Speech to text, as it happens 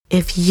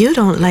If you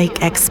don't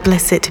like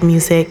explicit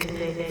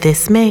music,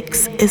 this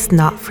mix is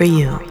not for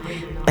you.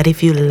 But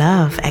if you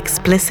love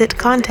explicit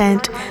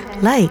content,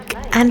 like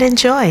and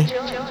enjoy.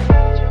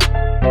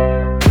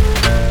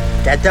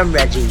 That them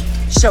Reggie,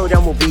 show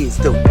them what we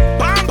do.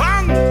 Bang,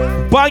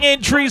 bang.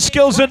 Bangin 3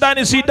 skills and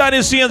dynasty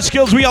and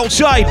skills we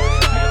outside.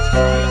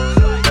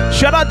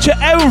 Shout out to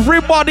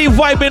everybody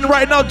vibing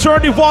right now.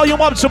 Turn the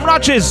volume up some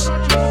notches.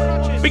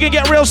 We can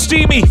get real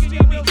steamy.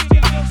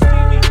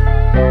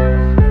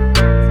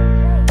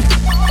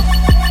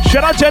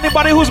 Shout out to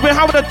anybody who's been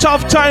having a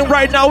tough time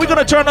right now. We're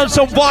gonna turn on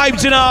some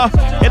vibes in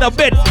a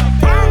bit.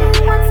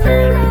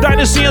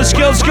 Dynasty and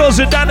skills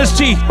and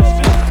dynasty.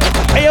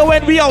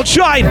 AON, we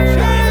outside.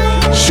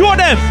 Show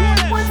them.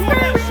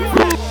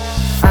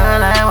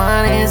 All I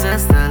want is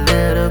just a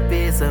little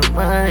piece of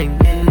mind.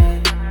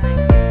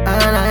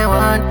 All I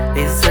want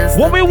is just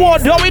what we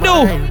want, what we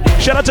do.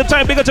 Shout out to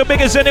Time Bigger to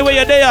Biggest anyway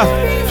you're there.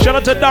 Shout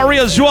out to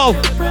Daria as well.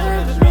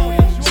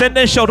 Send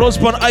them shout outs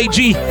on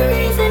IG.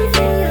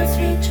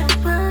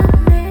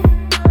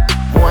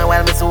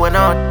 While me zone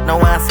out, no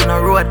one see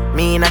no road.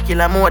 Me in a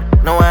killer mode,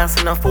 no one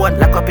see no phone.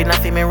 Lock up in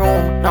a me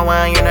room, no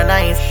one you no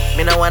nice.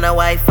 Me no want a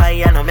Wi-Fi,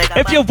 and no make.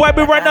 If you're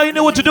vibing right now, you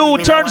know what to do.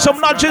 Turn some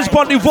notches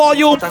on the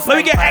volume. Let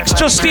me get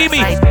extra steamy.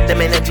 The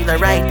energy no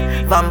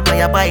right,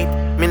 vampire bite.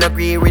 Me no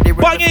agree with the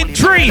Bangin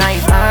 3. All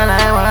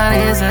I want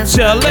is just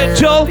a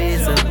little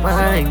piece of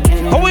mind.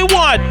 What we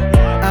want?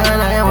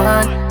 All I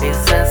want is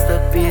just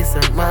a piece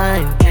of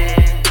mind.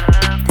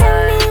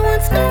 Tell me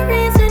what's the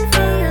reason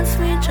for your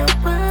switch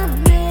up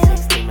on me?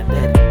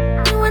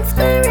 What's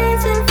the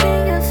reason for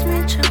your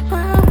switch up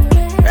on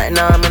me? Right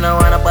now, me no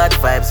want a bad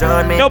vibes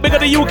around me. No, bigger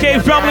the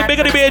UK family,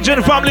 bigger the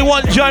Belgian family,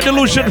 one John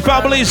Delusion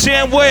family,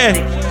 same way.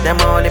 Them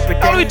only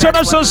pretend. How do we turn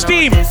up some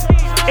steam?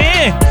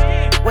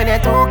 When you're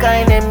too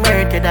kind and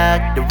murky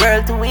dog, the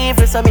world too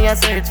evil, so me a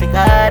search for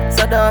God.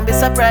 So don't be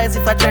surprised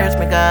if I church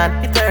me God.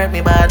 It hurt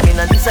me bad, me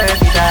not deserve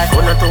it dog.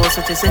 Oh no, too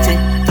switchy,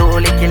 too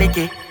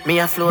licky. Me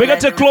a flow. We got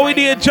to Chloe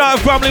the entire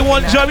family,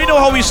 one job. You know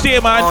how we stay,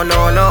 man. Oh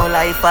no,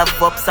 life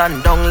have ups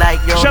and down like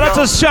yo. Shout out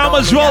to Sam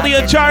as well, the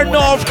entire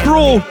North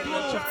crew.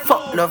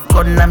 Fuck love,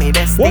 God, na me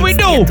best. What we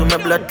do? To my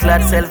blood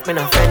clad self, me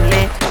no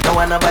friendly. No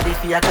one nobody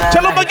for your car.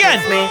 Tell them again.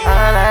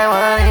 All I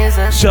want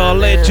is a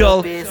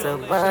little piece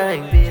of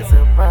mind.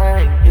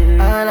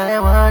 All I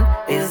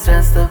want is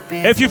just a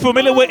piece. If you're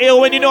familiar with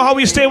AON, you know how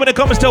we stay when it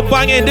comes to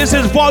banging. This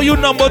is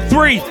volume number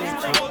 3.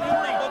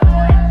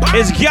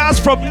 It's gas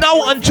from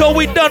now until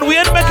we done. We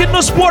ain't making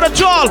no sport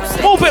at all.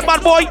 Move it,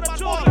 bad boy.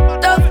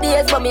 Tough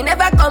days, but me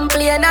never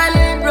complain.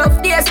 And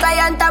rough days,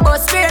 client a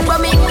bus train.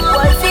 But me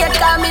whole faith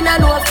coming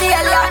and no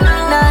failure.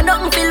 Nah,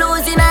 nothing for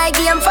losing, I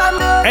game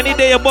from. Any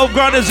day above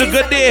ground is a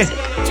good day.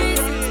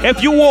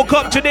 If you woke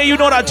up today, you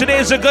know that today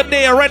is a good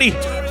day already.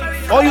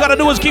 All you gotta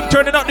do is keep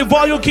turning up the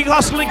volume, keep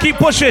hustling, keep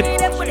pushing.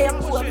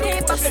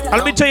 And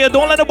let me tell you,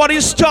 don't let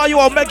nobody star you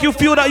or make you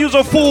feel that you're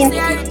a fool.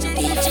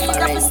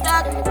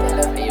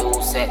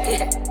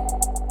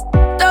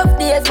 Tough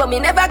days, but me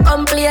never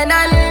complain.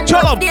 And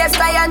rough days,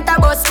 client a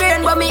bus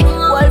train. But me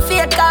whole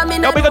faith coming.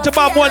 Now we got to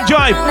Bob One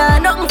Drive. Nah,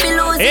 nothing for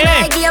losing,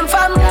 I game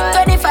from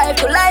 25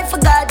 to life for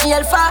God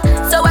jail for.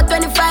 So at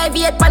 25,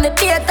 8 pan the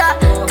theater.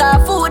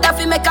 Cause food that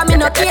fi make a me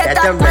no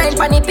cater. Mine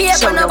pan the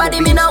paper,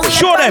 nobody me no wait.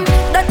 Show them.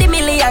 30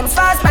 million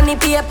fast pan the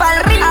paper.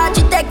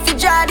 Architect fi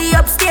draw the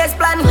upstairs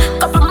plan.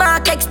 Couple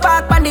mark X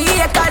park pan the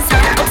acres.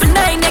 Couple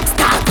 9X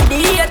talk for the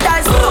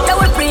haters. Yeah,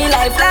 we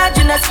pre-life large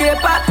in a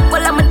scraper.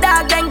 Well, I'm a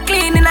dog then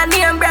clean in a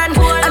name brand.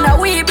 And now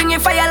we bring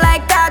fire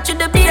like that to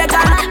the bacon.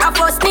 A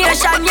first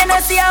nation, you know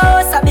see a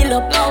house a build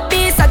up.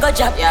 Peace I go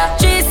job.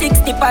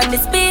 360 pan the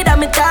speed of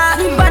me tar.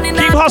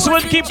 Keep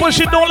hustling, keep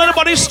pushing, don't let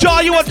anybody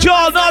star you a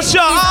jaw, no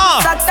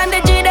star. Socks and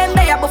the G them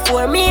there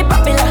before me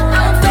popular.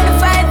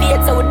 25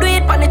 years so we do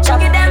it on the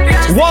chop.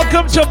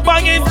 Welcome to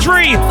Bangin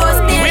 3.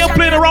 We are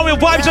playing around with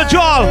vibes of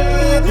jaw.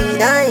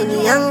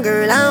 Young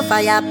girl on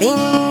fire pin.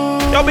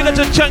 Yo, we got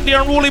to check the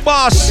unruly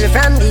boss.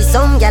 From the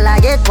some girl I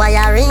get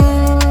wiring.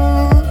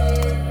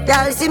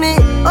 Y'all see me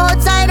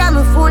outside and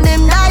my phone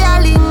them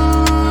dialing.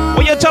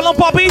 What you tell them,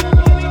 Poppy?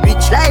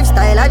 Rich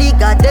lifestyle I the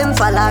got them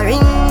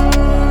following.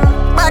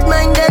 Bad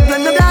minded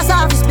when me blast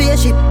off the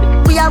spaceship.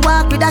 We a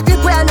walk with a clip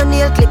we a no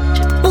nail clip.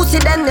 Pussy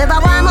them never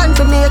want man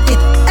to make it.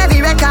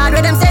 Every record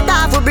where them set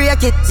off will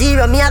break it.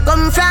 Zero me a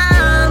come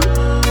from.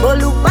 But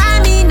look by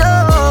me no.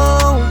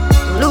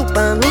 Look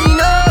by me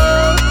no.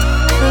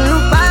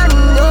 Look by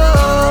me no.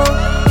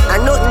 I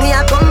know me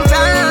a come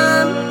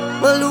from.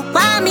 But look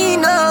by me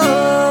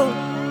no.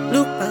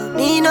 Look by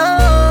me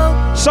no.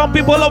 Some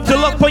people love to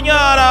look on you,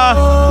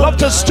 love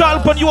to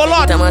style on you a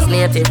lot. Thomas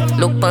native,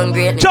 look on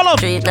great. Tell them.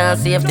 Street and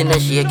safety, no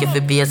shake if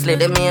you pay slay.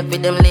 They mate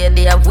with them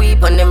lady, have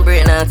weep on them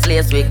brain and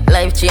slays week.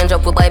 Life change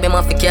up, we buy them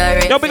off the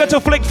carry. Yo, we got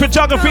to flick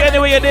photography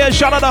anyway you're there.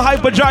 Shout out the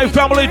Hyperdrive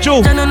family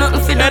too.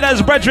 And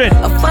that's brethren.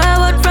 A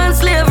forward from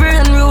slavery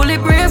and rule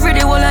bravery.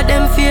 The whole of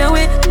them fear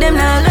we, them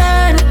not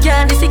learn.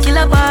 Can't this kill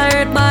a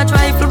bird, but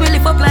rifle we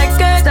lift up like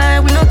skirt.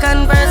 Star we no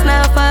converse,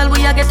 now fall,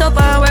 we a get up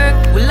and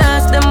work. We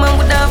lost them and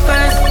we the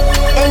first.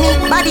 Any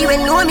Nobody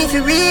when know me for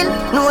real.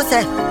 No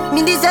say,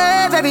 me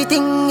deserve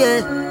everything,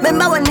 yeah.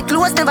 Remember when the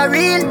clothes never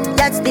real.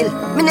 Yet still,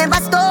 me never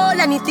stole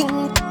anything.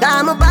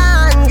 I'm a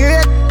band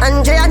great,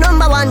 Andrea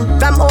number one.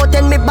 From out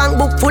in me bank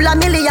book full of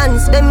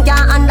millions. Them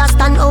can't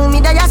understand how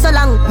me there so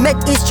long. Make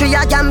history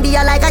a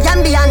Gambia like a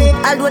Gambian.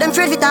 Although them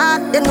afraid to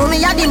talk, them know me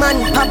a the man.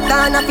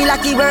 Popcorn a feel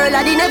like the world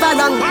a the never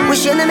wrong. We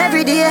share them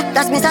every day,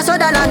 that's Mr.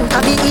 Sutherland.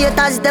 Happy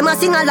haters, them a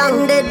sing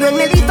along. Dead when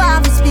me leave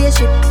off the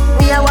spaceship.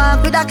 Me a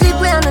walk with a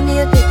clip where I don't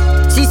need it.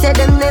 She said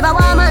them never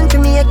want man to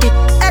make it.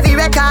 Every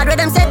record where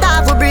them set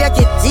off will break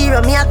it.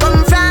 Zero me a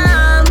come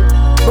from.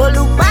 Oh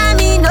look by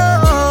me now.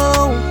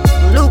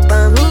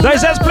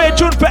 Guys, let's play a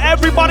tune for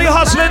everybody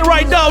hustling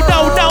right now.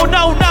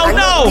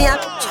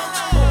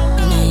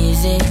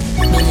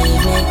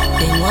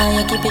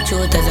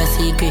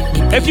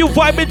 If you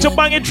vibe into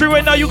Bangin tree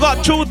right now, you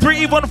got 2, 3,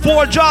 even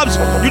 4 jobs.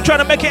 You trying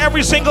to make it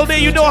every single day,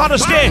 you know how to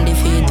stay.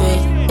 If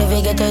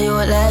you get a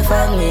youth life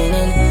and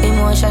meaning,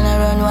 emotion I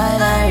run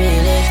wild and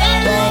really.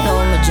 Right now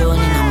I'm a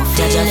journey, I'm a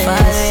future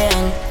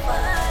following.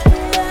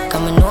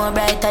 Come on, know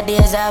brighter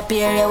days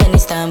appear when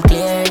it's time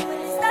clear.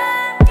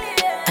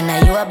 And now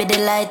you will be the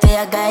light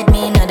where you guide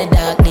me in the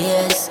dark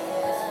days.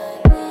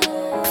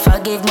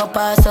 Forgive my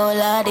past, oh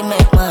Lord, it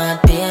make my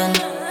heart pain.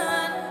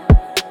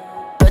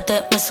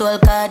 Protect my soul,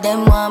 cause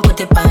them want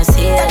put it on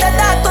sale. They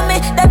talk to me,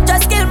 them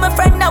just kill my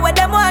friend, now what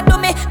them want to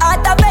me.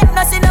 Out of bed,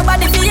 no see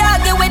nobody be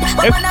argue with.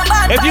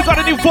 If you got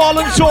any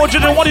fallen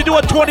soldiers and want to do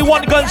a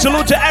 21 gun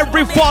salute to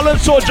every fallen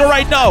soldier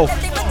right now.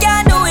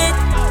 Can't do it.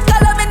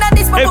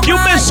 If you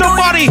miss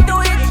somebody,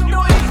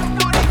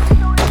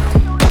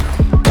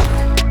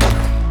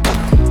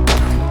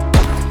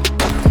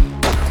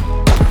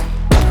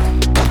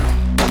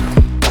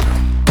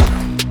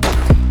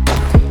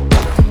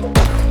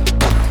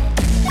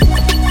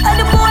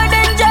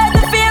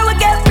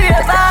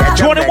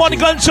 one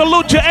gun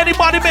salute to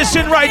anybody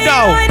missing right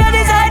now.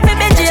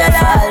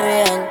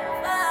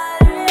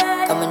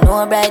 Come on,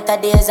 no brighter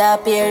days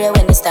appear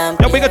when it's time.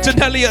 Yeah, we got to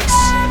Nellius.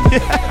 You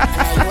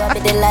will be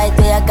the light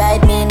where you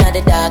guide me in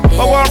the dark days.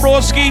 Power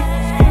Broski.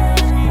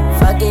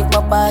 Forgive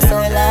my past, oh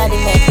Lord, it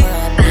make my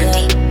heart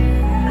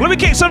pain. Let me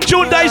kick some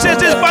tune, dice. Is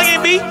this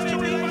banging me?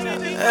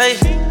 Hey,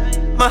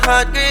 my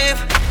heart grieve.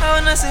 I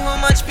wanna see how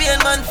much pain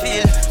man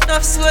feel.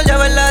 Enough soldier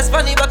will last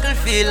on the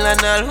battlefield,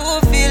 and all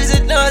who feels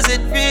it knows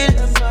it real.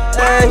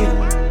 Hey,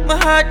 my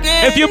heart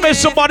grieve. If you miss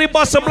somebody,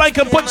 bust some like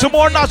and put some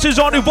more notches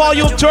on the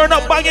volume. Turn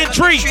up Bangin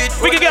tree.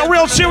 We can get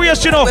real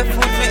serious, you know.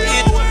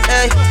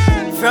 Hey,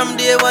 from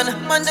day one,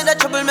 man did a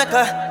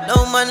troublemaker.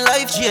 No man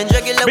life change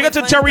regular. We got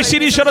to Terry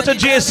CD. Shout out to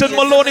Jason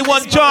Maloney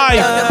one time.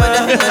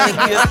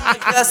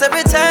 Yes,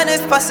 every time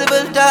if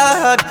possible,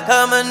 dog.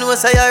 Come and know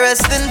say I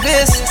rest in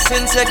peace.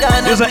 Since you're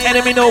gone, there's an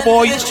enemy, no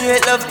boy.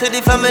 Straight love to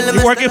the family.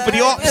 You working for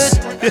the ops?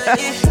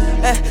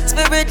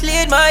 Spirit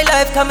lead my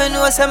life. Come and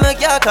know say me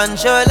can't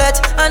control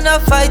it. And I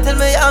fight till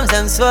my arms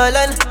them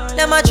swollen.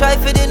 Them I try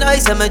for the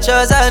noise I'm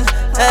chosen.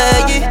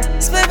 Hey,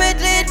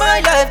 spirit lead my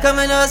life. Come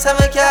and know say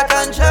me can't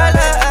control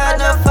it.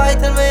 And I fight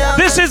till my arms.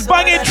 This is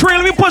Bangin tree.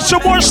 Let me put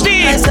some more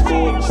steam.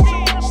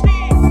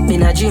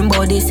 Been a dream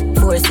about this.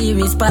 4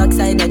 series,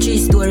 parkside, a 3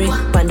 story.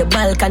 On the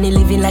balcony,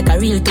 living like a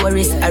real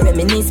tourist. I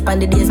reminisce on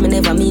the days me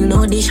never meal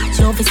no dish.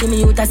 So if you see me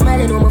youth a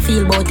smiling, how me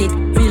feel about it.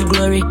 Real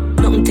glory.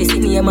 Nothing to see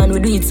me, a man, we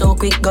do it so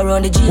quick. Go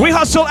round the G. We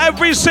hustle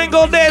every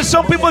single day.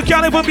 Some people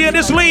can't even be in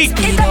this league.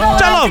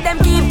 Tell them.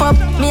 Keep up.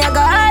 Me I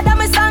go hard on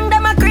my song,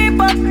 them a creep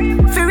up.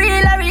 For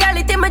real, a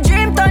reality, my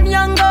dream turn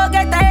young. Go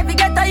get a heavy,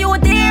 get a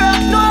youth hero.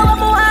 No one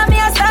want me,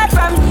 I start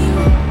from zero.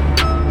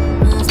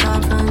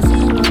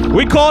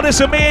 We call this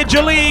a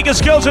major league.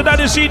 Skills and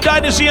Dynasty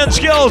and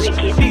Skills.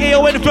 The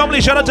AON family.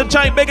 Shout out to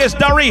Time Biggest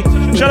Dari.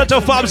 Shout out to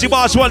Fabsy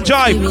Boss one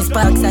time.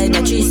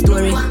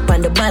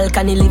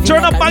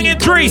 Turn up Bangin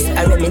tree.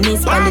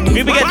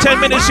 We get 10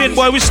 minutes in,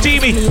 boy. We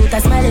steamy.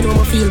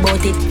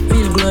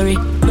 Real glory.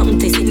 Nothing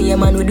to see me, a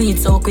man, we do it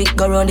so quick.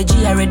 Go round the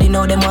G already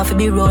know them want to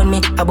be round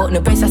me. About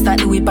no press, I start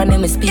the whip and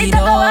them speed up. It's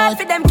hard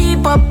for them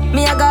keep up.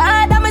 Me I go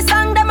hard on my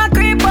song, them a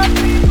creep up.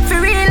 For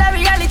real, a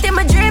reality,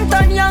 my dream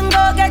turn young.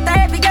 Go get a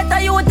heavy, get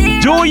a youth.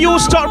 Do you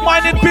start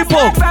minding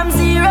people? From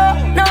zero,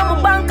 now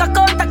my bank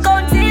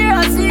account zero.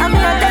 I'm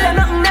here tell you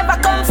nothing never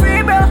come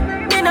free, bro.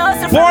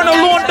 Born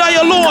alone, die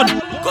alone.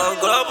 Go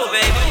global,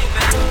 baby.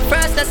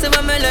 First lesson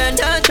when me learn,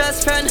 don't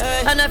trust friend.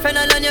 And a friend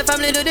alone, your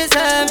family do the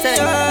same thing.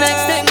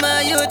 Next thing,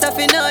 my youth, if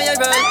you know your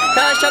role.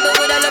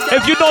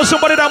 If you know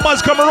somebody that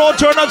must come around,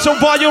 turn on some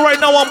volume right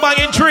now on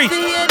Bangin tree.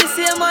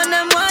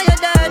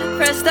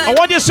 I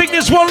want you to sing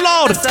this one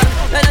loud.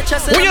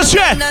 What you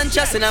say?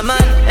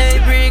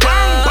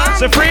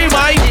 Say free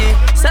mind.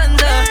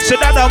 Say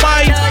that the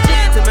mind.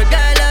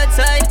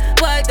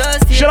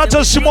 Shout out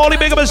to Smalley,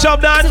 big up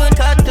yourself, Dan.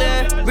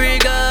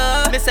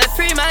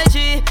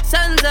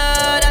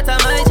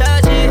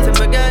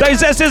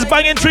 This is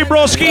Bangin tree,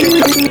 broski.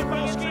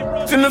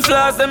 Feel me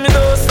flash, them me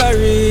no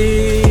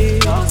sorry.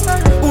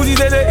 Who did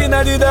they in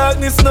the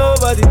darkness?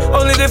 Nobody.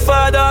 Only the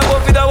Father go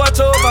for the watch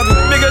over me.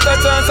 Me get a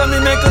chance and me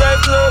make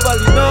life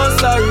globally. No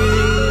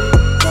sorry.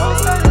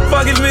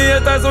 Forgive me,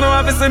 haters, when I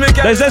have to see me.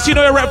 There's this, you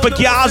know, you rap for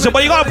Gaza,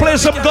 but you gotta play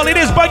some gully.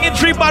 This Bangin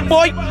 3, bad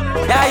boy.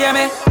 Yeah, yeah,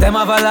 me. Them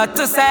have a lot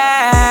to say.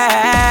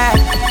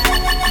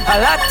 A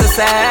lot to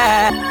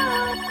say.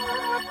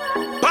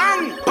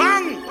 Bang,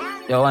 bang.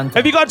 Yo, one time.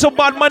 If you got some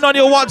bad man on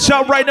your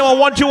WhatsApp right now, I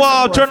want you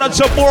to turn on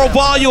some more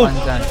volume.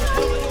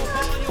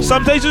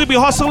 Sometimes you be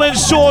hustling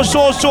so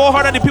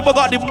hard and the people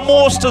got the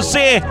most to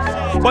say.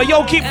 But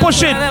yo, keep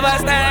pushing.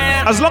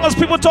 As long as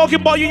people talking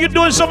about you, you're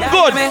doing something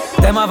good.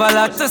 Them have a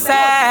lot to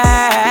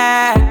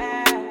say.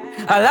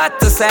 A lot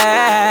to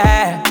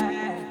say.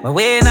 But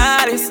we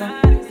not listen.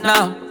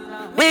 No,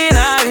 we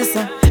not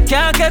listen.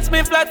 Can't catch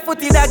me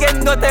flat-footed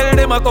again. Go tell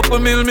them a couple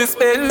mil me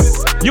spend.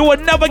 You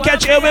would never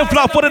catch Edwin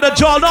flat-footed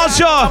at all, no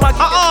sir.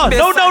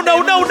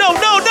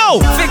 No.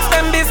 Fix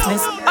them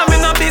business. I'm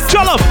in a business.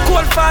 Tell them.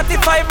 Cold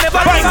 45 never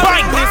Bang,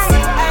 bang.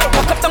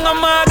 Walk up to my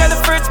mug at the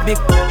first big.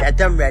 Get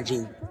them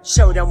Reggie.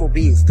 Show them what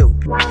bees do.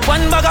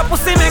 One bag of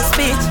pussy make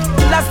speech.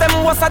 Last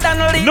time was a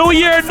Donnelly. New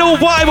year, new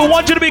vibe. I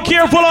want you to be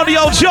careful on the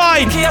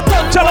outside.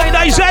 Tell them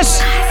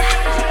digest.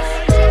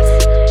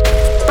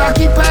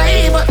 Pocket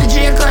pie, but the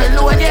J call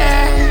low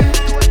there.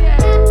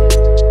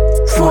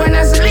 Phone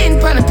has a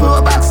link on the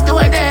pro box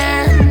door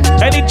there.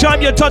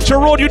 Anytime you touch a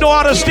road, you know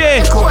how to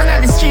stay. The corner,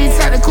 the streets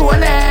are the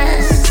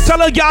corners.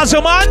 Tell a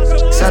Gaza man.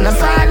 So I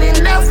fall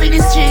in love with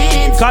the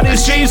streets. Cause the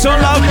streets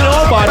don't love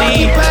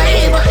nobody. Pocket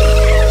pie, but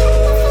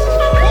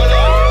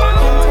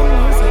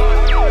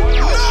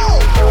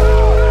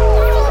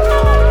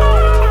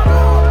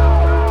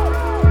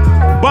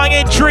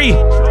Bangin 3.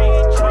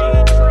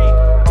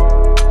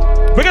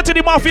 Bring it to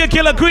the Mafia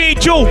Killer Green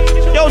Jew.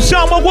 Yo,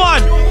 Summer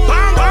 1.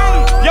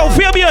 Yo,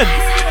 Fabian.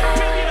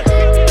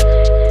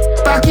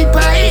 pocket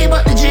pie,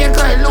 but the J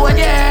call low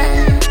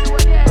there.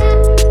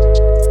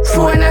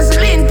 Phone has a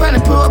link on the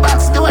pro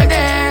box door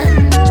there.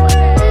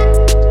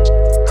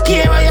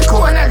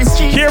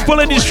 Careful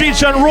in the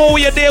streets and roll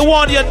you day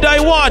one, you die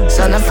one.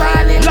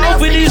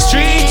 Love in these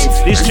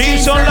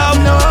streets don't love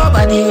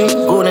nobody.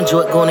 Go on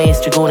joke, go on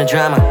history, go on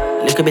drama.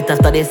 Little bit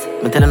after this,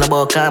 me telling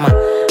about karma.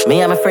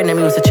 Me and my friend them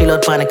used to chill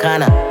out on the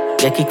corner.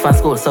 Get kicked from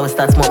school, so we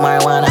start smoke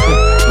marijuana.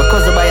 My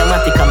cousin buy a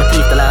matic and my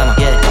teeth the llama.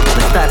 Yeah,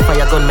 we start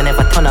fire gun, me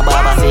never turn a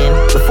barber. Saying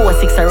before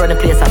 6 I run the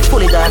place, I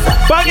fully Gaza.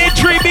 Bangin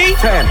 3B.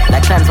 Firm,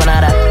 like clans one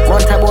other.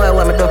 One time boy, I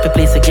want me dopey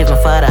place to give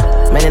my father.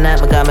 Many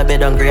nights I got my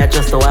bed hungry, I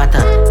just the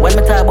water. When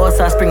me talk about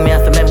South Spring, me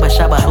have to remember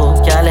Shabba.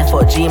 Can't left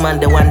for G-Man,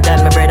 the one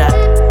done my brother.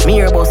 Me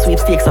hear about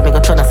sweepstakes, so me go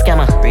turn a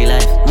scammer. Real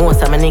life,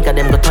 most of my nigga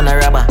them go turn a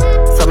robber.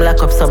 Some lock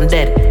up, some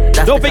dead.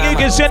 That's don't think you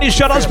can send these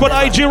shoutouts for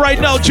IG right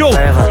now, Joe.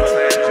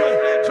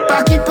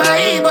 Pocket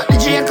pie, but the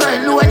J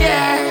call low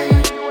there.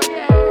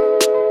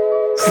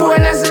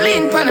 Phone has a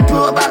link on the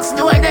pro box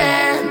door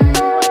there.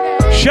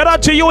 Shout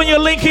out to you and your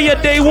Linky, your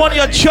day one,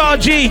 your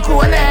Chargy,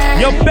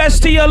 your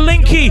bestie, your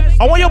Linky.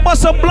 I want you to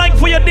bust a blank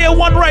for your day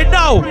one right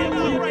now.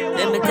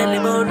 Let me tell you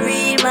about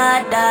real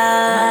bad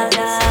dogs.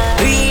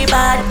 Real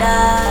bad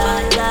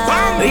dogs.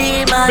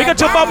 Real bad dogs. Big up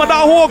to Mama,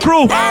 that whole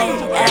crew.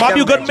 Mom,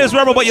 you good Miss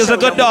Rebel, but you're a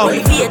good dog.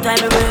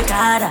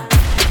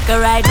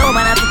 Right now,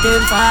 man, I have to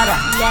turn father.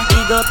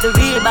 Big up the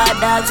real bad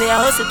dogs, they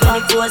hustle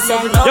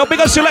 24/7. Yo,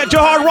 big up select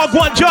your hard rock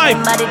one time.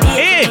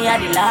 Hey.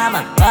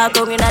 Walk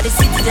on in the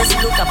city, just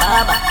look a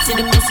baba. See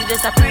the pussy,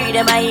 just a free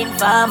them, I ain't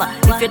farmer.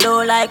 If you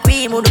don't like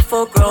we, move the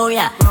fuck round,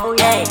 yeah.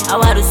 Hey,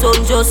 I want the sun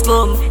just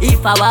come.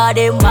 If I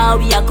want them, wow,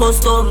 we are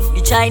custom.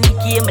 The Chinese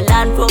came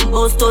land from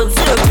Boston.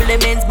 Circle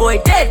elements, boy,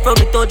 dead from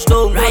the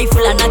touchdown.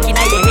 Rifle and knocking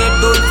at your head,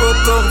 don't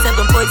fuck round.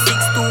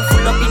 7.62,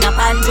 full up in a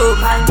panjo.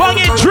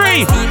 Bangin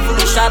 3.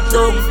 Shop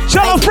down.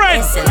 Tell a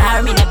friend.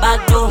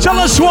 Tell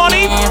a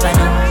Swanee.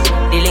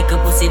 The little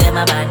pussy them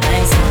a bad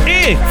nice.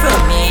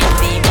 From me,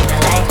 baby, I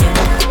like them.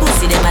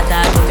 Pussy them a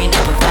talk to me,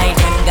 never fight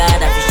them. God,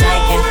 I fi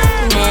shake them.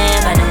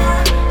 Never know.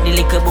 The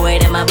little boy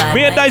them a bad.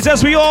 Me and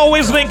Digest, we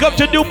always link up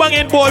to do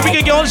Bangin boy. We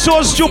can get on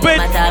so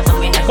stupid.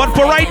 But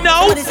for right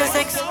now.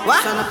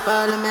 What?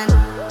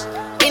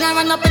 In a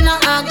run up in an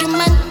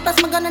argument.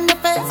 Pass my gun in the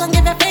face and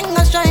give a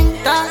finger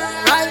strength.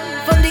 Right,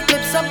 fully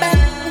clips up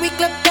and we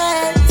clip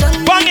that.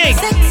 Banging.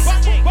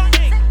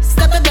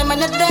 Step at them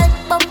and a dead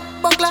bump,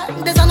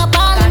 like this on a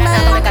parliament.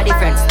 That make a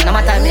difference. No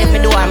matter if me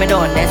do or me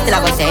don't, then still I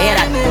go say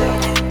that.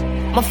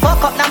 My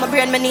fuck up now, my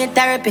brain, me need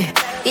therapy.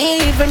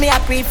 Even me, I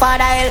pray for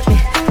that help me.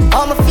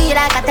 Oh, me feel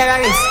like a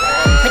terrorist.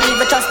 Me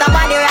even trust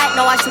nobody right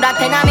now, I should have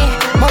 10 of me.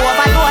 My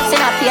overdose in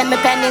a pain, me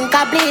pen in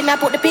bleed. I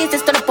put the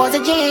pieces to the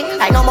puzzle G.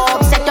 I know more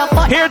upset your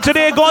foot. Here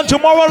today, gone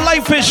tomorrow,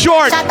 life is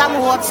short. Shut up,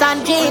 hopes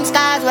and dreams,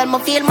 cause when me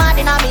feel mad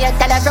in me, I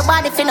tell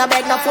everybody finna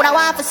beg no food, I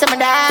want for some of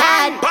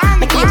that.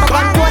 Me keep my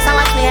gun close and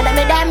watch me and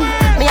them.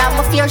 Me have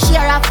my fair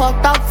share of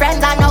fucked up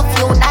friends and no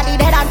few. Daddy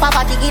dead and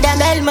poverty give them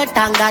helmet,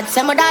 thank God.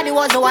 Say my daddy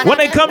was the one. When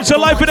it comes to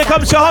life, when it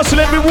comes to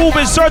hustling, we move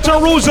in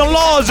certain rules and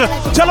laws.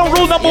 Tell them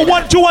rule number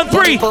 1, 2, and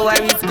 3.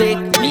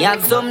 Me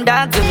have some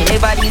dogs and me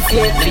never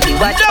respect. We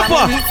watch for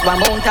the one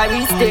mount I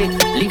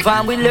respect. Live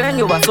and we learn,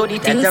 you are so the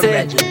things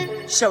say.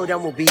 show them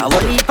who be. I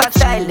will leap a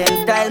style,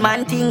 them style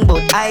man thing,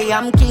 but I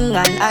am king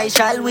and I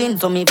shall win.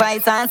 So me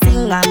voice and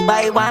sing and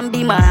buy one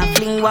beamer and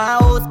fling one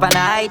house pan a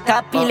high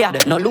top pillar.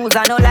 No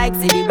loser, no like,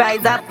 see the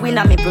rise up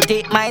winner. Me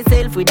protect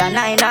myself with a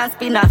 9 and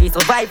spinner. We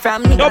survive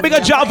from niggas. No bigger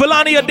job,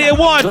 Villani, a day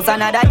one. Just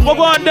another day. What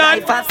go on,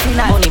 Dan?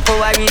 Money,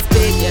 power,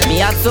 respect. Me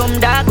have some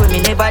dog when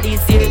me never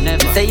this year.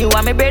 Say you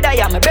are my brother,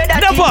 you are my brother.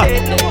 Never.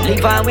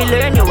 Live and we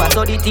learn, you are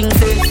so the things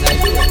say.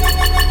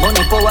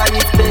 Money, power,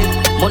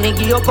 respect. Money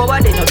give you power,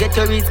 then you get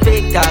your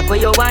respect. Talk where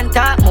you want,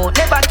 talk more,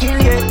 never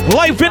kill you.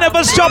 Life ain't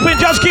never stopping,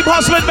 just keep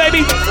hustling,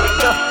 baby.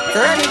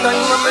 So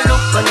anytime when me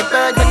look on the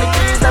birds and the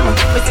trees, me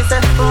see say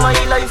my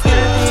life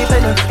still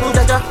keeping.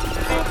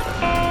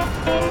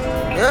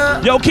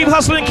 Yo, keep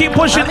hustling, keep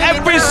pushing.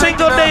 Every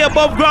single day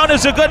above ground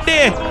is a good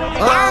day.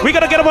 We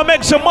gotta get up and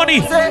make some money.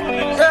 The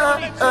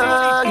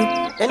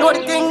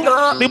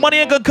money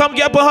ain't gonna come,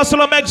 get up and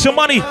hustle and make some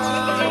money.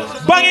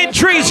 Banging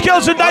trees,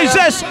 skills and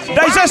digest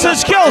and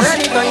skills.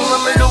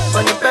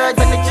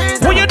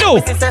 What you do?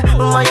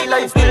 My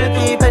life still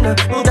keeping.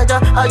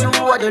 Are you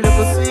what you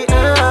look sweet?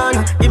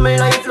 Give me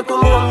life look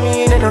more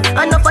meaning.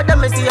 Enough of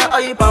them see a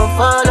hype and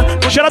fall.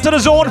 Shout out to the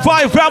Zone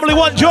 5 Family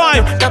One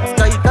Drive.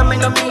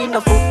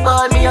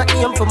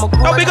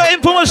 Now we got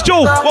influence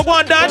too. What go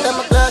on, Dan?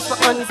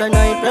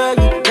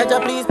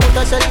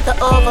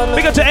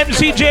 We got to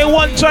MCJ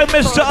one time,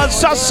 Mr.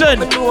 Assassin.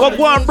 What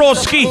go on,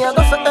 broski?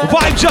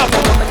 Vibes up.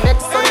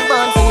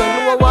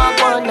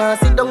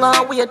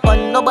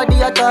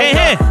 Hey,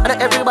 hey.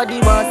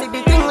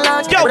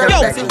 Yo,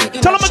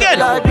 tell them again.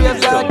 Life is a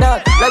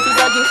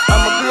gift,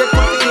 I'm a grateful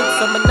for it.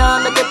 So I'm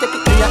not get take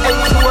it to your in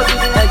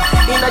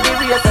the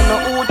race, I know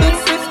who did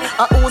fit.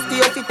 I who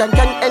stay fit and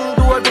can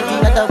endure it. In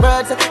other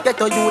words, get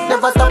to you,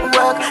 never stop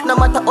work. No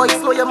matter how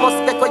slow you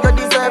must get what you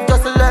deserve,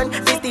 just learn.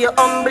 Stay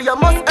humble, you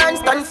must earn,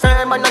 stand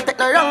firm and not take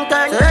no wrong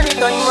turn. So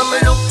anytime when we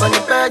look on the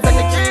birds and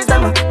the trees,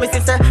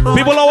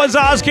 people always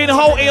asking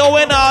how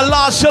AON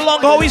lasts so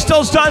long, how he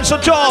still stands so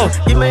tall.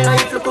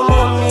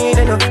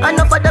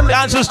 The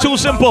answer's too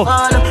simple.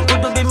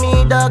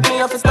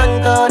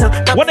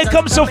 When it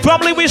comes to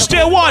family, we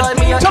stay one.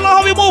 Tell her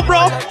how we move,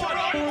 bro.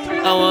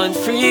 I want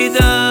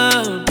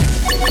freedom.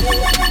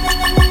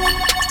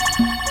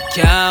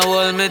 Can't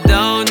hold me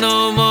down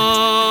no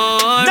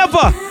more.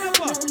 Never.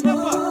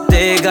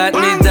 They got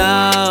me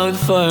down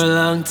for a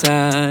long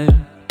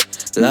time.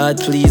 Lord,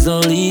 please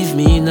don't leave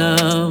me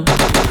now.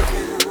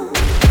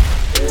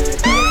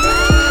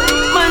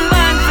 Man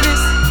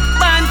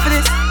for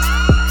this.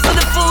 So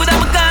the food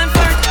I'm gone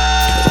for.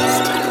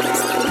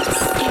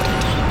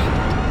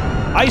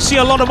 I see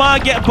a lot of man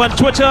get up on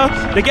Twitter,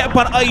 they get up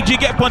on IG,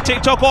 get up on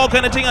TikTok, all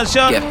kind of things and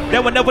shit. Yep. They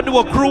will never do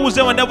a cruise,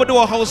 they will never do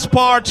a house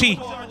party.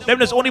 Them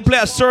just only play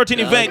at certain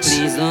events.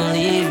 Please don't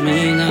leave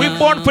me now. We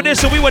born for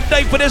this and we would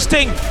die for this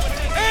thing. I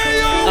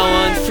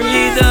want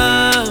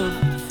freedom.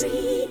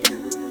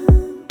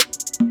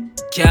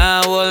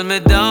 Can't hold me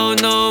down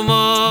no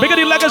more. Bigger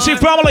the legacy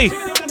family.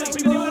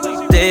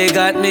 They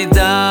got me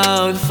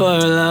down for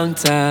a long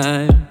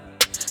time.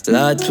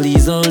 Lord,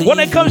 please don't leave. When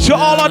it comes to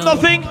all or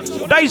nothing,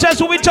 that's just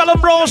what we tell them,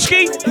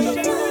 broski.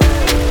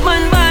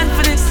 Man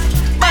for this.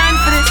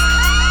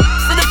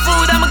 For the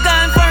food I'm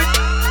gone for it.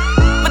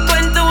 My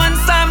 21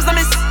 Psalms I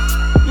miss.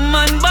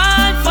 Man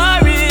born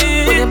for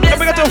it. Let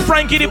me get to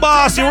Frankie the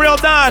boss, the real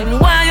dad.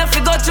 Why you fi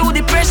go through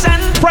depression?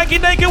 Frankie,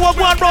 thank you, what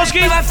one, broski?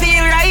 Never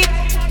feel right.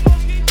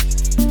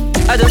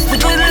 I just a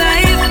good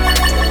life.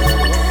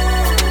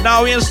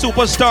 Now we in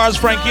superstars,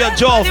 Frankie and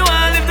Joe. You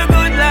wanna live the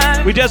good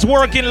life. We just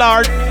working,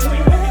 Lord.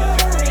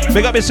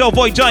 Big up yourself,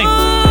 boy, join.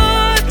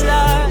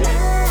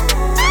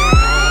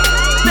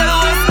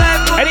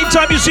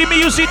 Anytime you see me,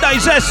 you see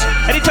digest.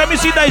 Anytime you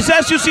see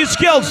digest, you see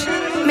skills.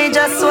 Me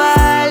just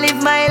wanna live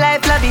my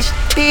life lavish.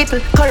 People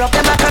corrupt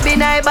them a crab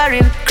in a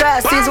barrel.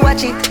 Crosses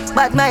watch it,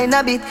 bad mind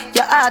a bit.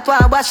 Your heart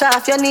wanna wash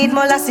off, you need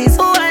molasses.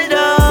 Hold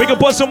on. We can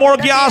put some more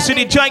gas in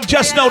the giant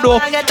just now though.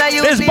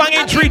 This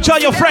Bangin tree, tell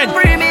your friend.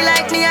 Free me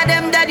like me and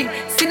them daddy.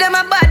 See them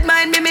a bad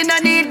mind, me no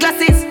need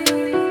glasses.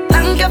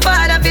 Thank your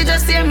father if you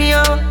just hear me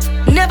out.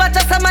 Never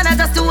trust a man, I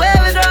just do where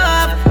we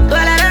drop. All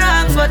of the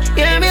wrongs, but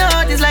hear me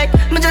out. It's like,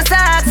 me just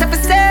ask if you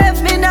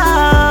save me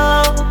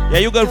now. Yeah,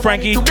 you good,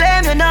 Frankie. To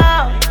blame you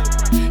now.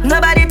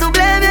 Nobody to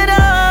blame you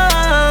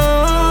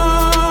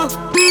now.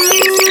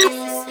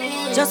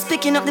 Just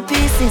picking up the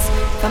pieces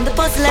from the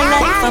puzzle I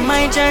like from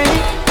my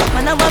journey.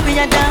 Man, I won't be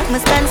a dark, me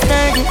stand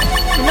sturdy.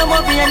 Me no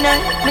won't be a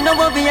night, me no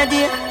won't be a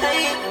day.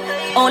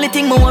 Only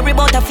thing me worry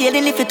about a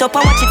feeling, lift it up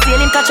and watch it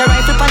sailing. Catch a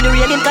rifle on the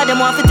railing, cause them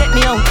want to take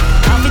me out.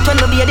 Have it when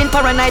me bearding,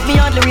 paranoid, me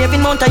hardly raving.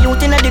 Mount a youth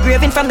in a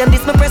degraving, from them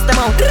this me press them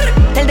out.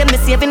 Tell them me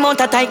saving,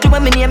 mount a title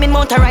when me naming.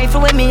 Mount a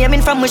rifle when me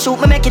aiming, from me shoot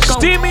me make it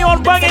count. Steam me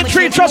on Bangin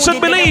tree, trust and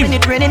believe. When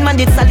it raining, man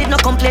did solid, no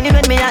complaining.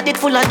 When me heart did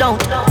full of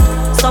doubt.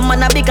 Some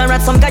man a big and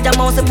rat, some guy a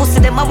mouse. Pussy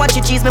them a watch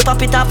it cheese, me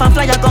pop it off and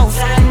fly a gun.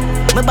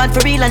 Me bad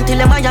for real until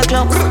them higher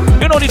clowns.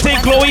 You know the thing,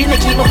 Chloe. Me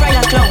keep my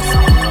prior clowns.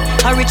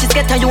 How riches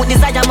get a youth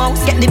desire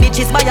mouse. Get the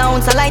bitches by your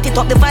own, so light it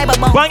up the fiber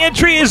bomb. Bangin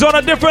tree is on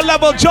a different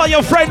level. Tell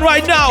your friend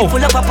right now.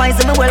 Full up a pies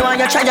in the well while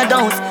you try your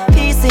downs.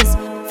 Pieces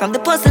From the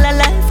puzzle of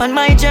life on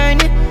my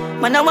journey.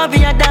 Man, I want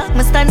be a dog,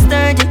 me stand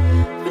sturdy.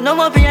 Me no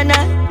want be a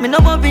night, me no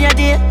want be a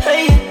day.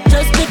 Hey.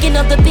 Just picking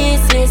up the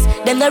pieces.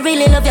 Them not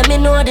really love you, me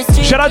know the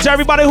street. Shout out to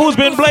everybody who's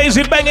been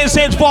blazing Bangin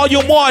since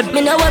Volume 1.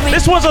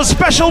 This was a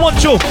special one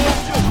too.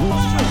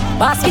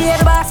 Boss for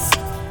every boss,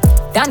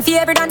 done for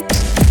every done.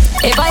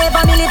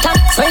 Ever militant,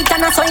 so it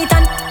and so it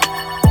and.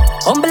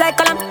 Humble like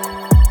column,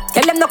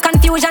 tell them no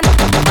confusion.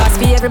 Boss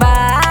for every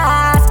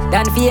boss,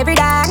 done for every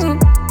done.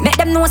 Make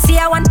them know see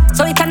I one,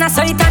 so it and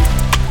so it and.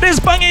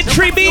 This Bangin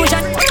 3B.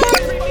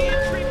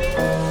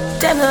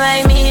 Tell me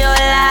why me, oh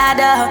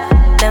Lord,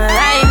 tell me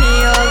why me,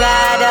 oh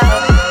God,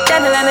 tell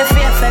me why me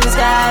fear friends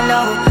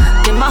gone,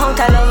 the amount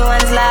of loved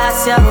ones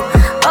lost, yo.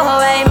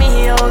 Oh, why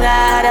me, oh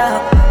God,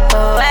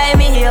 oh, why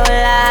me, oh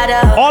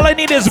Lord. All I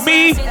need is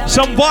me,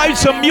 some vibes,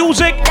 some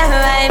music.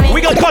 We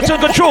got touch and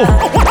control.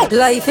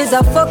 Life is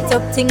a fucked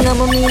up thing,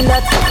 I'ma mean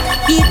that.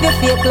 Keep your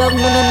fake love, no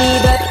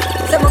need that.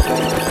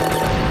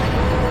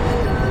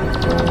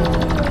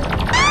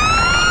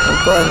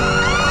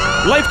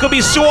 Life could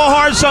be so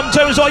hard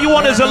sometimes. All you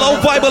want is a little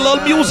vibe, a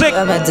little music.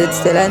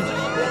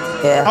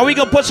 Yeah. Are we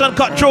gonna put some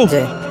cut through?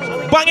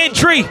 Bangin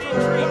 3.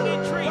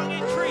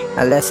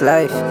 And less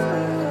life.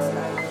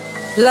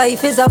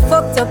 Life is a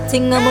fucked up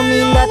thing, I'ma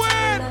mean that.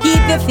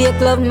 Keep your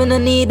fake love, me no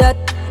need that.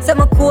 Say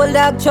my cool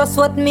dog, trust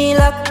what me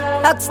lack.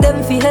 Ask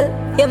them for help,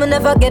 yeah, me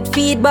never get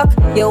feedback.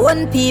 You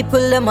want people,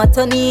 them a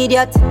turn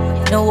idiot.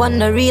 No one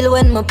the real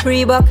when my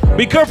pre-back.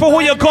 Be careful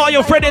who you call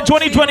your friend in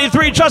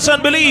 2023, trust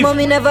and believe.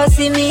 Mommy never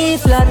see me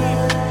flat.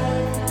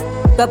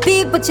 The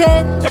people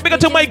change. If we got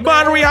to make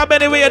man rehab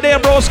anyway, there,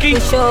 broski. For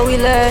sure we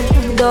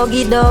learn.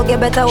 Doggy dog, you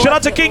better shout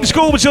out to King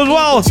Scoops as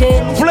well.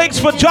 Flakes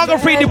for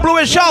geography, the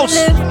bluish house.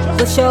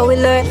 For sure we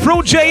learn.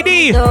 Fruit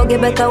JD. Dog, you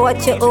better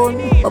watch your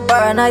own. But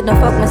paranoid, no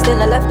fuck me,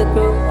 still I left the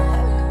crew.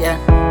 Yeah,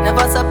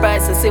 never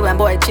surprised to see when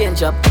boy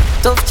change up.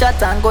 Tough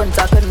chat and gun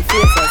talk couldn't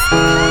face us.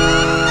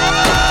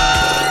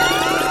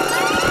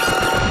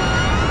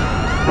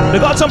 They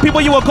got some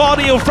people you were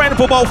calling your friend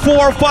for about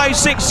 4, 5,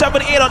 6,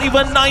 7, 8, or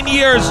even 9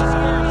 years.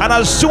 And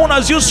as soon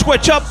as you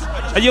switch up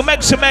and you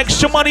make some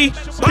extra money,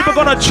 people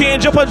gonna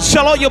change up and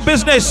sell out your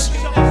business.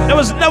 That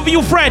was never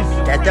your friend.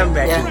 Get them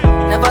ready. Yeah,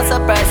 never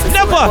surprised to see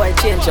when boy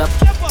change up.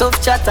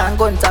 Tough chat and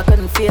gun talk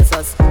couldn't face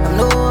us. I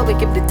know we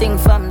keep the thing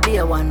from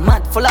day one.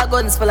 Mad full of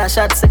guns, full of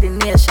shots to the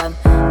nation.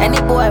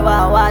 Any boy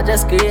wow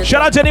just create.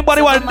 Shout out to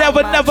anybody who will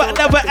never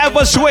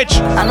ever switch.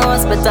 I know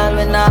hospital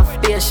with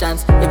enough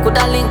patience. You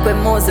coulda link with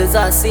Moses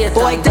or Satan.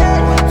 Boy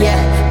dead.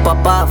 Yeah,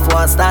 pop off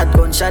for a start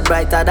gunshot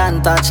brighter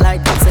than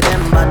torchlight. Say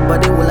them bad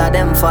body all of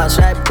them fast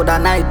right. Coulda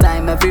night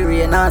time every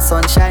rain or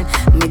sunshine.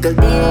 Nigga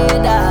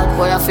dead dog,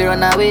 boy I fear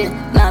run away.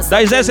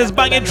 This is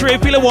Bangin 3.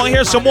 If you want to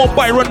hear some more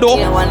by Rondo.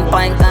 Yeah, 1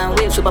 pint and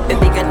wave. Shoot up a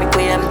big and me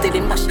quay empty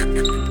the mash.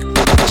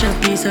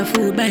 Chop piece of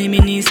food, buy me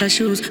knees and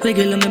shoes.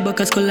 Regular me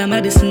buckets, color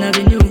Madison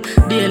Avenue.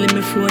 Daily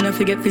me phone, I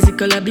forget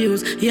physical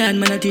abuse. Yeah,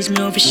 man, I teach me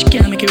how fish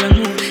can't make it wrong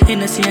move.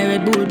 Hennessy and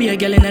Red Bull, be a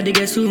girl in a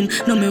guest room.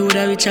 No, me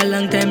woulda reach a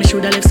long time, me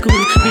shoulda left school.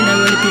 Been a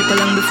roll the paper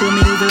long before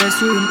me use the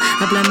restroom.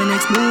 I plan my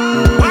next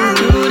move.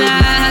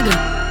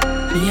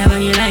 Me have a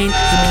line.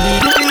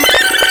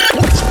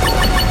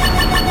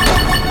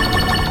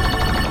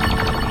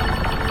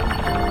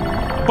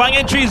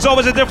 Bangin 3 is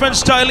always a different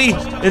style.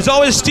 It's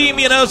always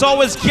steamy and there's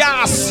always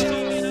gas.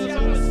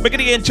 Making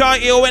the entire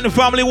AON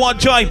family want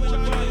joy.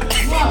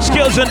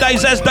 Skills and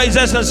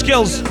digest and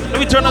skills. Let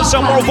me turn on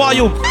some more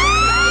volume.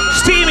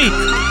 Steamy.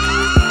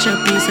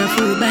 Chop piece of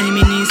food, buy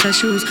me knees and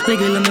shoes.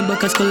 Regular me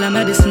buckets, color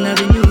Madison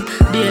Avenue.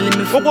 Daily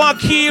me phone,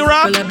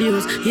 Kira.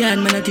 abuse. Yeah,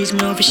 man, I teach me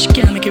how fish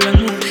can't make it wrong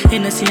move.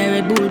 Hennessy and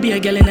Red Bull, be a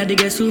girl in a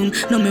guest room.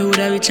 No, me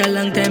woulda reach a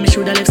long time, me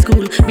shoulda left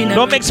school. Been a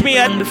don't mix me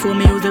up before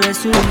me use the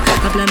restroom.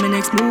 I plan my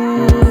next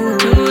move.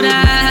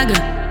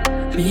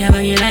 Me have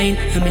a line,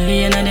 a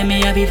million of them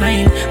me have a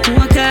fine.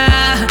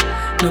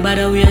 Walker,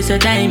 nobody waste your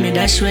time. Me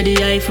dash with the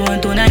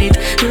iPhone tonight.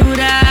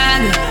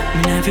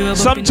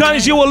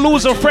 Sometimes you will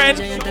lose a friend,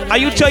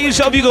 and you tell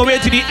yourself you gonna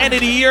wait till the end of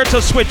the year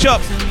to switch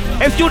up.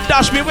 If you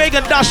dash me, we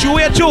can dash you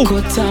away too.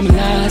 Cut time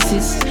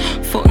glasses,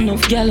 fuck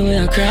enough gal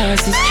where I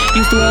crosses.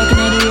 Used to walk in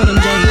the road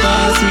and drive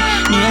past me.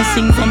 Me I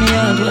sing from me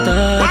heart what a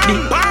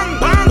heartbeat.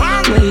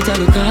 Wait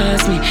till it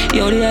cost me.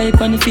 Yo, the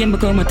hype and the fame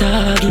become a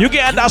target. You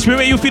can't dash me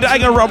when you feel that I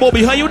can rub over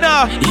behind you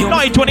now.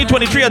 Not in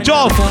 2023 at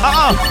all. Me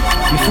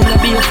full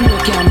of beer, flow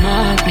can't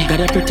mark me.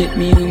 Gotta protect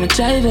me with my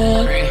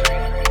driver.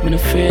 I'm not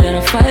afraid of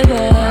a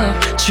fiber.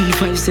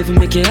 357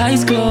 make your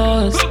eyes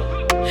close.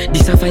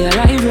 This a fire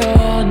I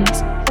run.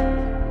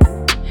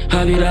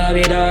 Hobby,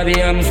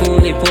 I'm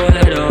fully pulled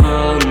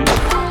down.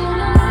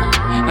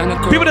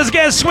 People just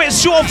get switched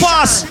so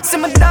fast. See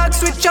my dog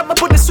switch up, I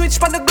put the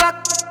switch on the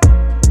Glock.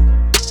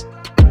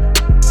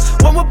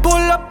 When we pull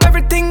up,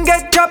 everything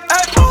get dropped.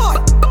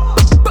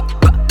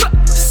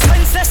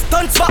 Senseless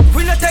stunts, but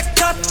we not take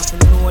that.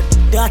 Know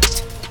that.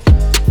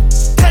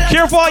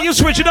 Careful, you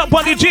switching up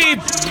on the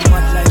Jeep.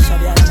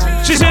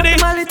 She said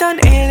it. I'm a little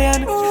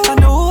alien. I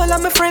know all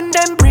of my friends,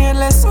 them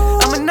brainless.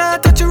 I'm a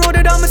not touch a road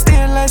that I'm a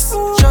stainless.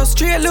 Just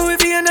straight Louis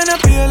V and a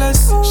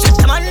peerless. Shut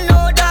the man,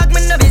 no dog,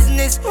 man, no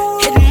business.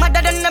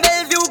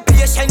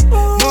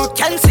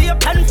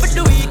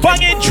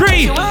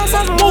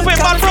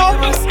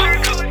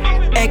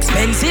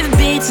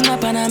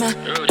 Panama.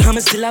 I'ma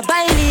still a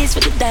buy leads for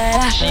the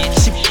dollar.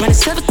 Ship on the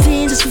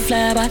 17 just to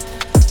fly back.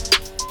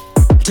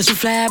 Just to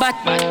fly back.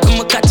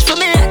 I'ma catch for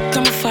me.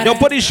 Yo,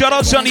 put these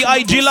shoutouts on the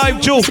IG live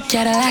too.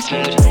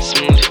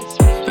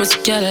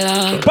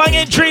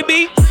 Bangin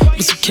 3B.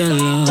 Mr.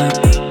 Cadillac.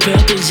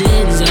 Purple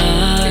jeans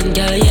on.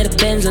 Girl, yeah, the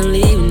Benz and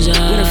leaving job.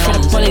 When I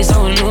fight the police, I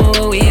don't know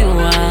what we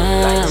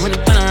want. When the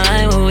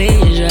pan what we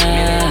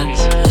drive.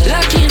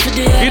 Lucky for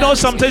the You know,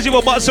 sometimes you go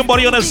about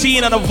somebody on a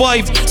scene and a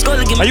vibe,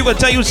 and you gonna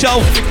tell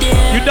yourself,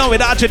 you done with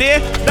that today?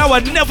 That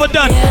was never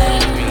done.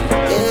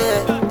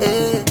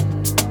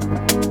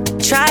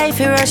 Try if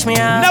you rush me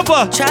off.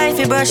 Never. Try if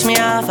you brush me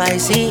off, I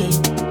see.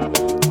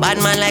 Bad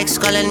man likes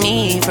calling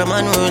me from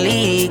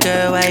unruly.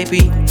 Girl, why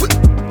be?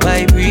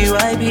 Why be?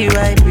 Why be?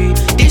 Why be?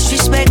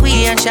 Disrespect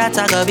we and shot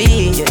I go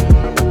be.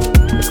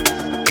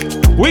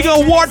 We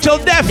gon' war till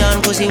death.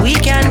 Done, pussy, we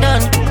can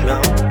done.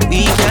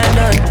 We can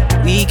done.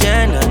 We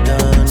cannot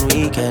done.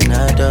 We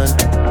cannot done.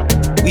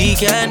 We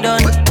can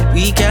done.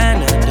 We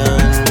cannot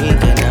done. We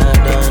cannot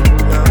done.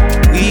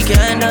 We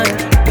can done.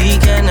 We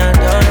cannot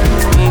done.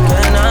 We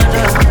cannot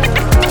done.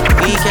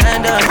 We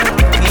can done.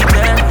 We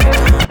can.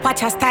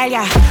 Watch your style,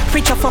 yeah.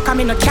 Preacher fuck, I'm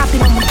in no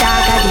trapping on my dog.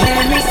 I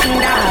hear me sing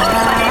that.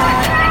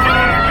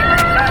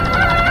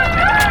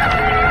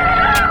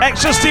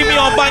 Extra steamy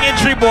on Bangin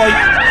 3, boy.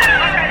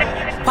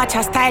 Watch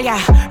your style,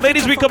 yeah.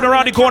 Ladies, we coming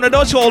around the corner,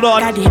 don't hold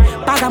on. Daddy,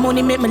 bag of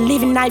money make me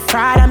living night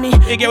fraud on me.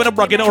 You giving a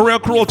broken, real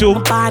cruel too.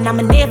 Born,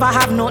 I'ma never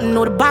have nothing,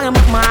 no the bag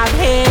of my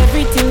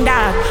everything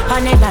dog.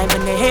 On the line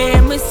when they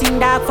hear me sing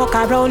dog, fuck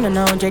around and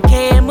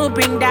 100K me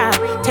bring dog.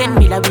 10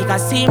 mil a week a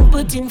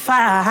simple thing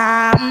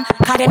farm.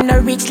 Cause them no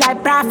rich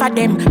like bra for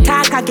them.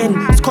 Talk again,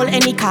 skull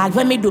any call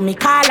when me do me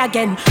call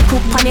again.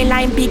 Cook on the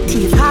line, big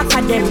teeth, half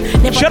of them.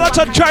 Never shout out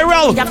to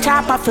Tyrell. You have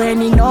chopper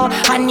friend, you know.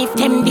 And if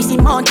them this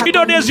amount, you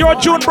know there's your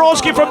tune,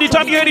 broski. From the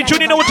time you hear the tune,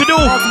 you know what to do.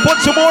 Put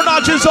some more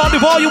notches on the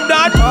volume,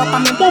 dad.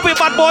 Move it,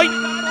 bad boy.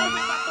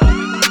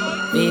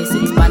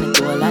 V6 panic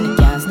goal and it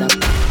can't stop.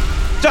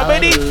 Jump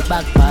ready.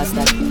 Back past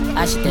that.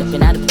 As she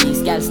stepping out the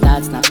piece, girl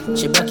starts now.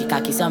 She broke your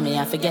cocky, so me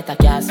I forget a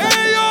cast. The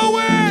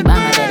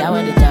bang dead, I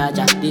wear the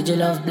charger. Did you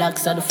love black,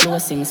 so the flow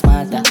sing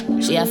smarter.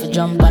 She have to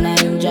jump on a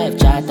him drive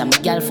charter. My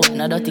girl foot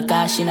no dirty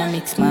car, she no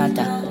mix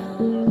smarter.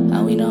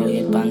 And we know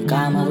it, pan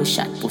karma, we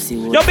shot pussy.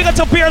 Yo, big up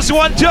to Pierce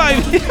one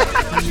time.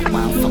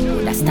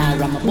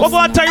 What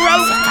about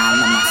Tyrell?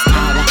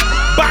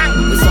 Bang!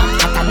 We swap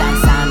hotter than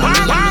sand.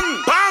 Bang!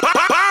 Bang!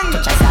 Bang!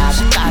 Touch a sash,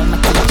 call my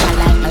touch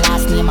like my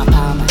last name a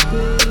Palmer.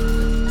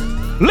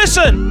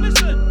 Listen!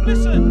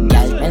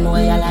 Girl, men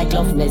way I like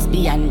love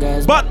lesbian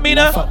girls. But me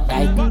no. Fuck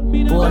right.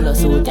 Polo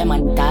suit, them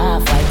and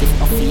tough fight if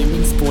no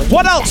feeling sport.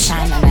 What else?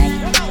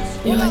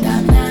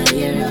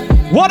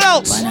 What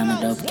else? One of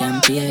my dub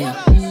can pay you.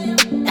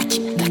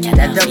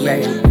 That's the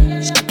very.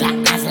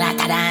 Class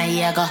later than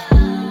here go.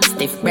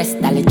 Stiff breast,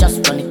 dolly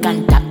just run the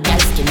contact. Girl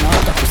skin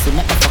out the pussy,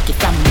 make me fuck it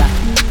from back.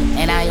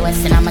 And I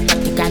was in I'm a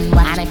 30 grand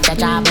one. And if the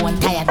job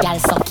won't tired, girl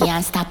suck you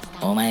and stop.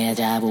 Oh my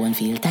job won't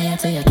feel tired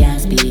so you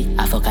can't speak.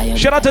 I fuck you.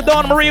 Shout out to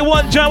Dawn Marie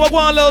one time. What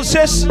going on, little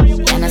sis?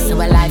 Can I see a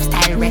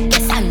lifestyle wreck?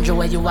 Sandra,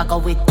 where you walk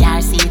out with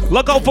car seat.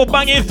 Look out for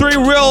Bangin 3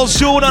 real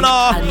soon on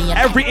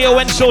every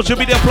AON social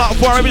media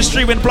platform, every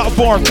streaming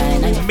platform.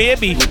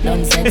 Maybe.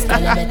 Nonsense, call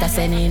you better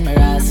send in my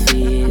ass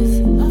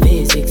fees.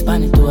 V6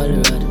 bunny to all the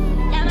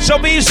road. So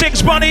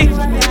V6 bunny.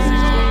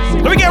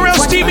 Let me get real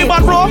steamy,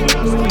 man, bro.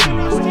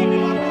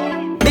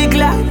 Big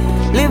life,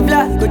 live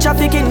life, go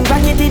trafficking,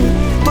 back it in.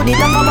 To the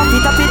top of my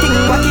feet, up it in,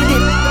 wack it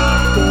in.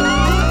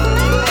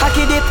 Hack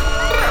it dip.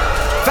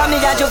 From me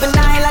a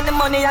juvenile and the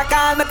money I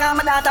call me, call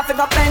my daughter for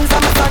the pens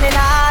and my son in a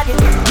hard.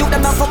 You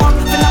them up for one,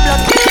 for the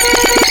blood.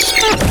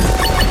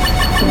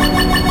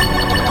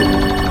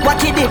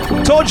 Wack it dip.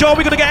 Told y'all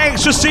we gonna get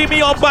extra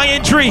steamy on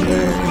Bangin 3.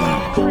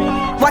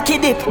 Wack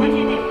it dip.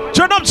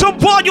 Turn up some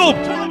volume.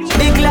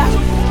 Big life,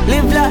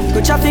 live life,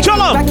 go traffic,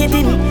 back it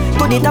in.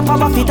 To the top of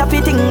my feet, up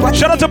it in.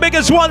 Shout out to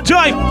Biggest one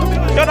time.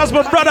 Yo, that's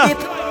my brother.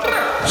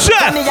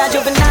 Shit. Me a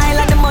juvenile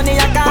and the money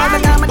I got. Me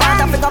call my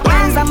daughter for the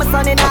friends and my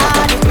son in a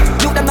hard.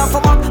 You them up for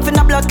work, for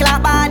no blood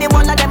clot body.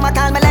 One of them I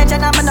call me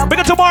legend, I'm a Big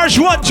up to Marsh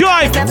one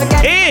time.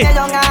 Hey.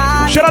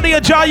 Shout out to your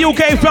Jai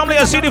UK family.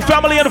 I see the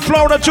family in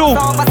Florida too.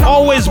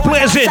 Always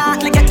blazing.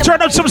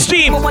 Turn up some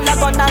steam.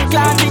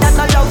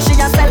 She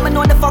a sell me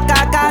know the fuck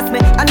I cost me.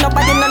 And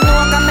nobody no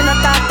know cause me no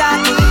talk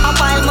talky. I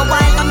while my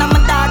while and I'm a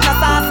dog no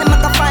saucy. Me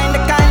can find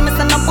the kind, me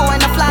say no boy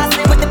no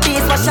flossy. With the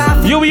piece wash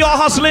off. You be all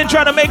hustling,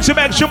 trying to make some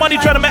extra money,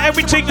 trying to make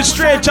everything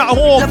straight at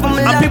home.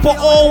 And people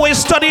always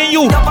studying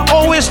you,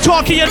 always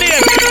talking your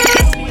name.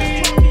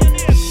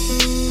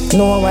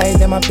 No why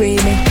them a pre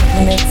me,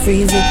 my neck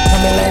freezy,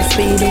 and my life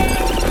speedy.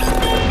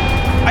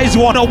 I just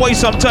wanna wait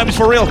sometimes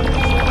for real.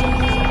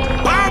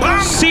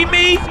 See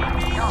me,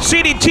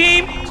 see the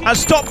team, and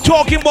stop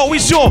talking what we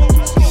saw.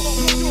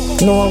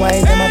 No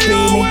why them a pre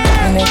me,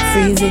 my neck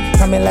freezy,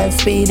 and my life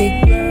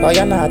speedy. Oh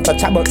you not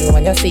touch a button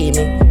when you see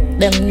me.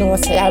 Them know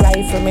say I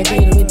ride for me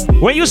deal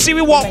with. When you see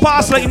me walk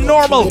past like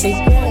normal.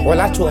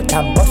 Well I throw it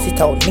and bust it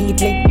out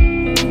neatly.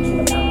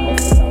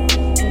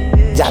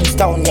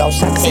 Johnstown, yo,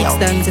 sexy. Six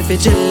times if you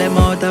chill them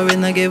out, I will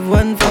not give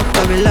one fuck.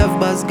 I will love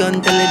buzz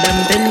gun till it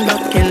them pin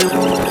back kill.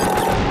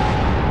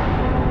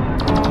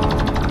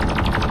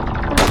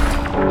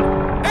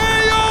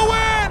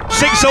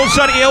 6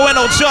 outside, AON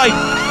outside.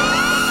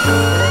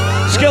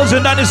 Skills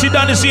and Dynasty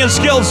and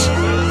Skills.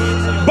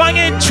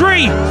 Bangin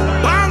 3.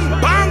 Bang,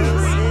 bang,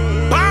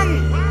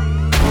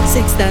 bang.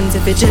 6 times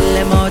if you chill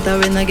them out, I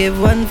will not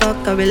give one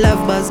fuck. I will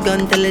love buzz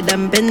gun till it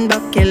them pin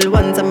back kill.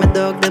 Once I'm a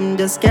dog, them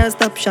just can't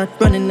stop shot.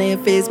 Running in your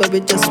face, but we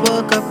just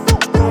woke up.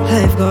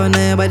 Life gone,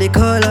 everybody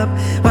call up.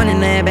 One in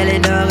their belly,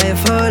 dog, I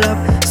fall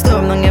up.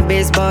 Storm on your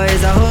base,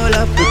 boys, a hole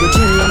up. We go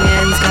chill on your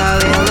hands, car,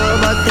 we a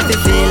robot. If you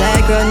feel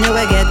like run, you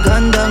will get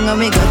gunned down. And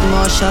we got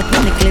more shot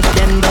when we clip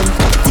them down.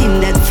 Team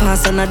that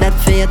fast, and that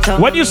for your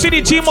tongue. When you see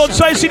the team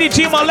outside, see the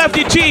team on left,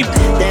 the team.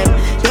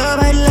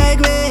 Nobody like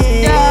me.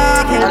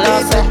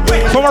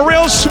 From a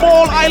real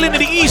small island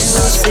in the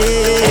east.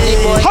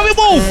 How we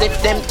move?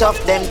 Them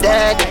tough, them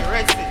dead.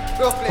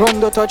 Run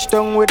the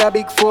touchdown with a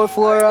big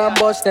 4-4 and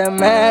bust them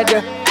head.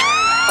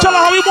 Tell her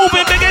how we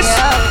moving, biggest.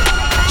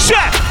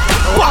 Check.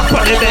 Walk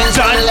on the bench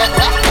on.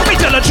 Me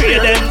tell her 3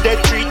 of them. The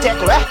 3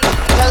 take wreck.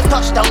 Tell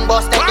touchdown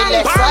bust them the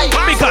left side.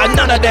 Because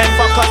none of them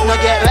fuck up no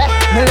get wreck.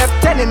 Me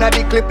left 10 in a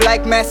the clip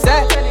like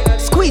Messi.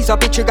 Squeeze up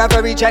the trigger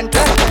very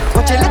gentle.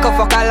 But you lick a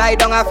fuck a lie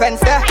down a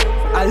fence there.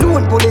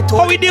 Alone pull it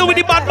how we deal with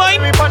the bad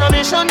mind? We on a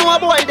mission, no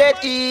boy dead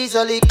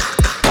easily.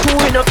 Two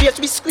in a face,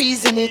 we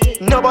squeezing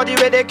it. Nobody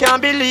where they can't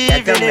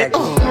believe in it.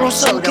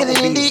 Some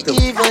killing in the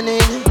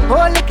evening.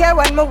 Only care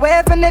when me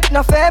waving it.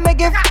 No fair me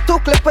give 2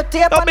 clip of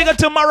tape. Don't bring it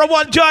tomorrow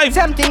one jive.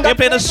 You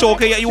play the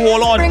soca, yeah, you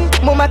hold on.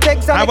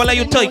 I will let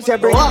you take.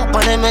 Walk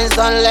on them is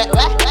done let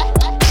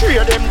 3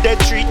 of them dead,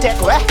 3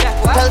 take wreck.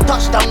 Tell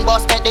touchdown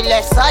boss at the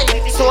left side.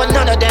 So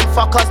none of them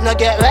fuckers no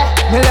get wreck.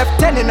 Me left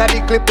 10 in a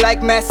the clip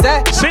like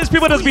Messi. Since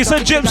people just be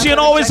saying gypsy and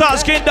always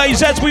asking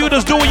Dizets, what you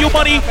just do with your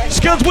money?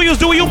 Skills, what you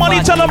do with your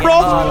money? Tell them,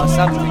 bro.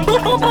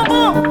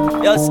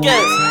 Yo,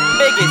 Skills,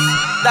 biggest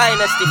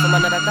dynasty from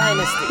another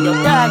dynasty. Yo,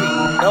 Dari,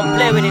 don't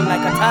play with him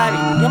like a Tari.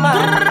 Yo,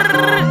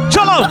 man.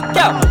 Chill out.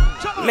 Yo,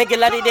 make a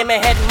laddie, they may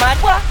head mad.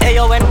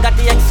 AON got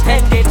the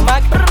extended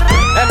mag.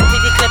 Empty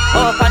the clip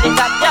up on the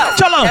top. Yo,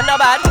 chill out. Them no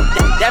bad.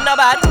 Them no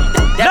bad.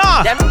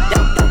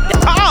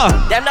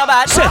 Them no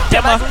bad.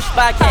 Them a push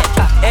back,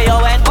 yeah.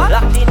 AON,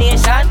 lock the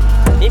nation.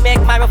 He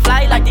make my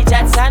fly like the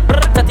Jetson.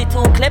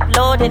 32 clip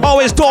loading.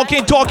 Always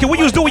talking. What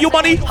you do with your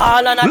money?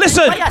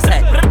 Listen.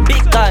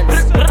 Big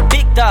guns,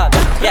 big dogs.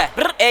 Yeah,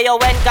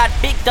 AON got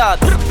big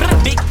dogs,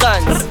 big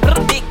guns,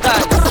 big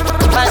guns.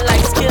 Man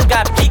like Skill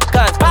got big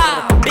guns,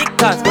 big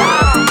guns.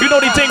 You know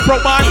the thing,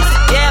 bro, man.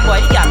 Yeah,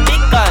 boy, he got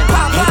big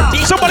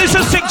guns. Somebody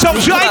says sing some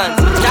shit.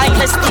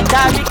 Dynasty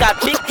Dari got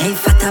big. Hey,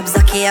 fat up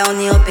Zakia on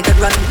the up, it could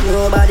run.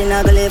 Nobody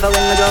not gonna live when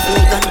we drop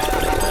me gun.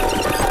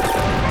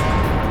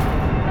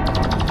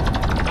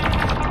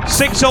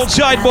 6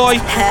 outside, boy.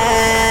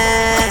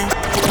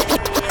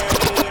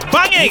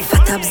 Banging.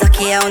 Fat up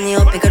Zakia on the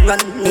up, it could run.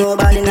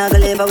 Nobody not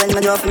gonna live when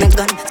we drop me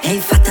gun. Hey,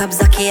 fat up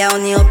Zakia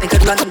on the up, it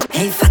could run.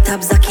 Hey, fat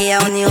up Zakia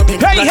on the up, it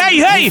could run.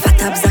 Hey.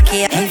 Fat up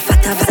Zakia, hey,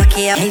 fat up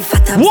Zakia, hey,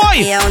 fat up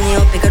Zakia on the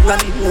up, it could run.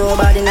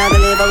 Nobody not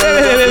gonna live when we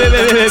drop me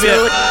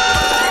gun.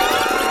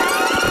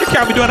 You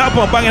can't be doing that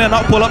for banging and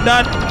not pull up,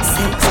 Dan. 6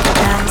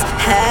 times,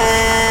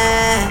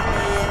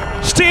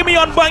 Stay me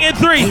on Bangin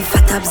 3. Hey,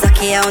 fat up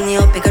Zakia on the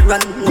up, it could run.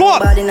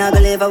 Nobody not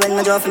gonna live when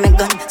my drop from me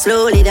gun.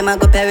 Slowly them a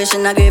go perish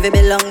and a grave it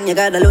belong. You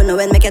gotta know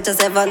when me catch a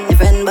 7. Your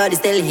friend body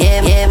still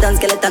here, done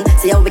skeleton.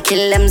 See how we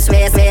kill them,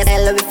 swear,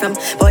 hell we from.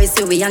 Boys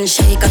see we and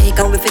shake, he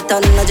can we fit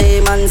on. A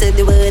J-man said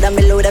the word and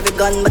me load every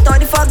gun. But all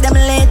the fuck them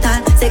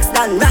later. 6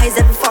 done, rise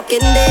every fucking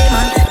day,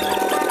 man.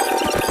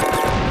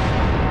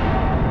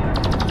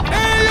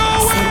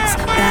 6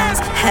 guys,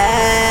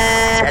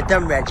 Let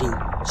them Reggie.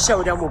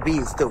 Show them what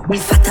bees do. We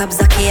fat up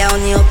Zakia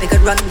on the up, it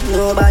could run.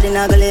 Nobody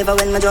not gonna live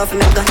when my draw from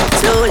me gun.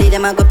 Slowly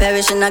them a go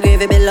perish and a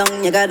grave it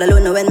belong. You gotta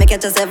know when me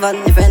catch a 7.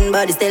 Your friend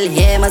body still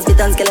here, must be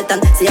done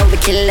skeleton. See how we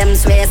kill them,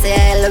 swear, say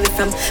hell we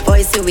from.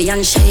 Boys see we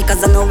and shake,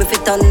 cause I know we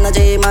fit on. A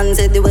J-man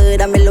said the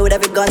word and me load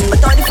every gun.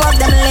 But all the fuck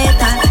them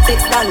later.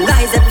 6 done,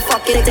 rise every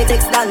fucking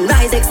 6 done,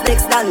 rise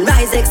 6 done,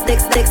 rise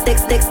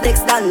 6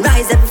 done,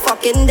 rise every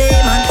fucking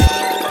day, man.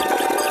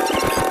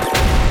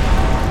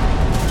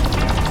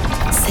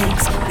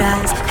 6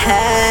 rise,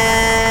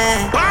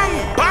 hey. Bang,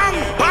 bang,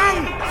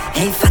 bang.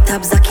 Hey, fat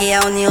up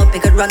Zakia on the up,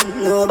 it could run.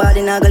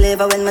 Nobody not gonna live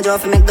when my draw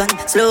from me gun.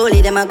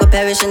 Slowly them a go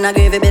perish and a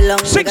grave it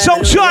belong. 6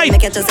 outside. Me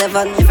catch a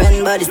 7. Your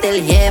friend body still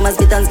here, must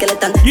be done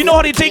skeleton. You know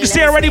how the things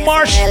stay already,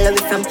 Marsh. Hell we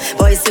from.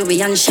 Boys see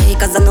we and shake,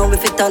 cause I know we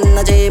fit on.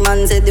 A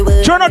J-man said the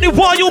word. Turn on the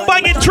volume,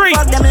 Bangin 3.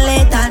 Fuck them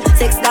later.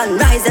 6 done,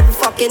 rise every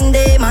fucking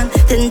day, man.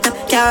 Tint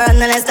up car and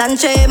less than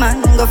 3,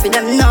 man. Go for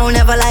them now,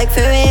 never like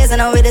for raise. And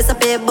now we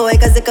disappear, boy,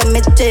 cause they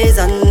commit chase.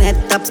 And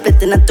head top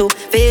splitting a 2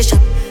 face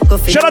shot.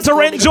 Shout out to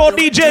Renzo,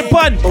 DJ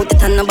Pun.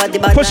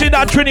 Pushing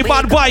that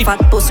Trinidad vibe. Fat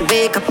pussy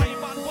wake up.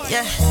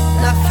 Yeah,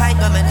 not fight,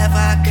 but me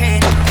never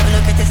create.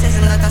 Look at this,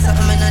 isn't like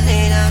something me no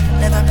need.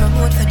 Never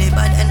promote for the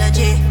bad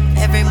energy.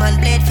 Every man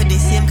blade for the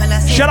same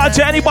color. Shout out out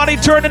to anybody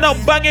turning up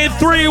Bangin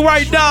 3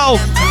 right now.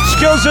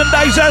 Skills and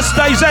digest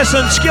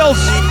and skills.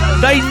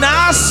 They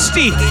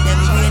nasty.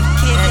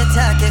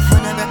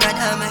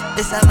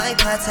 This is my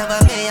part, so I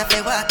may have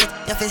to walk it.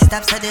 Your face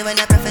stop steady when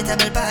a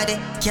profitable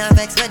body. Can't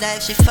vex with her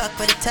if she fuck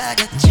with the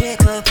target.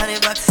 Draco on the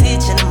box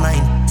seat in the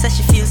mind. Says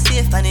she feels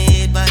safe on the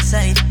head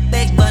backside.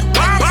 Big bun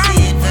badness,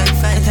 see it very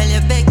fine. I tell you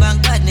big bang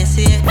badness,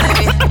 see it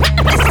very.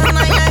 This is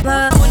my life.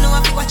 Who know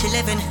if you watch you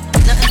living?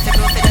 Nothing to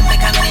go for them,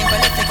 make a name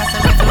prolific as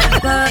some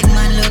rifle. Big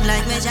man look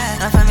like me, Jack.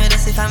 I'm from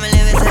this family,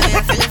 we say I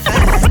feel it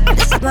fast.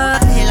 This is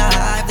my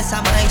life, this is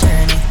my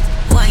journey.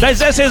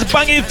 This is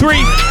Bangin 3,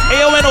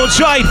 AON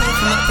outside.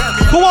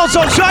 Who else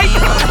outside?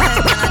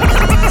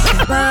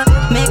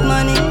 Make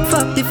money,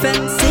 fuck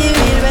defense. Stay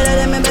real, better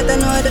than me, better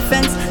know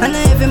defense. And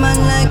every man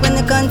like when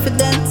the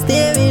confidence.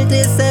 Stay real to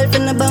yourself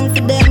in the bank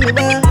for them. We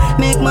will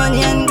make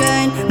money and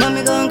grind.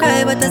 Mommy gon'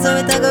 cry, but that's how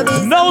it go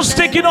be. No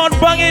sticking on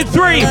Bangin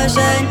 3.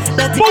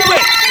 Move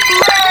it.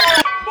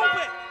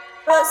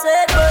 Boss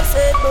it.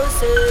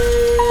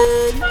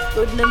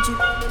 Good name cheap.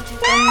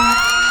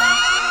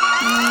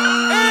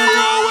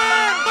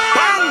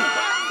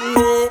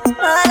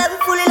 All of it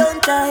fully long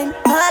time.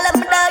 All of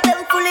my dog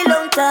them fully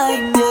long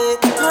time. Yeah.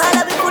 All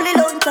of it fully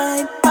long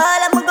time.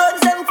 All of my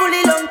guns them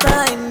fully long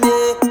time.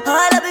 Yeah.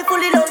 All of it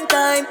fully long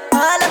time.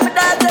 All of my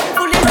dog them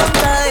fully long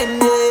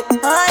time. Yeah.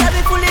 All of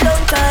it fully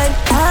long time.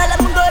 All of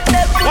my guns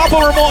them fully long time. Papa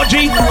Remote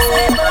G.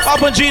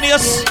 Papa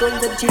Genius.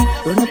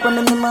 Run up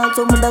on them mouth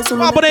so much so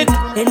much.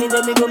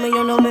 Anywhere me go me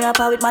you know me a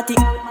power with my team.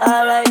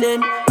 Alright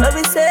then. Let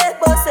me say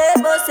boss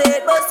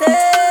it.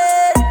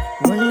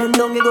 Run them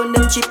down, me gun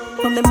them cheap.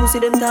 From them pussy,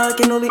 them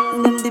talking, no bit,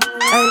 them dip.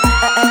 Aye.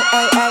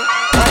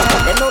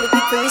 Them know the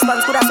quick for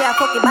response, could I say a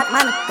fucking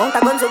Batman? Mount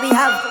of guns that we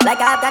have, like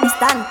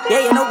Afghanistan.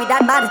 Yeah, you know we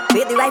that bad.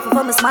 Wait the rifle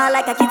from a smile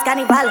like a kid's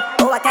carnival.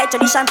 Oh, I kite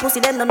tradition, pussy,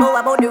 them don't know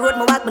about the road,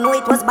 my walk, but know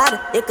it was bad.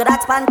 They could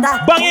ask Panther.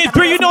 Bangin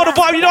 3, you know the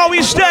vibe, you know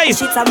we stay.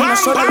 Let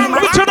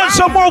me turn on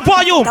some more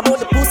volume. About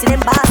the pussy,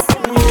 them boss.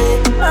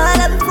 All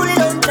of it fully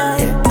long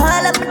time.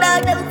 All of my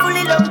dog, them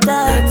fully long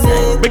time.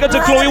 Big up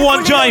to Chloe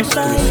one time.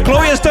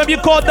 Chloe, it's time you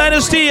called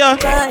Dynasty.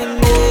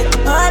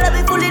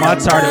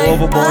 Mad started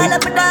over, boy.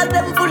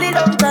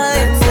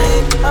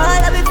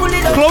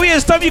 Chloe,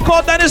 it's time you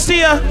called Dynasty.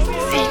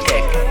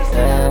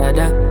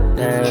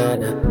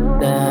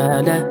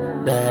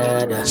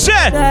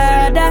 Shit.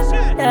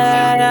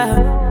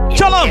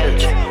 Tell him.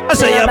 I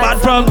say you're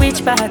bad from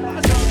which part?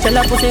 Tell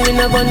a pussy we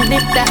no gun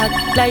dip that.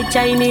 Like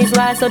Chinese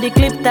wall so the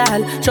clip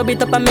tall. Show it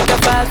up and make a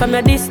fall from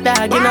your disc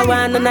tag. You know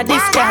one on a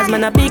discard,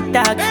 man a big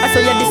tag. I saw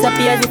you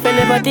disappear as if you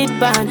never did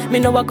ban. Me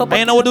no walk up.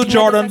 I know what do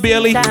Jordan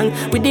Bailey.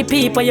 With the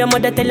people your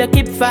mother tell you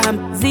keep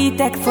fam.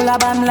 Z-Tech full of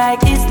bam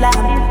like Islam.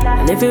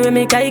 And if you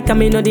make I come,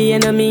 me know the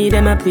enemy.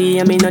 Them a pray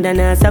and me know they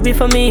not sorry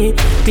for me.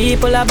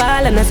 People are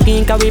ball and a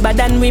skin carry bad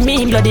than we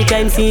mean. Bloody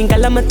crime scene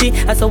calamity.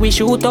 I saw we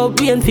shoot out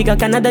brain figure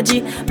Canada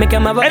G. Make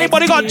them have a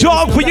anybody got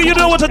job for you, you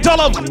know what to tell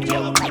them.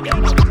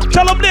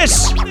 Tell them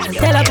this.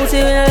 Tell a pussy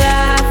we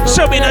laugh.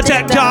 Show me the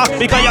tech talk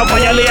because you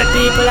violate.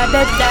 People are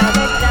dead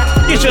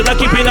dog. You should not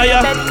keep it on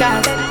your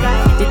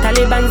the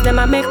Taliban's them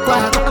a make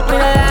walk. We no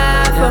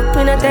laugh,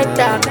 we no take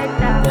talk.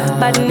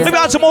 We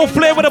got some more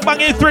flavor with the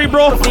Bangin 3,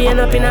 bro. We end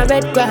up in a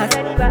red grass.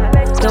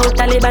 No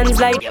Taliban's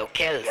like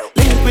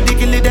link with the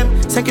kill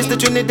them, seconds to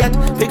Trinidad.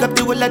 Pick up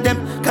the whole of them.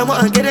 Come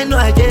on, get a no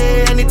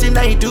idea. Anything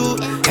I do.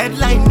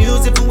 Headline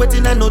news, if you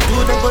waiting I no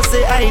do, then go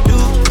say I do.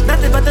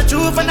 Nothing but the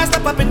truth, and I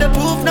step up in the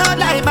booth. No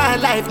lie, my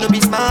life, no be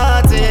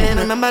smartin'.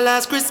 Remember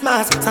last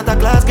Christmas, Santa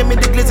Claus gave me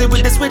the glizzy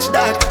with the switch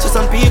dog. So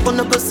some people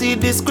no go see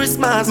this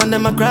Christmas. Man,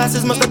 them a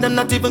grasses, most of them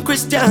not even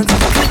Christians.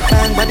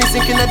 And body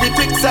sinking at the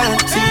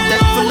quicksand. See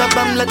that full of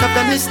bomb like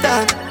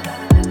Afghanistan.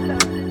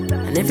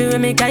 And if you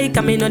make I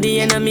come, me know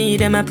the enemy.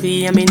 Them a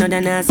pray and me know they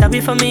not sorry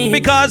for me.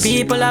 Because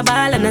people are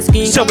ball and a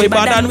skin. So we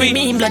bad and we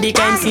mean bloody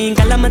crime scene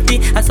calamity.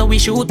 That's how we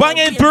shoot.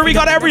 Bangin 3, we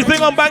got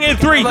everything on Bangin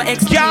 3.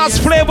 Gas,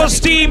 flavor,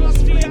 steam,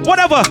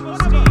 whatever.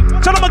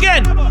 Tell them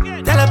again.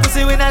 Tell a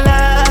pussy when I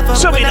laugh.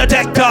 Show me the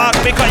tech talk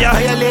because you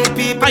violate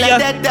people like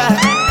dead dog.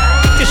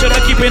 You should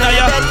have keep it on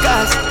your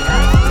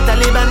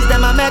Taliban's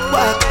them a make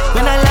walk.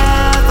 When I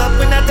laugh up,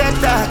 when I take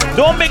talk.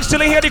 Don't mix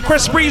till you hear the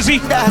Chris Breezy.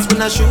 That's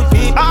when I shoot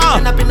people.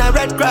 End up in a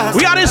red grass.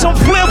 We added some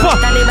flavor.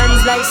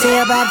 Taliban's like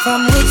say bad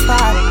from which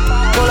part?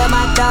 All of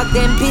my dog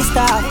them pissed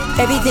off.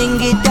 Everything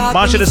get dark.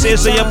 Marshall to say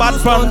you're bad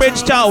from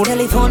Bridgetown.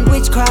 Telephone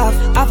witchcraft.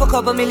 Half a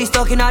couple milli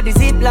stuck in all the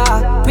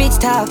ziplock. Bridge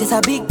talk, this a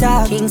big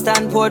talk.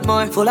 Kingston,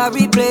 Portmore, full of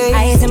replay.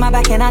 I hit in my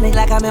back and on it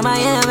like I'm in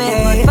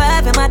Miami.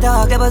 5 in my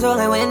dog that was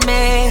rolling with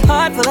me.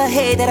 Heart full of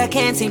hate that I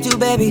can't seem to,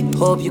 baby.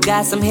 Hope you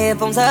got some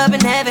headphones up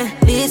in heaven.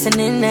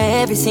 Listening to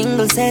every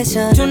single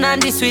session. Tune on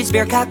the switch,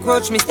 bear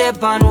cockroach, me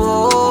step on.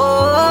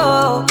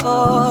 Whoa,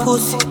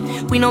 pussy,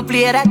 we don't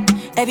play that.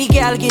 Every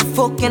girl get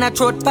fucked in a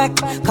throat pack.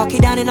 Cock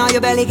it down in all your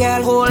belly,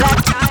 girl, hold that.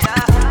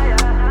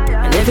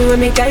 And everywhere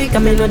me carry,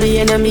 come in know the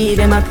enemy.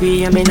 Them a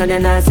pray, and me know they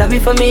not sorry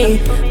for me.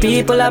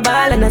 People are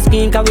ball and a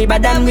skin, cause we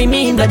bad than we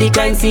mean. Bloody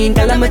crime scene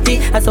calamity.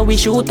 That's how we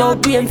shoot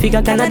out brain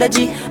figure Canada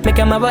G. Make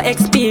them have a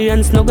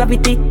experience, no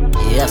gravity.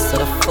 Yes, so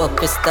the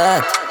fuck is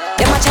that?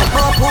 Them a chat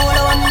about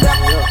polo and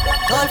black.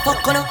 Tall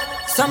fuck no.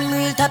 Some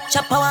real top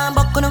chopper and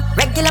buck no.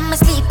 Regular me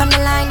sleep on the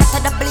line at a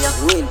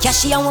W.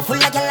 Cashy and we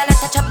full of gyal and at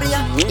a trouble.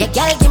 Yeah,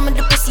 gyal give me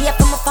the pussy if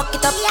I'ma fuck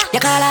it up. You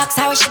call her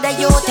sorry she the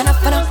youth and a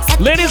fun.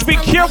 Ladies, be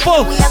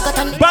careful.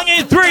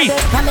 Bangin 3.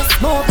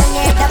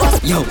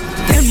 Yo,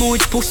 them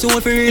much pussy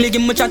if you really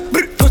give me chat.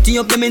 Touching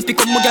up the men, pick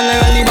up my gyal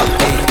and rally back.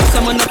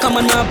 Someone a come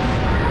on up.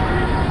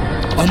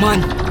 Oh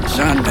man,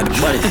 Sean got the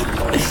body.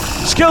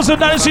 Skills of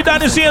Dynasty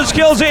and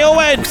Skills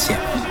AON.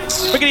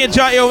 We're gonna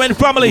enjoy AON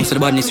family. Most of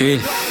the badness real.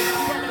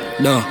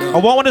 No. I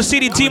want to see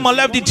the team on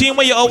left, the team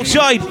where you're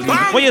outside.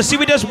 When you see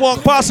we just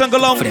walk past and go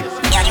along.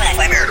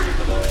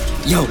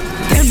 Yo,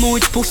 them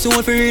much pussy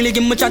if you really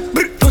give me chat.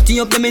 Touching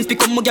up the men,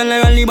 pick up my gyal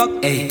and rally back.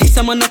 This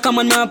a man a come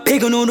on my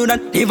beg no do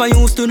that. Never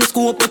used to the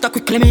school, but I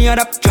quickly me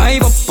adapt.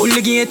 Drive up, pull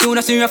the gate to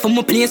the syrup from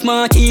my place.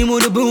 My team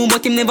with the boom,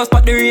 but him never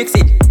spot the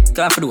exit.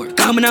 Clap for the work.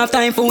 Coming off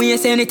time for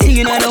waste anything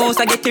in the house.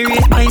 I get the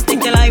race, mine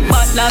stick your life.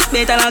 But last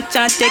better like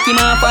chat, take him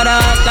off for the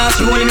last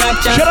rolling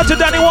rap chat. Shout out to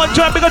Danny One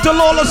Joint, big up to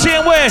Lola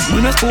same way.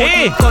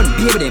 Hey, gun,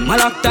 baby, them, I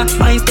lock that.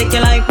 Mine stick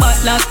your life, but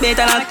last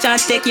better like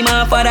chat, take him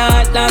off for the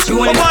last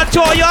rolling rap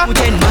chat. Come on, Toya.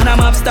 Man, I'm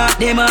up, start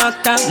them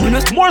actor.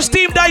 More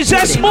steam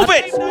digest, move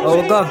it.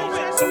 Oh, go.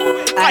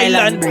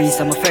 Island breeze,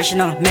 I'm a fresh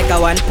now. Make a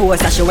one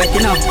pose, I show wet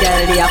enough.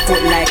 Girl, they a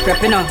foot like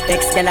crep enough.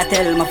 Ex girl, I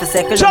tell me for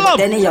second.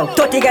 Then yo,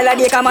 30 girl,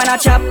 they come on a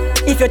chop.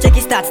 If you check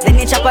his stats, then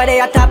you chop a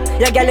day a top.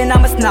 Your girl in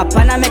a snap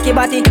and I make it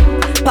body.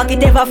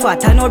 Pocket ever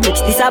fat, I no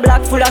rich. This a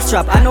black full of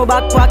strap. I no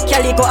backpack,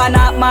 calico and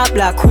a mark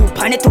black. Hoop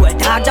on it to a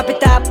dog, drop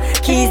it up.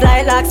 Keys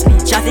like lock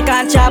speed, traffic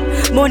and chop.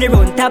 Money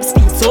run top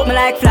speed, soap me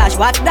like flash.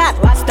 What's that?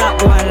 Stop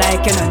going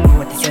like you don't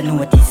notice. You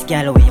notice,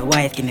 girl, with your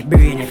wife give me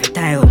brain every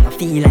time. I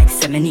feel like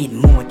some need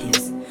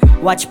motives.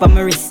 Watch pa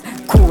my wrist,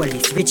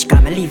 coolest. Rich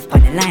got me live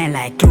on the line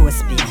like close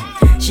speed.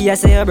 She a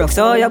say you broke,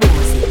 so you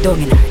bossy.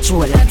 Dung in her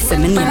throat like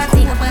some need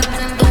cool.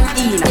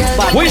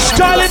 We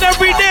styling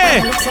every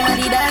day.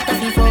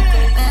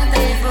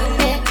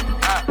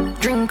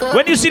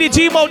 When you see the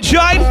team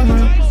outside,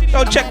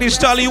 don't check this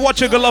style. You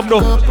watch your glove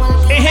though.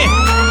 Hey, hey.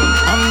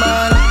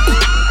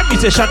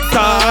 It's a shot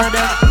card.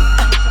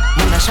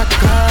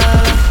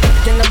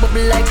 You know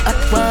bubble like hot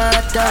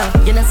water.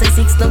 You know say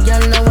 6 no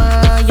girl no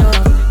want you.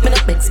 Me no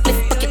beg split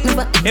pocket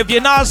never. If you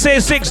not say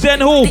 6,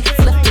 then who?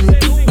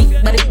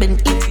 But it been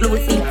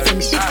fluid deep from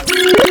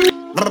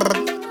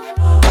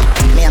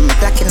me and my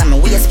black in my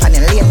waist pan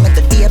and lane with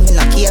the beer. Me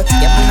no care.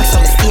 You man so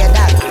me stay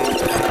that.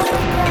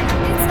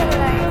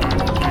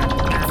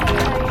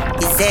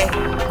 Is there?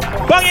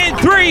 Bangin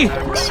 3.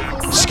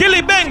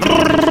 Skilly bang.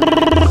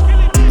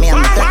 Me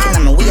and my black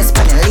in my waist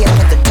pan and lane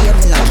with the beer.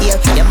 Me no care.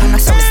 You man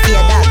so me stay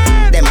that.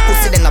 Them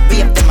pussy, them a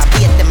brave, them a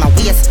bait, them a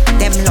waste.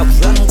 Them love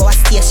run, go a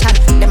station.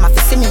 Them a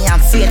fi see me and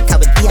afraid, cause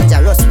we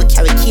dangerous. We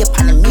carry cape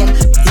on the main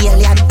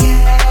alien.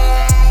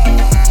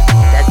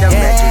 That's the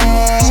magic.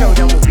 Show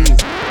them what we.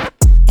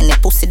 And the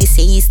pussy this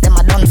is, them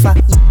a done for.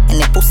 And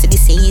the pussy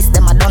this is,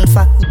 them a done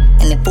for.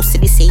 And the pussy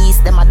this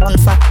is, them a done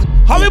for.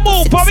 How we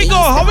move, how we go,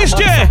 how we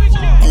stay?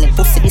 And the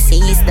pussy this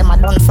is, them a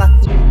done for.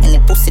 And the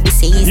pussy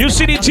this is. You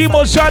see the team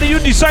outside and you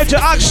decide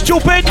to act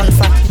stupid?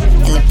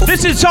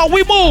 This is how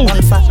we move.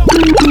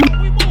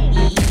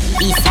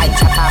 Eastside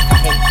chopper,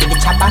 head with the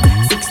chopper,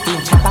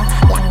 16 chopper,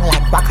 long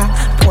like waka.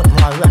 Put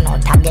more run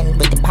out again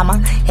with the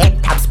hammer. Head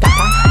tap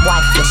splatter,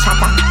 wife the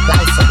shatter.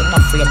 Life so we not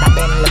afraid of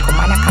them. Look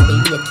man, I can be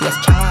real case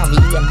changa.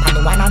 William pan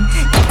the one on.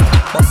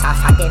 Bust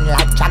off again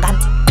like dragon.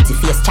 The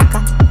face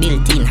chaka,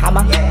 built-in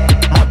hammer.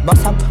 Mouth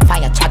bust up,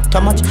 fire chat too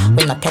much.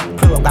 We not take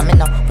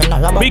programming, we not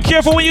rubber. Be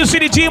careful when you see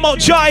the team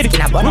outside.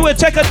 We will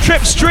take a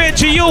trip straight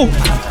to you.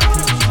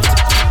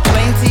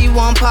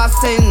 21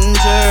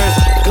 passengers,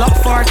 Glock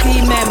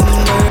 40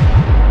 members.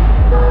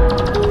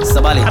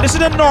 And this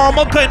is a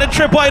normal kind of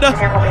trip either.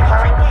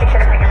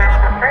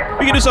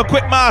 We can do some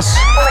quick mass.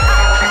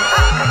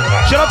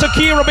 Shout out to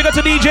Kira, big up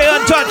to DJ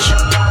Untouch.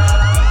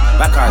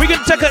 We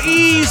can take an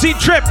easy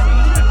trip.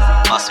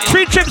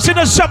 3 trips in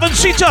a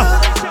 7-seater.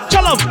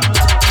 Tell them.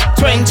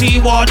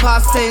 21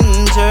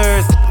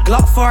 passengers,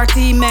 Glock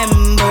 40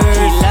 members,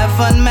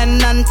 11 men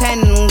and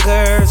 10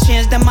 girls.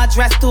 Change them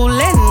address to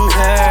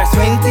Lyndhurst.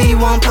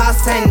 21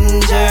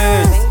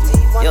 passengers.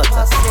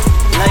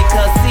 Like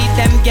a see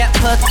them get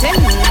put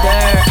in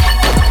there.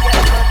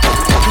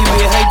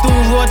 Anyway, I do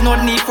road, no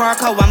need for a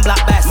cow and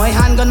black best. My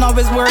handgun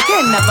always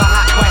working, never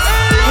hot west.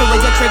 Here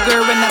with your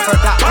trigger whenever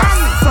that press.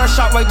 First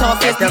shot right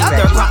off face, the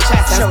other crack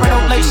chest. Spread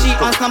out like sheet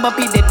on number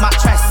P did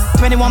mattress.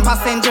 21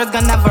 passengers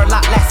gonna never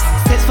lack less.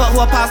 6 foot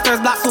who pastors,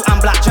 black suit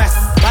and black dress.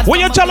 What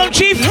you tell them,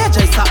 Chief? Yeah,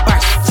 J stop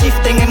burst. Chief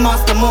thing in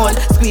monster mode.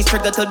 Squeeze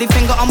trigger till the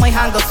finger on my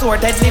hand go sore.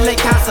 Deadly like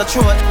cancer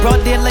throat.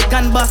 Broad day like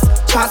gun bust.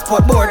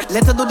 Transport board.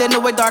 Little do they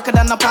know it darker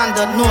than a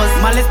panda nose.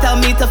 Malice tell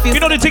me to feel. You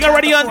know the thing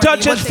already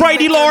untouched. It's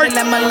Friday, Lord.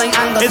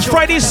 It's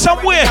Friday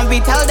somewhere. And we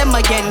tell them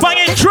again.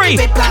 Bangin 3.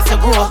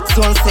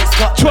 Zone 6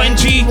 got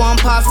 21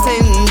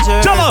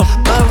 passengers. Tell them.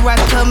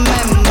 Baraka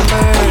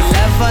members.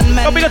 11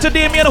 men. Don't be to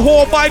Damien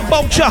whole bike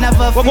voucher.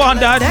 What go on,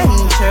 Dad?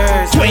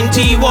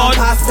 21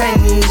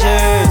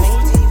 passengers.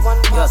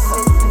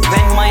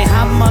 Then my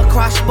hammer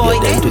crash boy.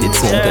 You're dead with it,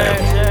 same time.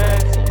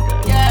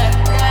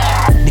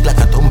 Big like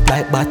a thump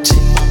like batch.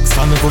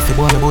 Some me go fi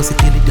boy, me boss it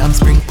till the damn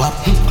spring pop.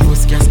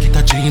 Close casket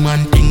a dream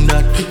and thing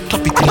that.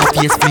 Clap it in a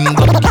face,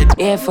 finger.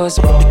 Air Force.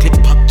 The clip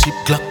pop, chip,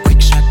 Glock,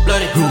 quick shot.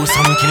 Bloody Bruce,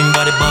 I'm killing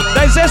body bug.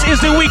 This is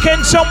the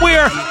weekend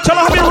somewhere. Tell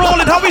her how we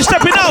rolling, how we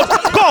stepping out.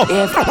 Go.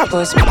 Air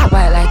Force,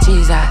 white like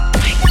cheese.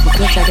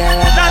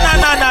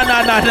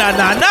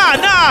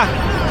 Nah.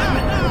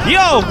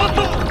 Yo.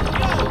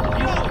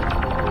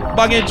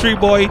 Bangin 3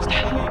 boy.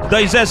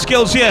 There's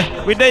skills here.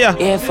 We there.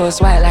 Air Force,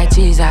 white like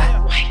cheese. Go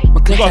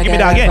on, give me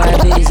that again.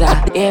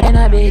 Air in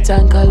a beat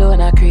and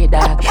cologne a create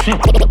that.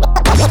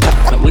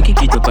 We can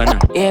keep up on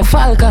that. Air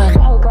Falcon.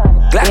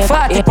 Glock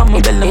 40 on my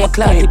belly, my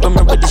clout tip on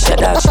my body,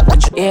 shut up.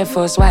 Air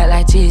Force white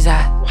like cheese.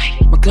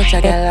 My clutch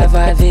a girl have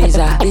a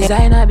visa.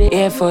 Designer be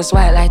Air Force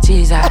white like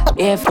cheese.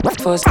 Air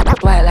Force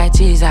white like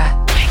cheese.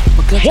 Why?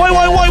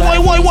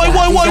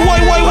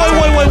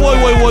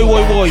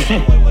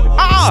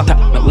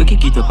 Stop, we can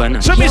keep up on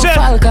that. So me say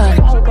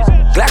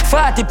Glock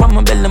 40 on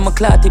my belly, my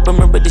clout tip on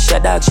my body,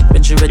 shut up.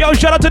 Yo,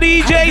 shout out to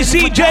the DJ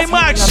CJ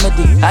Max.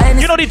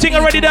 You know the thing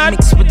already done.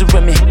 Mix with the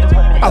Remy.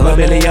 I'm a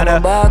millionaire.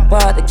 Back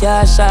part, the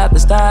cash shop, the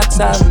stocks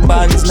and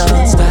bonds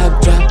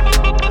non-stop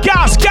drop.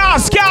 Gas.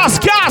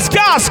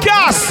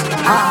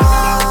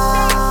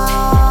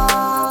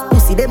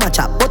 Pussy them a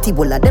chop, body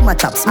bola them a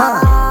chop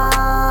smart.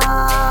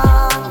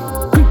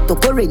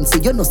 Cryptocurrency,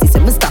 you know, see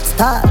me stop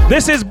start.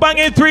 This is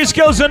Bangin 3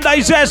 Skills and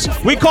Digest.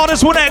 We call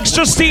this one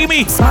extra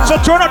steamy. So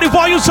turn up the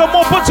volume some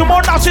more, put some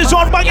more notches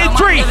on Bangin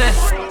 3.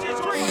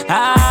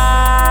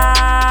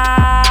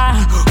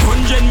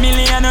 100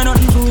 million and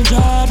nothing to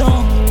draw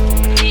down.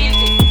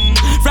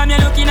 From you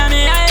looking at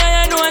me,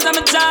 I know I'm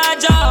a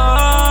charger.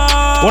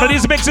 One of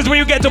these mixes where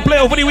you get to play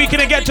over the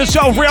weekend and get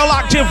yourself real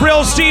active,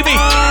 real steamy.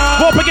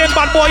 Go up again,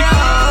 bad boy.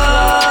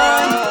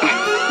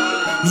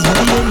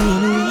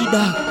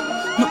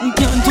 Nothing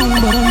can do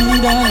but I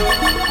need that.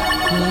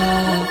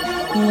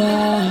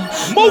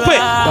 Move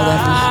it.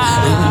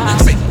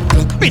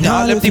 Me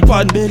now left the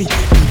pan belly.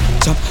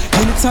 Chop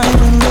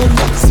anytime I'm ready.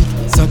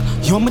 Zip,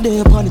 you're my day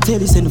upon the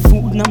telly. Send the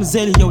food and I'm a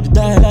zelly. Yo, the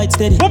dial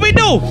steady. What we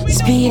do?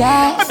 Speed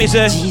eyes. Let me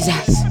say.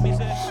 Jesus.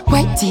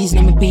 White tees,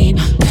 name me babe.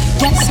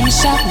 Get some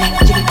shot like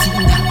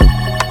Gelatina.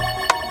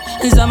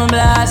 Is I'm a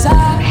blaster.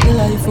 The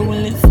life I will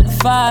live for the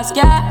fast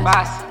guy.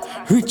 Boss.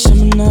 Rich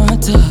I'm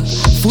not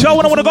Joe,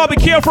 when I wanna go be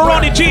careful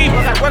around the Jeep.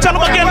 Tell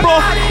them again, bro.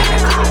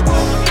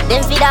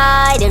 Them fi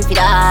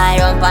die,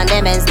 run pon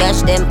them and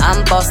slash them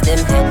and bust them.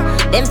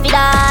 Them fi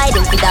die.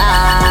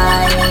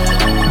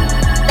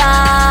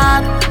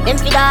 Dog. Them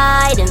fi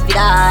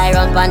die,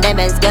 run pon them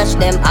and slash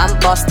them and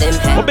bust them.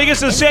 What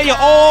biggest to say, you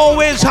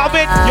always have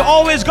it. You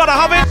always gotta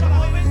have it.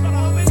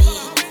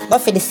 But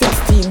for the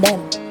 16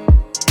 them.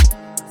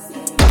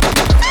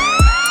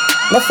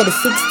 Not for the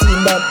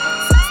 16 them.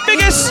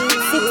 Biggest.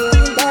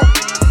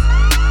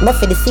 Not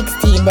for the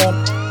 16 them.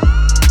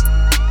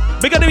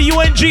 Bigger than the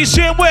UNG,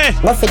 same way.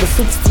 Not for the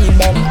 16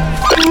 them.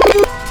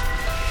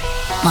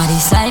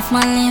 Maddie's life,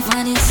 man, live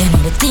for this. They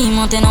know the team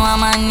out, they know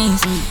I'm on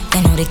knees.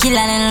 They know the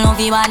killer, they love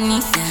you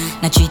badness.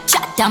 Now treat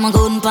chat, I'm a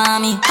good for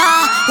me.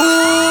 Top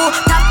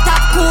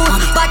cool,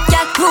 bad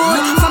cat cool.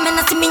 From me,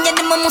 see me, and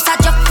the mama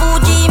start your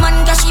Fuji. Man,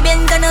 gosh, she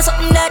been done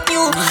something that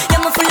new. Yeah,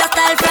 I'm full of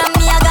style from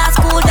me, I got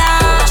school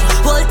down.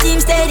 Whole team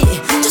steady.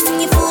 Just sing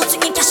your food,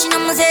 sing your cash in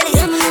my zeddy.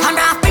 I'm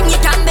rapping your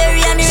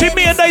cranberry and see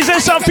me and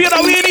Digest and feel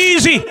that we ain't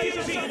easy.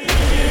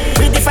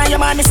 From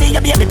your man, me see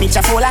your baby picture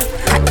fuller.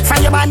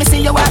 From your man, me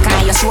see you walk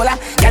on your shoulder.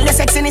 Girl, your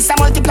sexiness a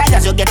multiply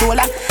as you get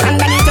older.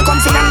 Underneath you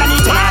come fit,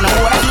 underneath you nah no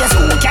water. Yes,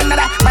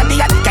 Canada, body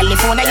at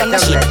California, you're the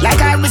shit.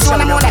 Like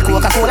Arizona, more like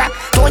Coca-Cola.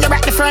 Throw you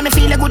back the firm, me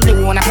feel a good, they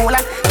wanna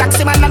polar.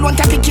 Taxi man alone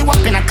can pick you up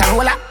in a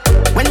Corolla.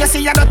 When you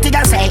see a dirty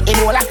girl say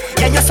Ebola.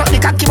 Yeah, you suck the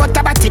cocky but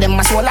a batty them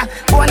a sola.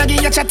 Wanna give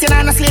you chatting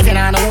and a slaving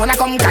and I wanna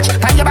come catch.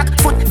 Pan your back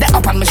foot, the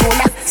up on my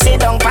shoulder. Sit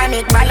down, pan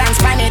it, balance,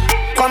 pan it.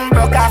 Come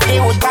broke off the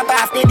wood, pop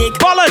off the dick.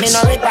 Balance. Me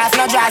no rip off,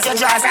 no draws, your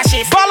draws a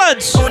shift.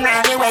 Balance. Who now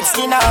me wet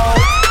skin out.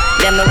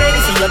 Them no ready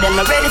for you, them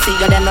no ready for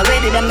you, them no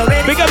ready, them no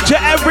ready. Big up to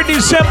every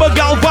December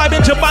gal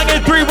vibing to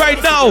Bangin 3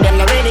 right now.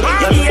 Them no ready.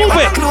 Move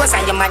it. Close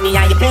and your money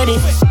and you ready.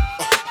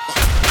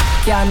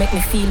 Can't make me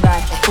feel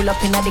bad. Pull up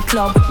in at the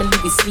club with my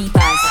Louis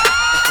sleepers.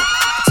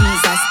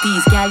 Jesus,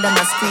 these gal them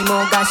a scream,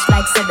 oh gosh,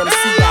 like said them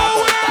see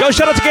that. Yo,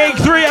 shout out to Gang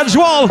 3 as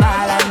well. We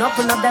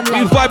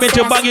vibing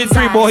to Bangin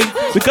 3, boy.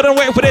 We couldn't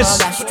wait for this. Oh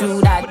gosh,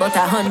 true that, but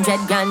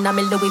 100 grand I'm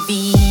a Louis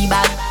V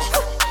bag.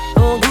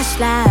 Oh gosh,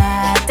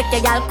 lad, take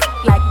your gal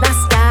quick like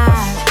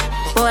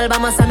NASCAR. All by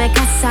myself, make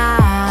a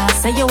sauce.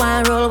 Say you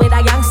want roll with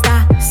a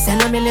gangster. Send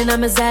 $1 million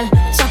on my Zelle,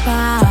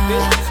 chopper.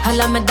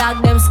 All of my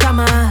dog, them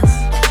scammers.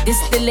 This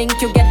the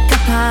link you get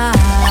copper.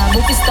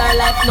 Movie star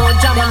life, no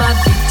job. Them a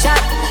big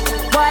chat.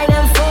 Boy,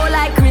 them fall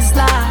like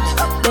Chrysler.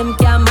 Them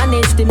can't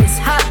manage the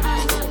mishap.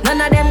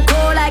 None of them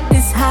go like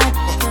this hat.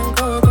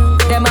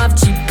 Them have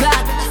cheap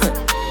black.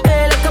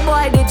 Hey, look a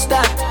boy ditch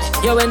that.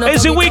 Yo,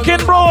 it's the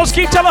weekend, bros.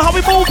 Keep telling how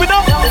we moving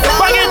up.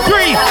 Bangin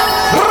 3.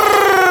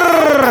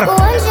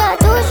 One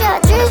shot, two shot,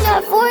 three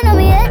shot, four. Now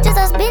we head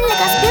just a spin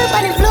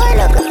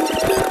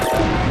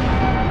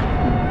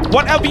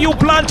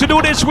plan to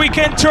do this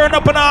weekend? Turn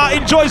up and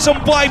enjoy some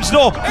vibes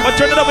though. But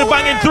turn it up with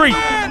Bangin 3.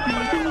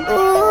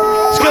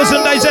 Skills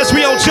and digest,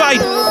 we outside.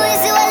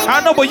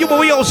 I know, but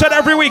we outside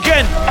every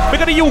weekend. We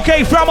got the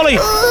UK family.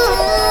 I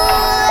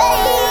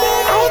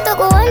took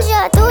 1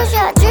 shot, 2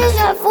 shot, 3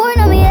 shot, 4.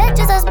 Now me head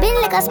just a spin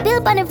like a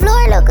spill on the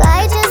floor. Look,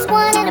 I just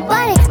wanted a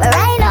body, but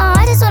right now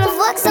I just wanna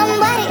fuck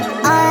somebody.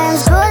 I'm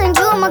scrolling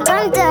through my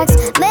contacts.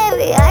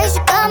 Maybe I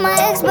should call my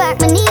ex back.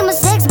 My need my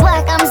sex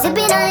back. I'm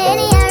sipping on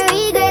any and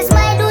regrets.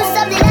 Might do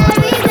something I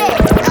regret.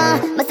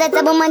 My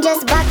setup on my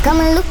just back. Come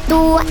and look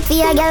too hot for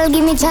your girl.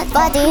 Give me chat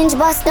 40-inch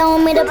bust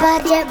down with a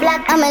part jet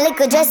black. I'm a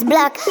liquor just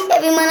black.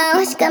 Every man I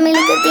watch got me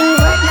little things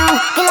right now.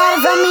 Get out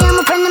from me, I'm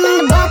a friend, I'm in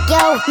the back,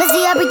 yo. Me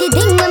see a pretty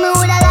thing when me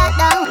would have locked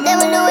down. They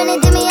will do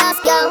anything me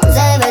ask, yo.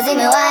 So if you see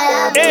me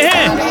wild out,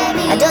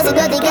 I just a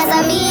dirty guess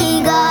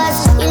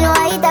amigos. You know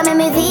I hate that make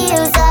me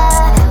feel so.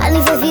 And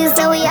if you feel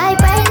so, we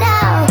hype right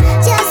now.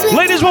 Just with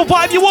ladies, what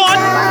vibe you want?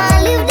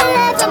 I live the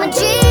life I'm a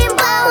dream,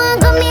 but I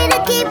want come here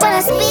to keep on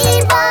a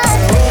speed bus.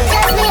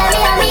 Just me and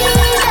me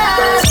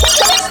amigos.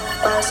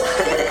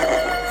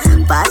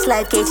 Fast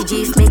like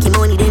KTG, making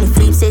money, then the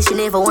flip session.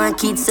 Never want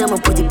kids, someone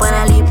put it on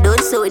a lip.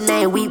 Don't so it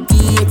night, whip the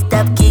 8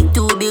 top kick,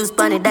 2 bills,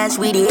 pan the dash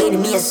with the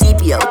enemy, a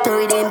CP.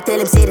 Authority them, tell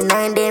them, say the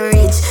 9 them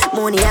rich.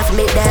 Money I have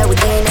make that with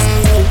their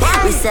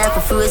 9. We sap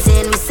for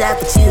frozen, we sap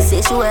for chill.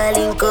 Sexual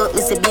link up,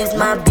 Mr. Bills,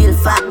 my bill.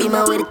 Fat be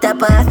my with the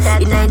top off.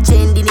 The 9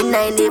 chain, the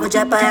 9 never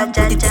drop off.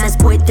 The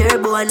transport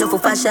turbo, I know for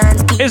fashion.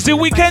 It's the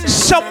weekend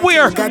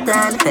somewhere.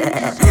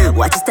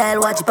 Watch your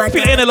style, watch your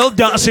pattern. Feeling a little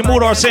dancing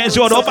mood or sense,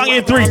 you're up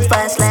Bangin 3.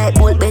 Fast like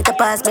bolt, better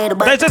pass, better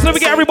back. Let's just let me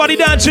get everybody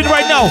dancing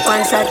right now.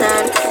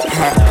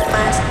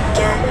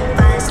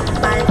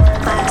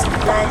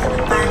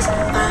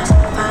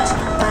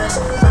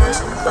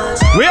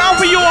 We're out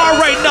for you all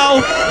right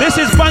now. This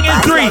is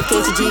Bangin 3.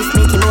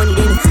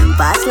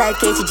 I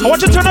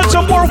want you to turn on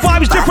some more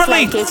vibes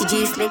differently. 1,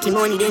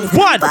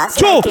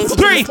 2,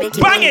 3,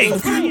 banging.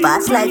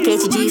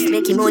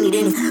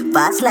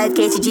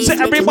 So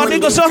everybody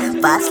goes up.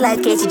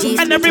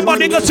 And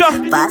everybody goes up.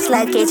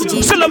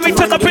 So let me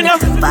turn up in here.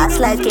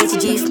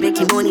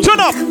 Turn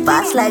up.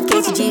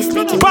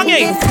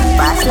 Banging.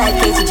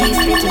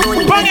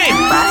 Banging.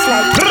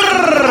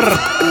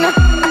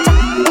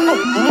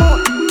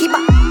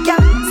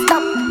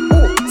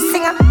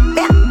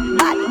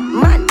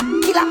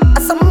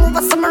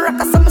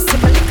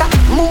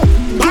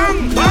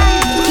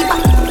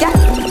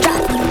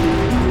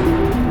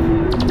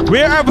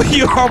 Wherever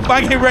you are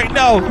banging right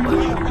now,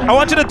 I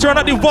want you to turn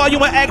up the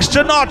volume an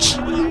extra notch.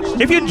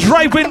 If you're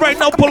driving right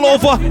now, pull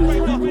over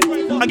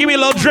and give me a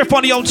little drift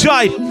on the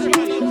outside.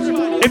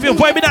 If you're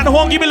vibing at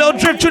home, give me a little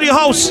drift to the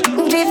house.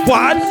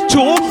 1,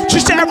 2,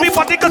 just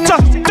everybody go to.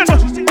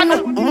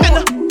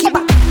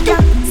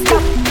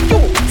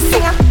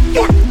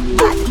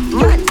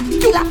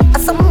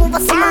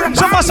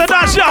 Somebody say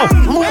dance, yo.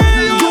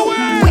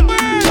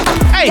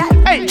 Hey.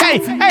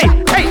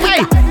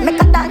 Make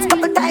a dance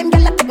couple times,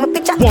 girl, take my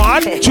picture.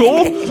 1,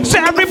 2, say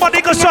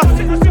everybody go, so.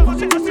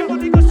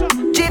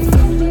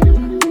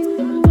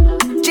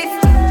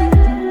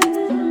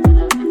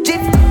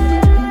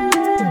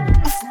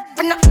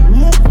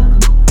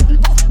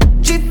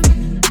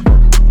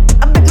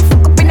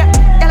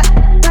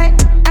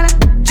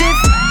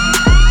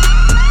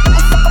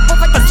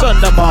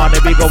 Sunday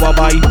morning, we go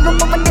bye-bye.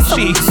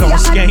 She's so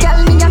skank.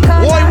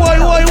 Why?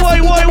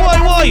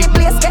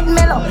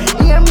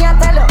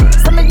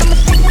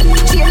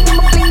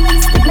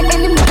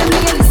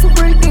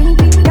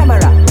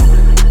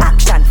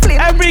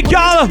 Every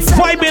girl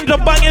vibing to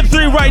Bangin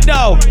 3 right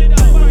now.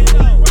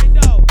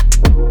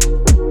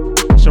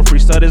 So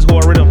freestyle this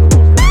whole rhythm.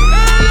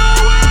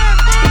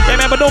 Yeah,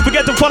 man, but don't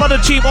forget to follow the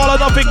team. All or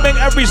nothing, bang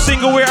every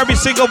single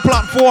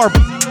platform.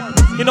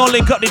 You know,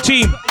 link up the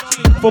team.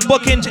 For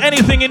bookings,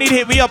 anything you need,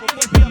 hit me up.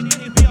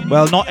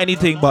 Well, not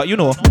anything, but you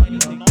know,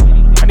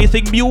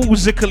 anything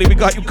musically, we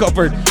got you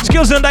covered.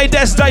 Skills and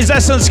digest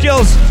and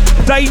skills.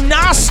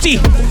 Dynasty.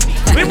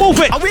 We move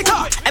it. We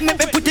got and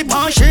maybe put it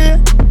on shit.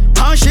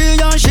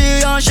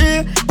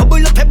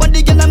 Bubble up your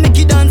body, girl, and make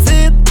it dance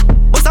it.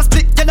 What's a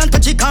split, girl, and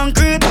touch it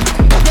concrete.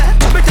 Yeah,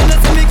 pretend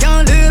as if me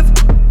can't live.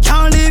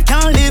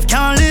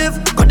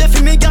 Go there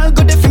for me, girl,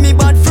 go there for me,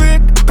 bad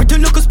freak. Pretty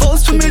look a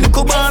spouse for me, look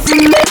a bad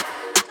freak.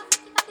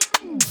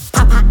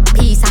 Papa,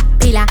 pizza,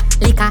 pila,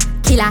 liquor,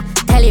 killer,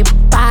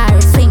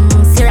 telebar, swing,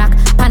 syrup,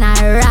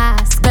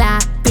 panaras,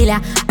 glass,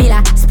 pila,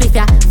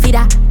 spliffia,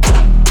 feeder.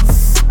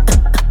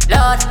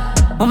 Lord,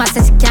 mama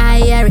says she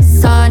can't hear it,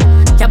 son.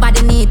 Your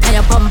body need to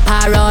your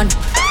bumper run.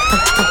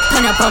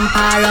 Turn your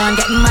bumper run,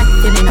 get mad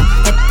for me now,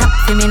 head top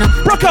for me now.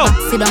 Rocco,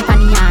 sit down,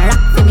 panny and rock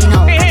for me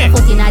now.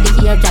 Put in the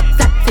ear, drop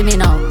flat for me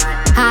now.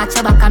 Heart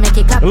your back and make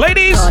it clap.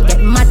 Ladies, Lord,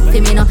 get mad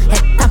for me now,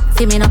 head top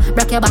for me now.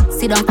 Break your back,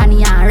 sit down,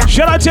 panny and rock.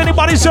 Shout out to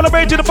anybody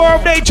celebrating the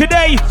birthday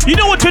today. You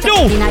know what to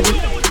do.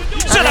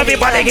 So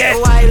everybody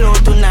get wild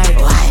out tonight.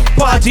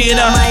 Party in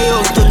my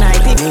house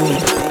tonight.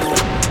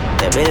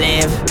 They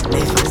believe.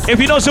 If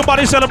you know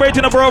somebody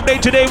celebrating a birthday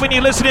today when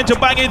you're listening to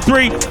Bangin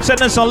 3,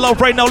 send us some love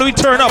right now. Let me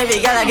turn up.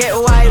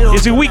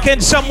 It's a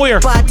weekend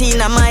somewhere. Party in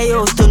my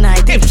house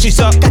tonight. If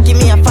she's up. Cocky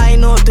me a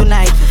fine out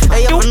tonight. I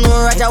have no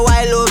Roger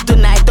Wild out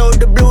tonight.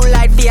 Out the blue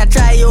light for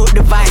try out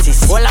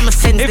devices. All I'm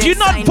sending. If you're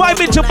not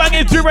vibing to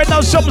Bangin 3 right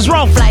now, something's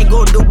wrong. Fly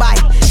go Dubai.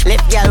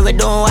 Left girl we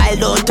don't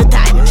wild out to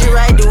time. She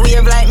ride the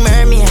wave like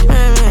mermaid.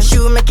 She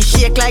will make it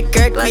shake like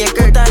Kirk.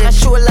 Put on a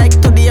show like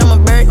today I'm a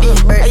birthday.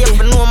 I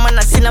have no man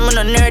I seen I'm a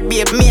nerd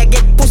babe. Me I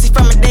get pussy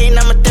from a day and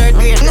I'm a third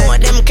grade. No of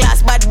them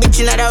class bad bitch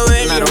in the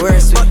world. Not the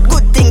worst, but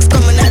good things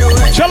coming out of the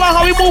world. Tell her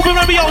how we moving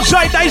when we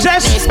outside,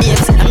 digest. I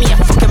mean, I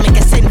fucking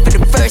make a send for the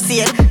first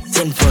year.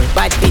 Sinful,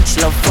 bad bitch,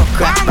 love, fuck,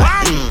 rap,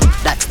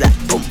 that's that,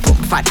 boom, boom,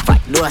 fat,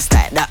 do a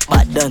style, that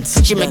bad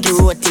dance. She make you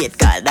rotate,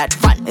 call that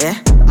fun, yeah?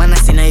 Man, I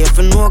seen her, you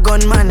for no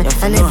gun, man.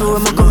 And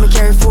everywhere I come, me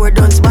carry 4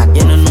 guns back.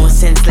 You know, no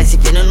senseless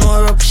if you don't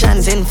know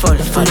eruption. Sinful,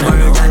 fun,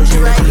 than she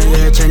ride the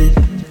virgin.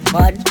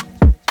 Bad,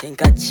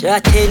 think I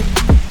chatting.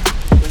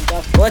 Think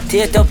I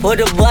potato for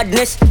the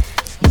badness,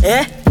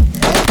 eh?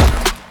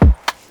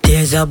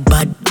 There's a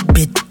bad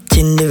bitch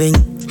in the ring.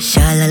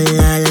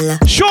 Sha-la-la-la.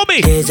 Show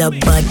me. There's a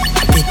bad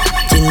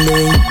bitch in the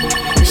ring.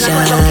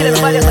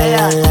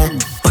 Sha-la-la-la.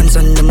 Once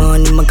on the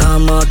morning, my car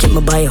market,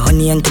 my buy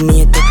honey and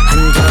tomato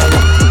and jolly.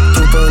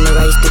 2 pound of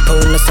rice, 2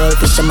 pound of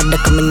saltfish. I'm gonna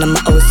come in my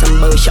house and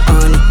bow she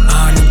honey.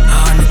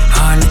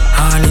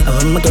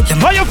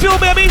 How you feel,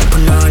 baby?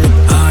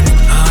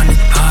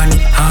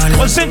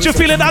 Well, since you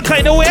feeling that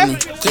kind of way?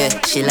 Yeah,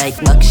 she like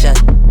backshot.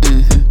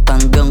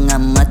 Pangrong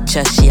and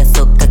matcha. She a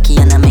so cocky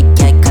and I make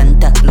eye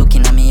contact.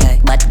 Looking at me eye.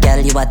 Bad girl,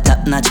 you a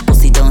top notch.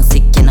 Pussy don't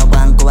sick, you know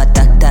one go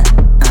attack that.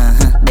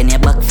 Bend your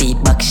back feet,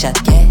 back shot.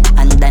 Yeah.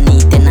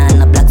 Underneath and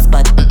on a black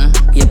spot.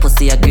 Your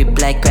pussy a grip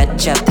like red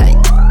chop.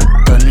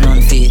 Turn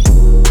round feet.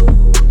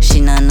 She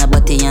na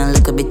body and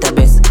little bit of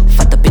breast.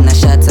 Fat up in her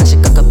shots and she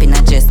cock up in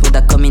her chest.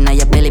 Woulda come in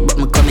your belly, but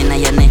me come in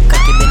your neck.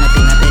 Cocky bend up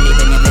in her belly,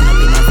 then you bend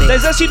up in her belly.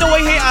 There's actually no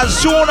way here as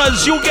soon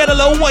as you get a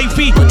little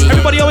wifey.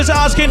 Everybody always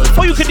asking,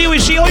 how you can deal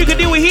with she, how you can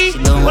deal with he?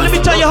 Well, let me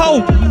tell you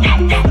how.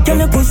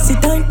 Girl, pussy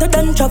tighter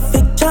than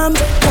traffic jam.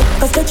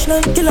 Cock a stretch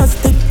like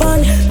elastic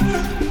band.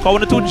 I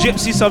want to do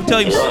gypsy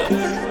sometimes.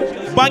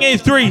 Bangin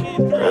 3.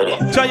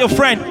 Tell your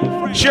friend.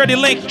 Share the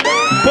link.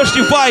 Push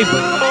the vibe.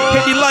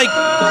 Hit the like.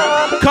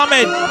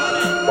 Comment.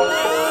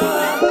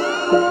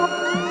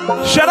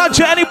 Shout out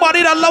to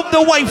anybody that love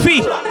the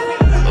wifey.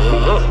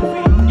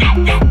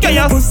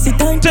 Yeah.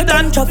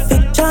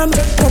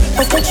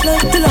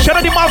 Shout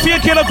out the Mafia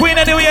Killer Queen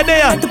anyway you're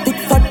there.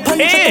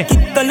 Hey.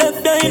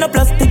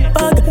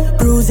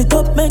 Bruise it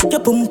up, make your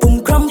boom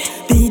boom cramp.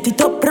 Beat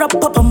it up, rap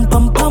pam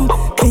pam pam.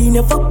 Clean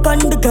your fuck on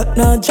the gut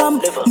now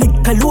jam.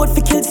 Nick a load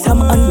for kill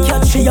some and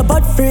catch. She a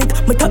bad freak.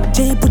 My top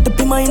J put the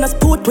beam in a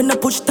sport when I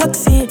push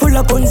taxi. Full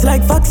of guns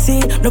like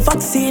vaccine. No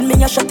vaccine,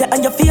 me a shot it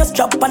on your face.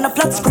 Drop on a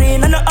flat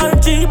screen and a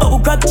RG, but who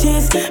grab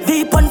cheese?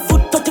 Deep on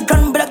foot, 30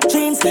 grand black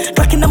jeans.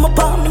 Cracking on my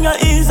palm, in your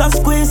ears and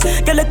squeeze.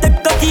 Girl, let the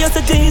cocky as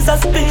a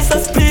Jesus, please.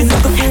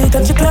 Look a freak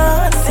and she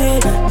classy.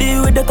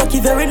 Deal with the cocky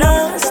very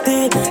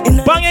nasty.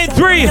 Bangin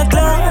 3.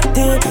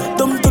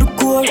 Dumb to the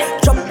core,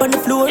 drop on the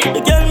floor.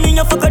 The girl me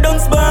a fuck a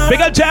dance bar.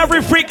 Big up to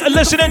every freak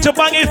listening to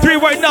Bangin 3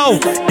 right now.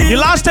 The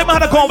last time I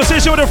had a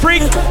conversation with a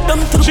freak,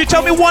 she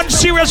told me one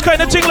serious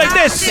kind of thing like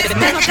this.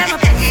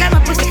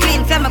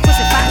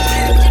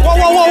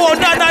 Whoa,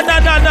 nah.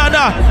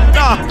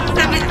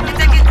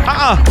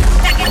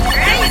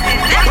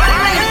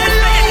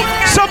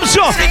 Some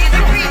stuff.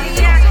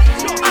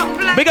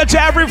 Big up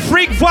to every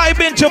freak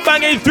vibing to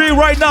Bangin 3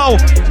 right now.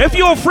 If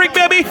you're a freak,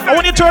 baby, I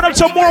want you to turn up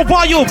some more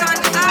volume.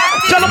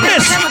 Tell them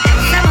this.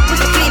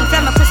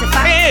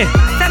 Hey.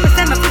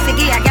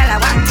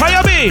 How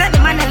you be?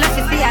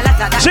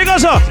 Sing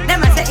us up.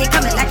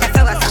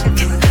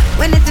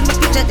 When it's in my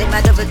picture, they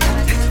might double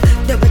tap.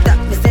 Double tap,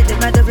 me say they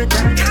might double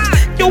tap.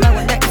 Them I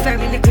wonder if I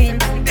really queen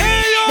that.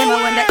 Them I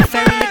wonder if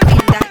I really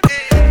queen that.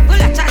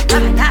 Full of chat,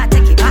 I'm not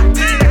take it back.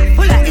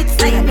 Full of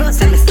hits, I know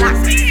some slack.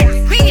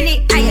 Queen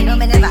it, I know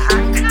me never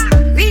act.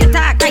 Real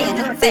talk, I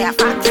know say a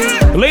fact.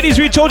 Ladies,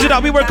 we told you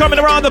that we were coming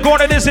around the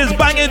corner. This is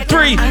Bangin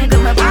 3.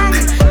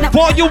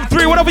 Volume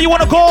 3, whatever you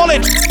want to call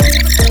it.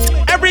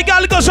 Every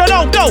girl goes right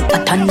now, go.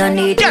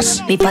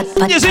 Yes.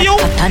 Is it you?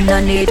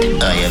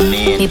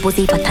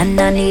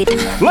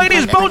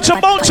 Ladies, bounce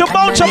up. Go.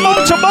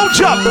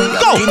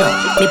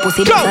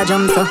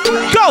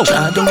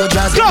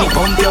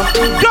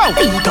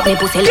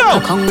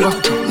 Go.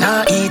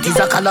 Nah, it is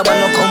a calabar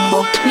no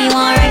combo. Me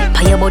want right,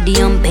 pay your body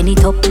and penny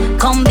top.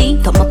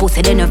 Combi, top my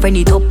pussy then a friend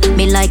it up.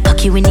 Me like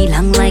cocky when he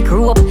long like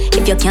rope.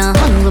 If you can't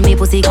hang with me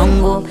pussy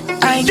Congo.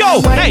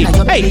 Yo, hey.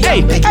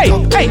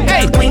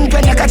 When you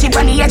catch it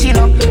on the edge, you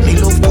know. Me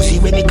love pussy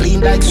when it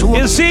clean like soap.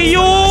 You see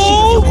you.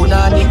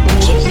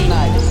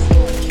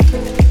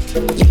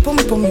 Your pum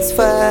pum is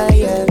fire.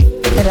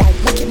 Me like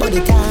make your body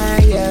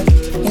tired.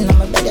 You know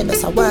my body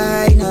does a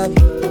wine up.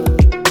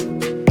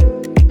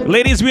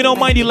 Ladies, we don't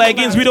mind the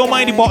leggings, we don't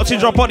mind the boxing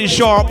drop on the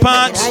short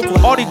pants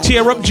or the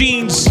tear up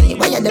jeans.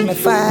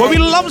 But we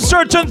love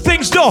certain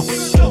things though.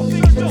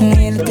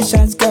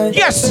 Yes.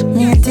 Yes.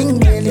 Me a thing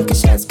where liquor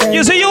shots skirt.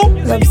 You see you?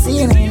 Love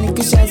seeing a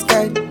liquor shots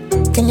skirt.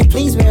 Can you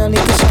please wear a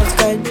liquor shots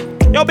skirt?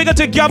 Yo, big up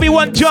to Gabby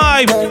One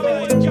Jive.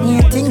 Me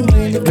a thing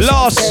where liquor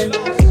shots skirt.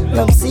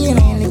 Love seeing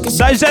a liquor shots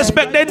skirt. Guys,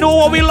 expect they know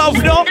what we love,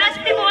 no?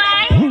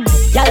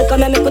 Y'all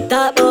come and make we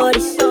talk about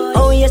this.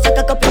 Oh, you suck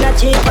a cup in a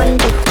cheap and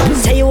dip.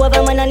 Say you have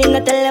a man and him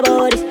not tell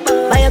about this.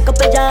 Buy a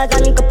couple jars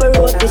and a couple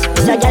rotis.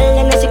 This a gal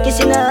and a sick kiss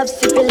in a half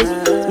syphilis.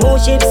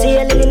 Smooth ship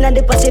sailing in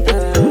the Pacific.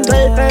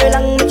 12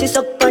 furlong, which is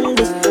up on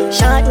this.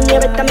 Short in your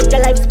better make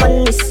your life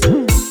span this.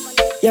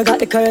 You got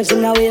the curves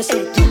in the waist.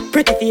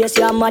 Pretty face,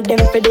 you mad them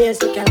for days.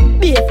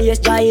 Be a face,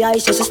 dry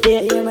eyes, just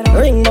stay.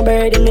 Ring my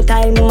bird in the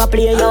time I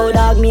play. Yo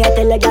dog, me I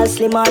tell a gal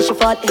slim or she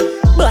fat.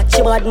 But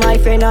she bad, my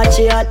friend, not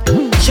she hot.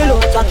 She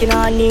look fucking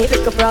on neat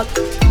like a frog.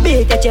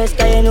 Beat your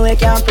chest, I know you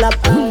can't flop.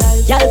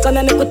 Y'all come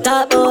and make we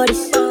talk about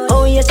this.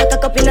 Oh, you suck a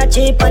cup in a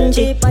cheap and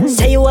cheap.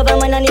 Say you have a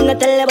man and him not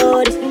tell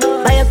about this.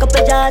 Buy a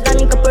couple jars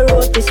and a couple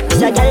rotis.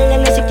 This a gal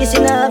and a sick kiss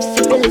in a half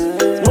syphilis.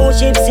 Smooth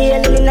ship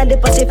sailing in the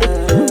Pacific.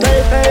 12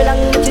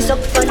 furlong, which is up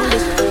on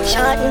this.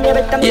 Short in your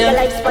better make your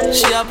life span.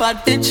 She a bad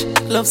bitch,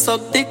 love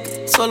suck dick,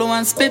 swallow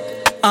and spit.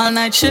 All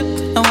night shit,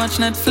 and watch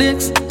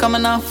Netflix.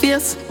 Coming off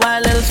face,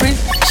 while L3.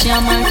 She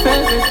a my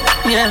favorite,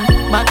 yeah.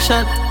 Back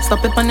shot,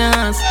 stop it on your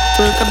ass.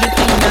 Twerk up the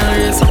thing and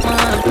raise up my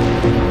hand.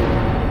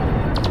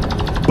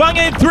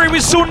 Bangin 3, we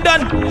soon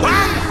done.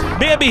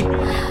 Baby.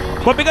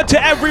 But we got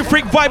to every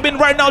freak vibing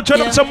right now.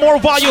 Turn up some more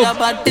volume.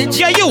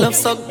 Yeah, you. Love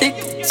suck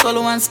dick,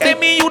 swallow and spit. Hey,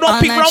 me, you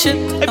don't pick round.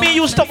 Hey, me,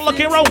 you stop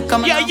looking around.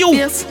 Yeah, you.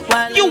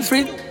 You.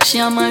 She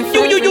a my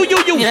favorite.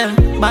 You. Yeah,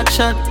 back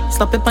shot,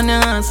 slap it on your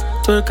ass.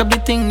 Twerk up the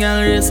thing,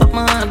 girl, raise up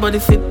my heart. Body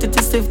fit, it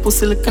is stiff,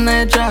 pussy looking at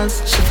your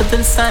jaws. Shift it to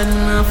the side, and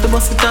I have to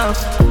bust it off.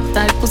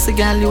 Tight pussy,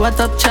 girl, you a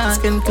top chance.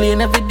 Skin clean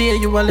every day,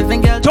 you a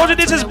living girl. Told you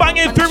this is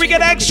Bangin 3, we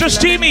get extra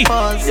steamy.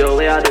 Yo,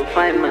 we are the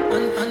fine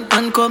man.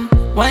 And come,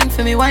 wine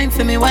for me, wine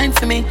for me, wine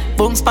for me.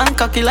 Boom, span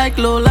cocky like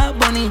Lola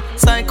Bunny.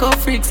 Psycho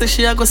freak, say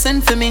she a go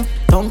send for me.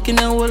 Dunk in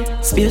a hole,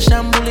 space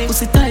shambully.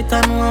 Pussy tight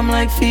and warm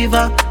like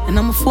fever. And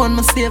I'm a phone,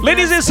 my save.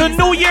 Ladies, it's a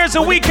New Year's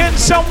a weekend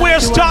somewhere.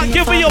 Start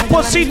giving your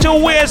pussy to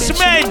waste,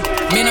 man.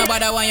 Me no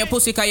bother want your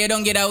pussy cause you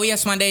don't get a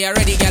waste, man. They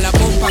already gal a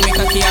boom for me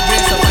cocky a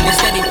brace up on the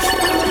steady.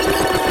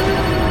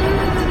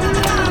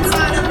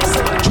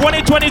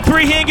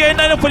 2023, he ain't getting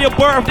nothing for your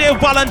birthday,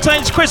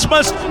 Valentine's,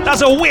 Christmas.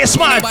 That's a waste,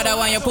 man. Nobody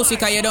want your pussy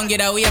cause you don't get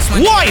a waste,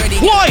 man. Why?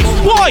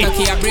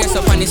 Brace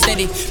up on the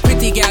steady.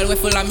 Pretty girl with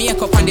full of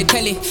makeup on the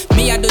telly.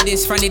 Me I do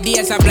this from the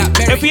days of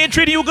Blackberry. If he ain't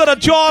treating you good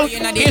at all,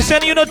 he's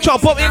sending you the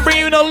chop up and bring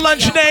you the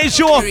lunch day,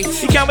 sure. He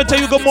can't even tell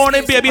you good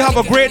morning, baby. Have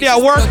a great day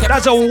at work.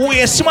 That's a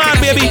waste, man,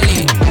 baby.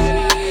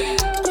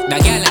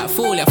 That girl a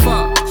fool, a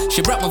fuck.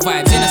 She brought my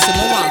vibes in a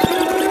similar one.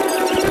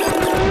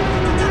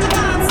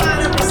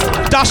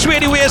 That's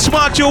really way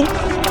smart, you.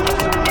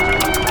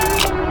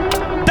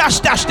 Dash.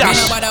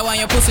 Why?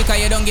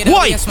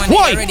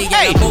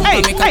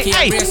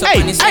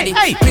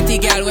 Hey. Pretty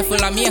girl with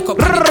full of makeup.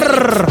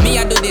 Me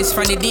I do this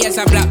from the days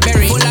of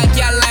Blackberry. Full of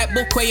girl like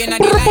book where you in the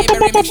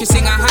library. Make she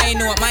sing a high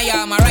note,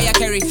 Mariah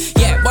Carey.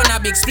 Yeah, born a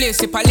big split,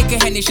 sip a liquor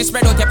henny. She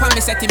spread out your palm,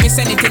 me set it, me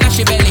send it in a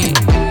she belly.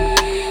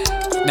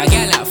 That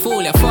girl a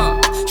fool, you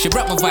fuck. She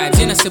brought my vibes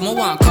in a similar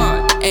one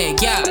card. Hey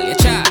girl, you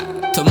chat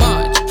too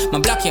much. My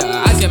block you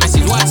as your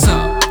message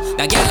WhatsApp.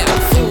 That girl a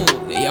fool,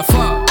 you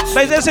fuck.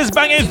 This is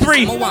Bangin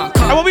 3.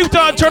 I want me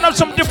to turn up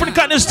some different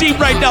kind of steam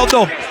right now,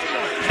 though.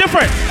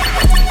 Different.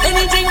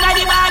 Anything that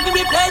the bag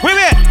we play. Wait a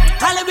minute.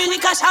 Calibre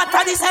cash out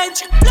for the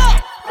century.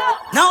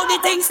 Now the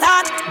thing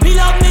start. We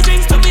love me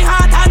drinks to me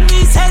heart and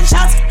me send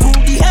shots to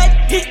the head,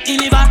 hit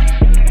the liver.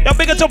 Yo,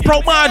 big up to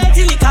Pro Man.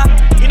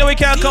 You know we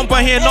can't come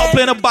by here not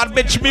playing a bad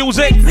bitch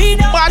music.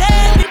 But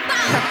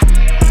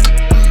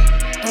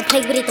don't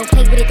play with it, don't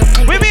play with it, don't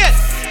play with it. Wait a minute.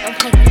 Don't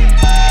play with it.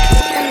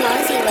 The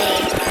noisy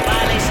way.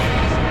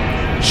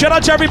 Shout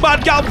out to every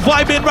bad gal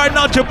vibing right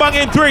now to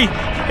Bangin 3.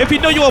 If you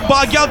know you're a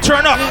bad gal,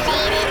 turn up.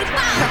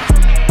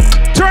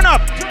 Turn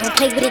up. Don't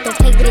play with it, don't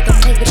play with it, don't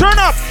play with it. Turn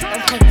up.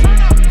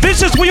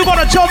 This is where you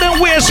gonna tell them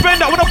where to spend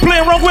that we're not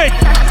playing wrong with.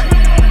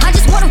 I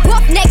just want a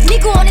rough neck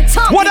nigga on the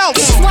tongue. What else?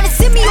 Just wanna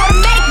send me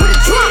automatic with a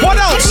drum. What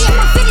else? And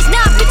I'm finished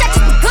now, bitch, I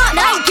just begun.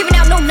 I ain't giving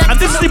out no nothing. And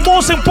this is the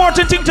most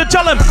important thing to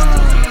tell him.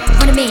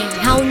 100 man,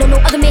 I don't know no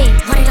other man.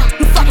 Run it up.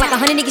 You fuck like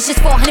 100 niggas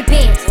just for 100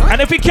 bands.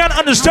 And if he can't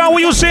understand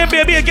what you're saying,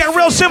 baby, it get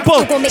real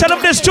simple. Tell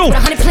him this too.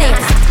 100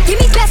 plans. Give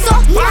me peso,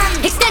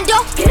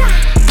 extendo.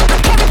 I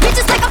carry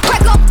bitches like a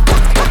Prego.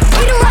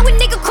 You don't ride with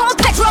nigga called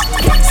Petro.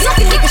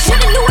 Suckin' nigga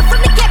shoulda knew it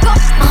from the get-go.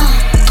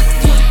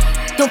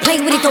 Yeah. Don't play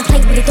with it, don't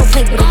play with it, don't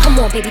play with it. Come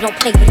on, baby, don't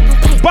play with it, don't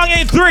play with it.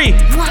 Bangin 3.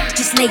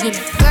 Just lay it.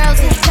 Girls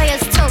is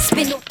players too.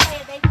 Spin the.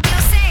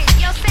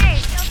 You'll say.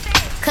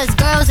 Cause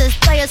girls is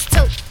players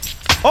too.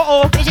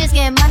 Bitches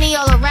getting money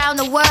all around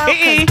the world.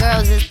 Cause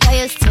girls is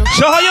players too.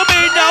 So how you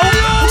mean now?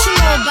 What you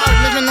know about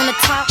living on the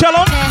top? Tell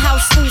 'em.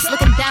 Penthouse suites,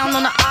 looking down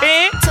on the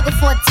art. Took her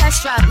for a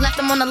test drive, left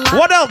them on the lot.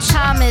 What else?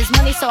 Time is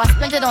money, so I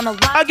spent it on a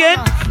rock. Again.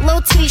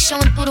 Little T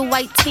showing through the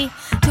white tee.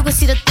 You can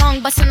see the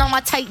thong busting on my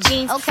tight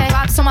jeans. Okay.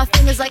 Rocks on my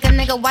fingers like a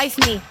nigga wife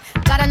me.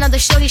 Got another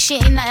shorty,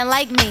 shit ain't nothing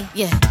like me.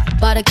 Yeah.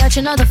 about to catch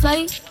another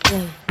flight.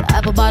 Yeah. The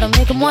apple bottom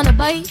make him wanna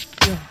bite.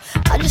 Yeah.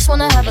 I just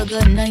wanna have a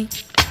good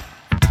night.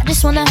 I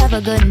just wanna have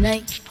a good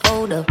night.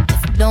 Hold up,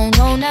 if you don't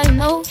know, now you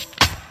know.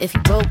 If you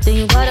broke, then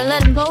you gotta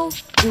let him go.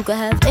 You could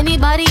have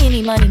anybody,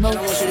 any money, mo.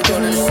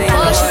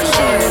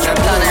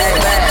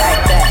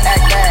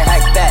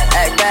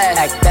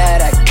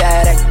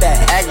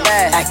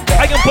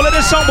 I can pull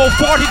this song about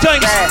 40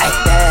 times.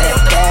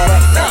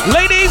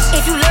 Ladies,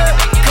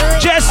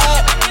 just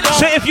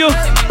say if you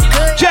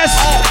just.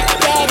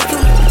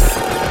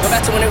 Go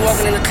back to when they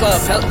walking in the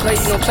club. Play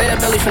that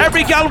belly from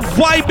every gal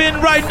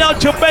vibing right now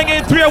to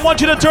Bangin 3. I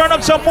want you to turn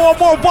up some more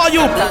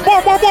volume.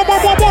 More.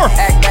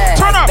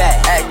 Turn up.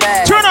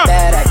 Turn up.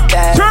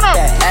 Turn up.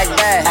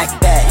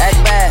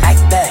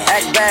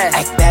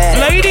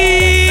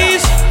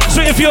 Ladies,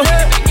 so if you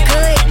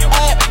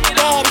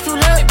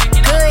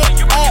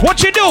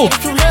what you do?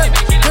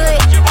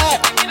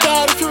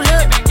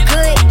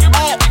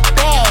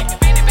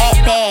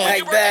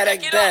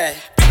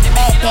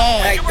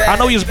 Act bad. I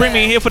know you was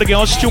bringing me here for the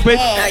girl, stupid.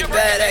 Act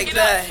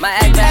bad. My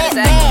act bad is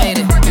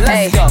activated.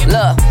 Hey,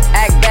 look,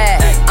 act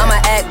bad. I'ma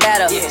act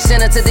better.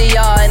 Send her to the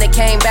yard and it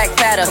came back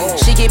fatter.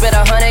 She keep it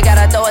 100,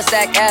 gotta throw a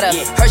stack at her.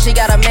 Her she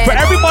got a man. For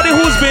everybody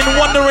who's been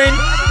wondering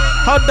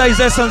how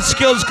Digest and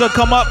Skills could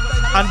come up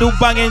and do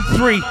Bangin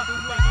 3.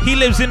 He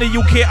lives in the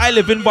UK, I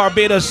live in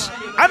Barbados.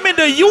 I'm in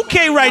the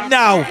UK right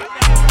now.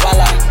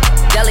 Voila.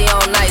 Deli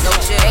on night,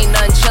 ain't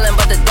nothing chillin'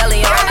 but the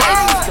deli on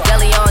ice.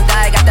 Deli on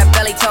die, got that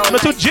belly tone. I'm a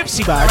too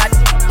gypsy bag.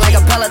 Like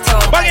a Peloton.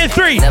 Bangin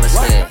 3. Never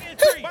slid.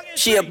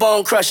 She a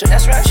bone crusher.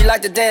 That's right. She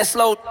like to dance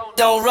slow,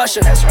 don't rush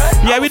her. That's right.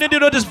 Yeah, we didn't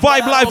do this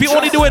vibe live. We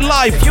only do it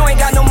live. If you ain't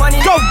got no money,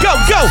 go. Yeah,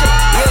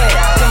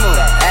 come on.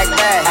 Act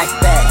bad.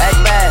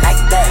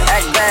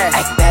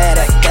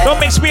 Don't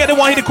make me. I don't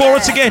want to hear the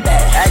chorus again.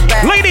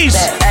 Ladies,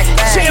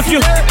 say if you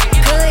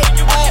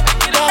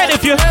and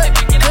if you.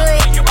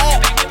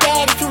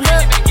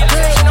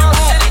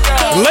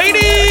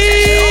 Ladies!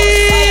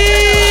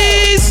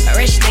 A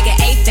rich nigga,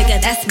 8-figure,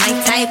 that's my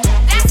type.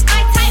 That's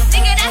my type,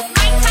 nigga, that's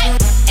my type.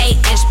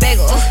 8-inch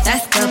bagel,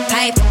 that's the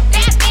pipe.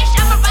 That bitch,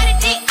 I'ma ride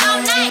a dick all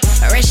night.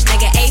 A rich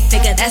nigga,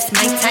 8-figure, that's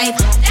my type.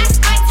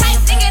 That's my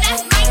type, nigga,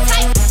 that's my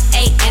type.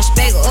 8-inch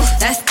bagel,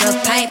 that's the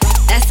pipe.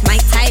 That's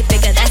my type,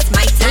 nigga, that's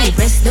my type.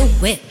 New wrist, new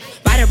whip,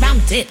 right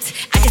around dipped.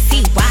 I can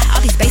see why all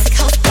these basic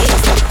hoes bitch.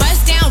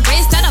 Bust down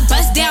wrist, not a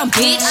bust down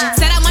bitch.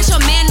 Said I want your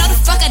man, no the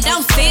fuck I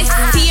don't fit.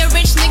 See a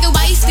rich nigga,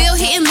 why you still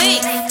hitting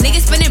licks? Nigga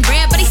spinning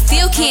bread, but he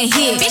still can't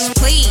hit. Bitch,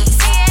 please.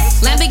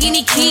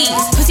 Lamborghini keys,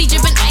 pussy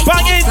dripping ice.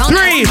 Bangin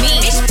 3.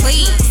 Bitch,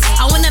 please.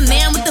 I want a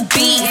man with the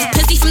bees.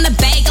 Pussy from the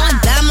bag on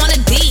dumb on a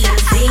D.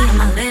 See on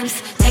my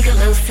lips, take a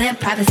little sip.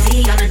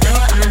 Privacy on the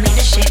door, I'ma make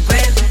the shit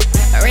grip.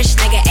 A rich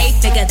nigga,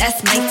 8-figure,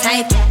 that's my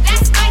type.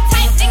 That's my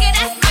type, nigga,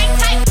 that's my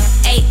type.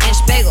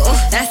 8-inch bagel,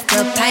 that's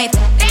the pipe.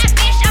 That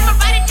bitch, I'ma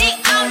ride a dick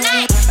all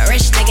night. A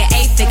rich nigga,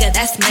 8-figure,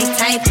 that's my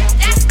type.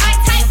 That's my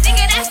type,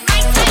 nigga, that's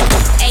my type.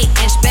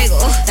 8-inch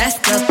bagel,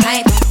 that's the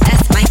pipe.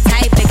 That's my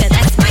type, nigga,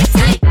 that's my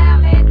type.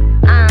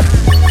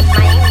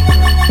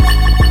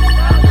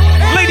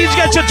 Ladies,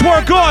 get your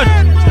twerk on.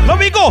 Let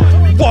me go.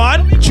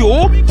 1,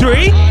 2,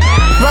 3.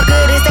 What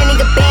good is that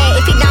nigga bad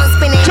if he don't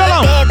spin it?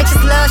 Bad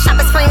bitches love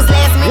shopping springs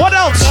last minute. What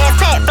else? Ass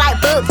fat, flight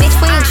book, bitch,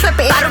 we ain't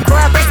tripping. Bottle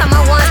grub, rest on my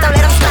ones, don't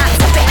let them stop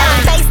tipping.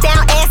 Face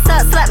down, ass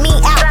up, slut me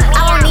out.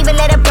 I won't even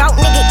let a broke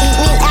nigga eat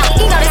me out.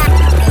 You know this.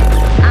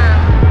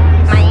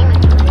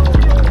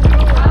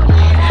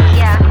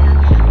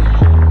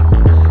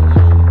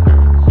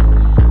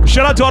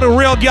 Shout out to all the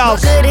real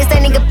gals. What good is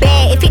that nigga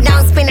bad if he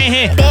don't spin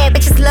it? Bad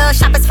bitches love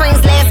shopping springs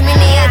last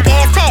minute.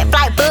 Ass fat,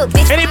 flight book,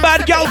 bitch. Any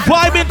bad gal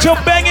vibing to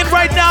Bangin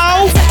right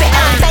now?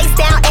 Face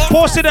down, ass.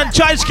 Posted on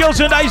Child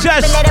Skills and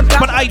Digest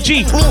on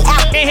IG.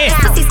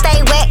 Pussy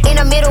stay wet in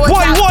the middle of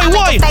Why?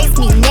 Face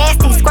me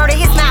nasty,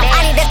 squirted his mouth.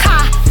 I need a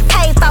car,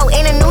 pay for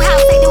in a new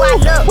house. Say, do I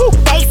look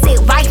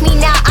basic? Wife me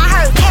now. I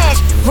heard cash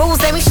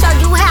rules. Let me show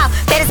you how.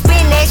 Better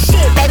spin that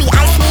shit, baby.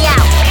 Ice me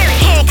out.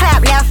 Hand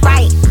clap left,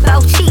 right,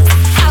 both cheeks.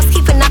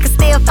 Housekeeping, I can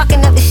still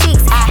fucking up the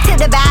sheets. Tip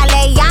the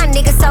ballet, y'all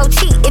niggas so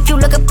cheap. If you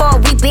looking for a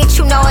wee bitch,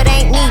 you know it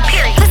ain't me.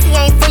 Pussy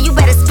ain't free, you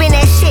better spin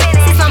that shit.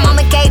 Since my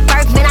mama gave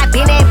birth, man, I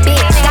been that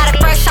bitch. Got a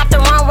fresh off the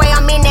runway,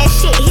 I'm in that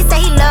shit. He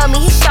say he love me,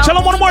 he showed me. Tell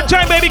him one more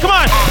time, baby, come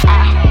on.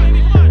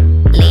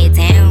 Lay it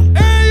down.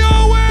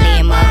 Lay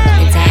him up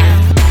down.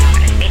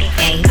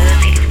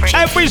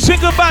 Every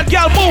single bad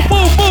gal, move.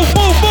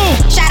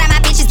 Shout out my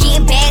bitches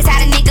getting bags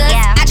out of niggas.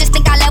 I just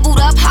think I leveled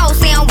up, hoes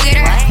say I'm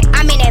weirder.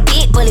 I'm in that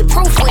big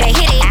bulletproof with a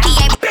hit it. He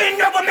ain't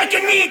been over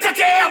making me touch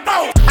your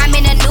elbow. I'm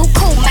in a new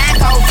coupe, mine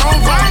go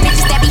vroom vroom.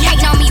 Bitches that be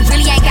hating on me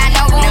really ain't got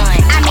no room.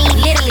 I mean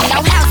literally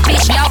no house,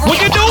 bitch, no room. What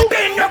you do?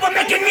 Been over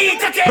making me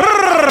touch your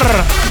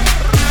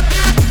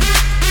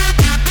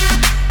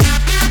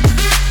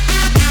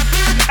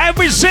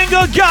Every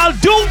single gal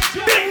do.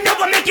 Been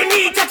over making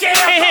me touch your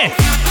elbow.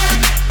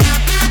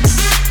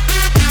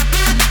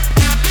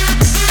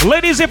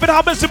 Ladies, if it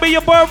happens to be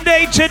your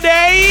birthday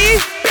today,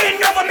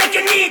 Bend over, make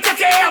your knee touch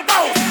your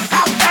elbow.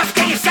 How fast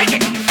can you shake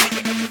it?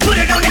 Put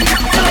it on the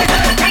top,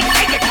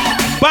 take it.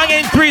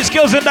 Bangin 3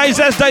 skills and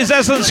digest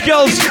and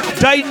skills.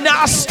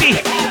 Dynasty.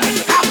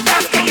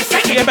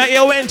 Yeah, back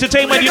here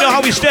entertainment, you know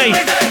how we stay.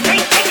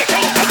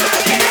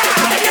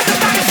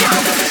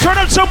 Turn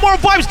up some more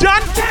vibes,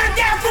 done.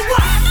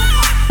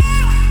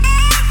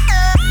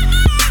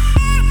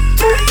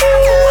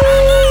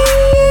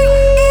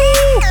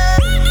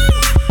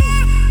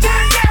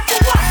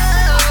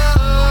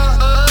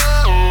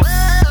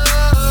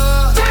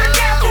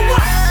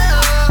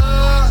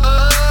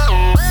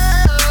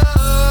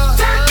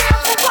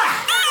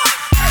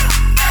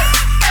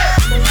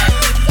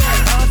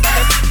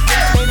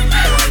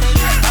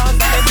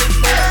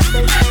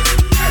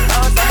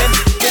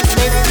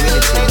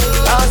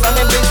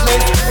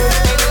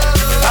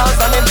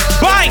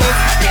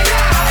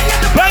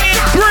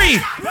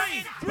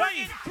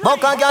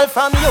 Buck a girl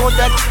from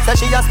UTech, say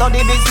she a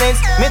study business.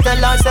 Me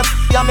tell her say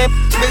ya me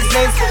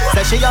business.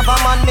 Say she have a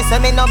man, me say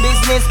me no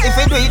business. If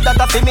you do it, that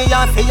a fi me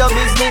and fi your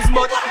business.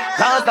 But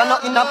cause I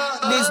not in a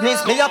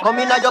business, me a come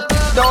in a your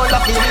door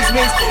like the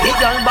business. The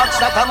girl box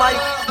that a my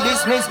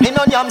business. Me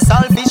no yam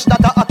selfish,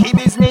 that a key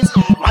business.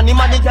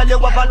 Money girl, you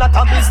have a lot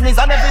of business.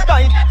 And every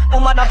time,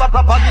 woman have a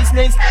proper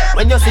business.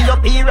 When you see your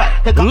period,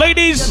 take a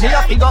ladies, me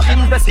a figure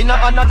invest in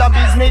another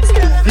business.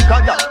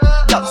 Because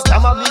that's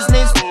a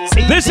business.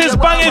 This is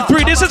Bangin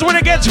 3. This is when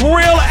it gets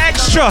real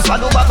extra.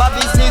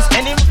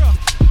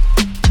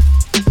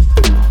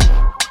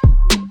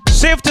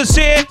 Safe to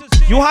say,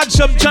 you had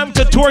some time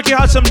to twerk, you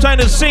had some time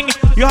to sing,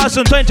 you had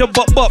some time to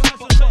bop.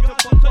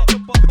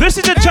 This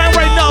is the time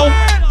right now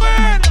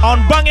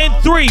on Bangin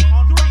 3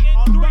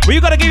 where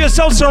you gotta give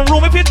yourself some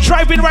room. If you're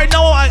driving right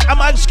now, I'm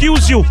gonna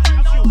excuse you.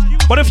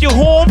 But if you're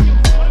home,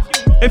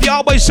 if you're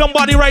out by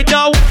somebody right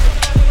now,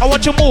 I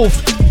want you to move.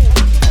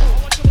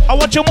 I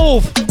want you to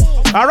move.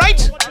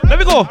 Alright? Let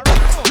me go.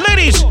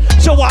 Ladies,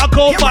 so walk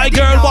out, my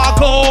girl,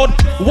 walk out.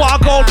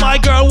 Walk out, my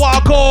girl,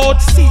 walk out.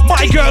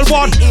 My girl,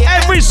 want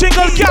every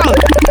single girl.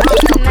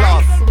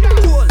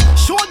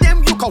 Show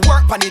them you can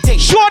work on the thing.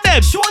 Show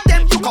them. Show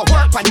them you can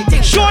work on the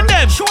thing. Show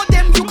them. Show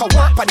them you can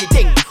work on the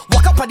thing.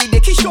 Walk up on the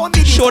deck, show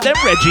me the Show them,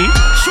 Reggie.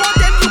 Show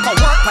them you can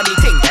work on the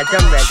thing.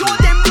 Show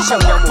them you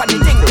can work on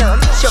the thing, girl.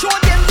 Show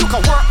them you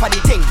can work on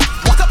the thing.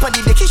 Walk up on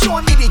the deck, show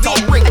me the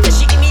tongue ring.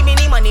 She give me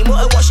money,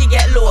 more what she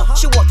get low.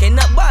 She walking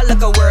up bar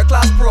like a world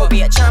class pro.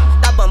 Be a champ,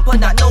 that bumper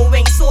that no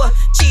wing so.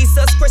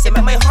 Jesus Christ, it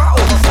make my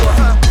heart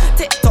overflow.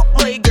 Tick tock,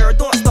 my girl,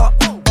 don't stop.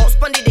 Bounce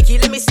on the dicky,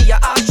 let me see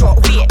your ass drop.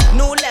 Wait,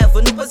 new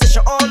level, new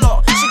position, all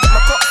up. She get my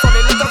cock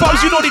solid like a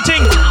Folks, you know the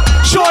thing.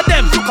 Show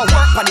them. You can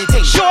work on the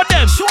thing. Show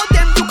them. Show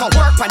them you can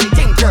work on the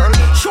thing, girl.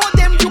 Show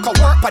them you can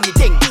work on the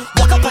thing.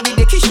 Walk up on the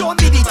dicky, show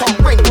me the tongue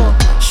ring.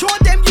 Show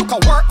them you can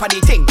work on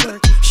the thing.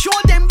 Show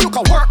them you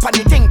can work on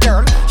the thing,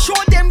 girl. Show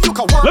them you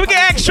can work. Let me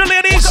get extra,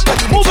 ladies.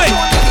 Move it.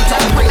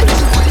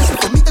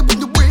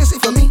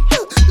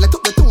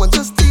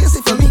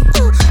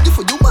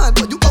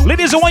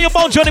 Ladies, I want you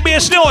bounce on the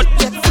bass note.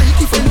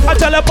 I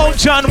tell her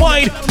bounce and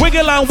wine,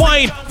 wiggle and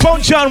wine,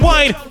 bounce and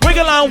wine,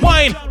 wiggle and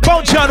wine,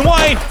 bounce and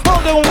wine,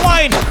 bounce and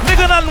wine,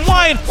 wiggle and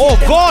wine. Oh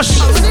gosh.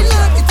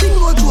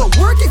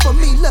 Working for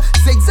me, look,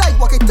 zigzag,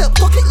 walk it up,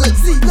 pocket like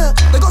Z, look.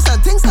 They got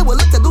some things that will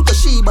look to do to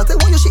she, but they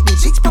want you shake me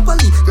cheeks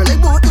properly. Girl, they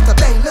want you to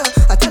bang, look.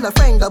 I tell a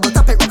friend, double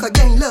tap it, rock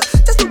again, look.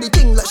 Just do the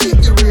thing, like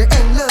shake your rear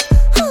end, look.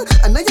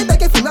 And now you're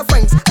begging for my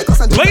friends. I got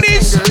some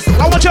ladies,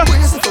 I want you.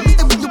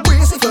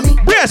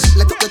 Yes.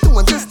 Let the two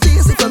and just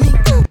taste it for me.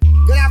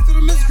 Good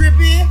afternoon, Miss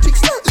Grippy.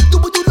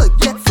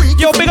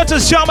 Yo, big up to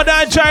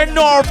Shamadan Giant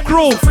North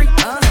crew.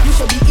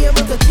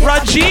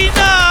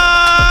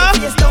 Regina.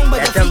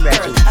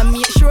 And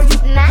make sure you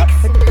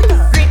next.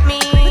 Grip me.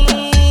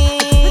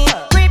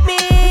 Grip me.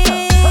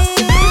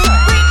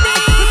 Grip me.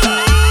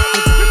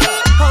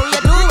 How you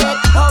do it?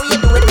 How you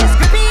do it, Miss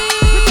Grippy?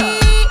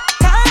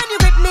 Can you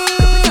grip me?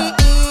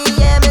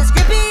 Yeah, Miss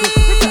Grippy.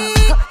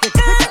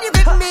 Can you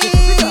grip me?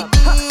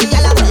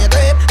 Y'all want you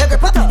grip, you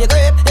grip up, you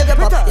grip, you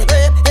grip up, you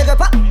grip, you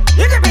grip up,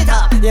 you grip it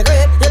up, you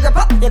grip, you grip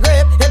up, you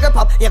grip, you grip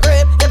up, you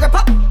grip, you grip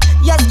up.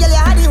 Yes, girl, you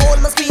had the hold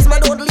me, squeeze me,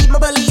 don't leave me,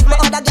 believe me.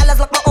 Other girls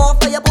lock me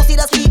off for your pussy,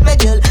 that's sweet me,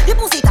 girl. Your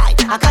pussy tight,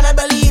 I cannot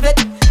believe it.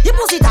 Your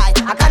pussy tight,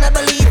 I cannot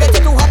believe it.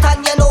 You're too hot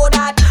and you know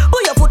that.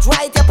 Put your foot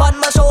right upon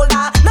my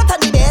shoulder, not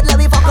on the bed, let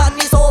me fuck on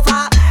the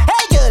sofa.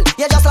 Hey girl,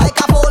 you're just like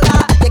a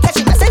folder. You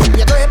catch the message,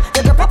 you grip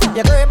up,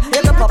 you grip,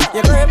 you grip up,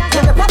 you grip,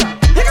 you grip up,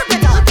 you grip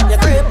it up, you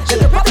grip, you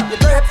grip up, you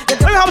grip.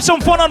 Let me have some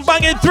fun on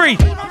Bangin 3.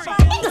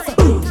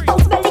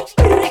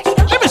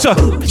 Let me sir.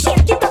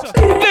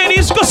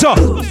 Ladies, go sir.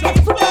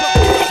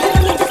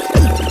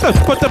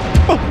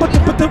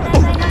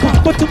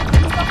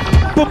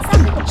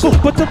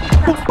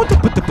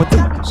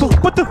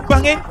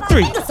 Bangin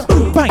 3.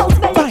 Bang,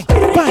 bang, bang, bang,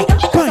 bang,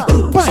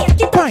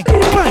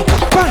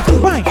 bang,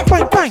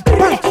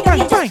 bang, bang, bang, bang, bang,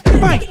 bang, bang,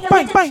 bang,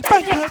 bang, bang,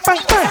 bang,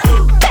 bang, bang.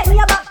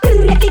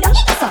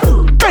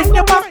 Bang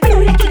your back.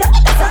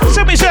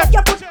 See me say.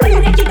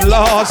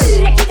 Lost.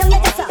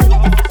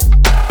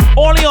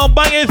 Only on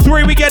Bangin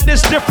 3 we get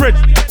this different.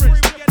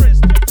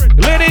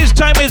 Ladies,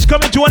 time is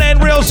coming to an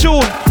end real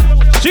soon.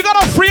 So you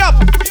gotta free up.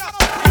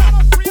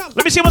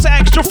 Let me see what's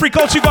extra to freak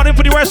out you got in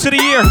for the rest of the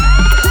year.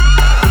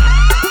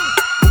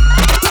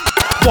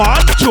 1,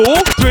 2,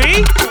 3.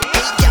 Hey,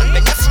 girl,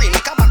 when you're free,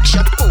 make a back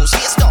shot pose.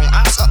 Face down,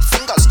 ass up,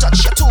 fingers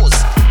touch your toes.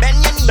 Bend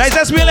your knees. Guys,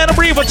 let's let him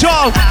breathe at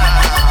all.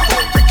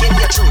 Hold brick in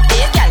your throat.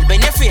 Hey, girl,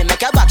 when you're free,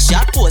 make a back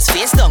shot pose.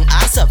 Face down,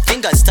 ass up,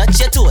 fingers touch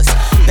your toes.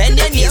 Bend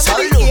your knees,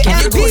 how low can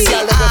you go?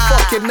 Girl,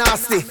 fucking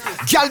nasty.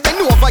 Girl,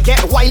 bend over,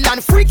 get wild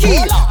and freaky.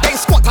 Then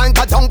squat and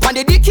go down on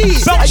the dicky.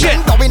 Bounce it.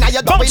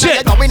 Bounce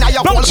it.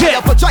 Bounce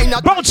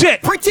it. Bounce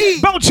it. Pretty.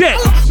 Bounce it.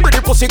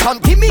 Pretty pussy, come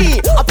give me.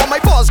 Up on my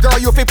balls, girl,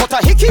 you fi put a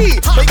hickey.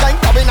 Big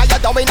ain't down in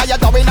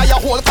your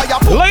hole, fire.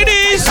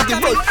 Ladies.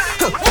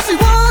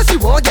 She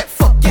want get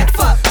fucked, get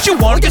fucked. She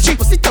want get she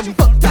pussy dump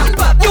up.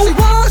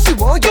 She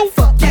want get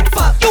fucked, get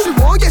fucked. She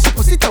want get she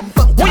pussy dump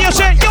up. What you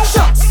say? Yo.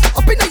 Shots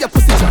up in your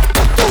pussy jump.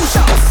 2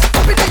 shots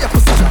up in your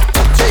pussy jump.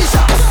 3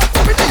 shots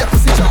up in your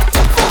pussy jump.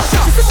 4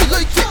 shots. She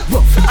like it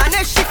rough. And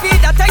if she feel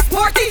that I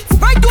sporty,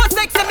 right to a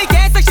sex and me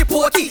can't say she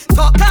porty.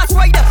 Top class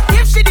rider,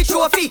 give she the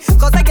trophy.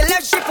 Cause I get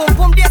left she pum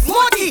pum this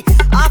smarty.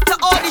 After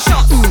all the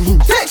shots.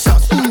 Take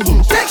shots.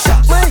 Take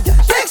shots.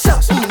 Take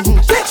shots.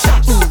 Take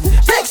shots.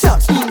 Take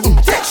shots.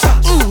 Take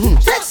shots.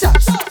 Take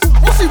shots.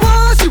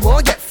 What she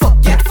want get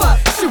fucked, get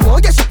fucked. She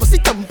want get she pussy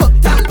dump up.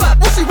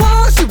 What she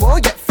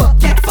want get fucked,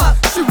 get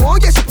fucked. She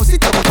want get she pussy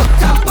dump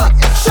up.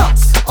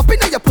 Shots up in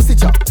your pussy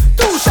jump.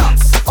 2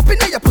 shots up in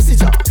your pussy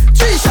jump.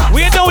 3 shots.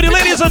 We know the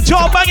ladies of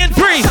Joe Bangin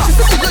 3.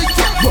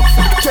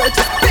 Just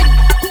big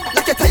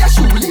like a tire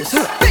shoelace.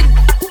 Big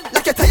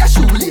like a tire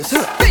shoelace.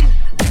 Big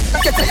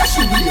like a tire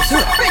shoelace.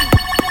 Big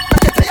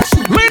like a tire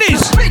shoelace.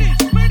 Ladies.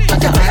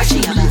 Like a tire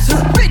shoelace.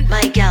 Big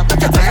My gal put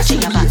the arch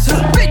in your back.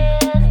 big.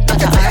 Put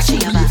the arch in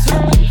your back.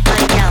 My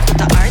gal put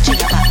the arch in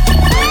your back.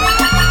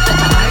 Put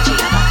the arch in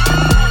your back.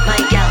 My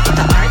gal put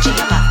the arch in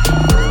your back.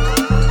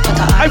 Put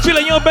the I feel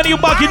like you ain't been you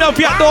back enough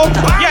yet though.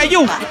 Yeah,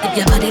 you. If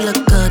your body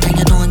look good and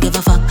you don't give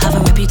a fuck, have a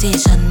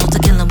reputation, not to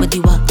kill them with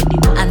you up.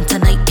 And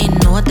tonight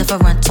ain't no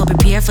different, so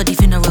prepare for the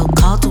funeral.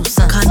 Call 2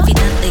 sons.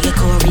 Confident that you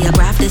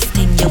choreograph this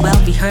thing, you well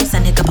rehearsed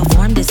and you can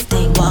perform this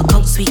thing. Walk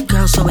out, sweet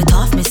girl, show it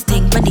off, Miss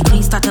Thing. When the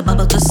queen start to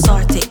bubble, just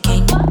sort it,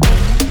 king.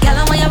 Girl,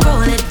 I want you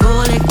roll it,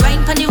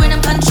 grind pon the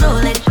rhythm,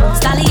 control it.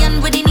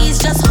 Stallion with the knees,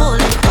 just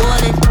hold it.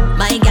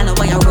 My gal, I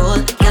want you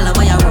roll, gal, I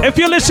want you roll. If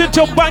you listen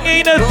to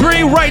Bangin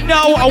 3 right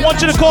now, I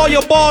want you to call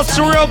your boss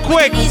real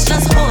quick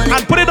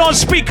and put it on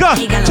speaker.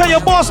 Tell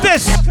your boss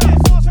this.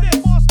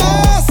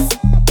 Boss,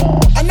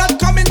 I'm not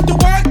coming to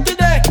work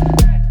today.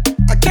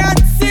 I can't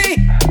see.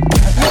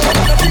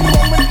 Nothing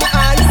wrong with my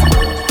eyes.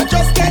 I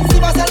just can't see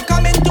myself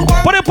coming to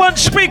work. Put it on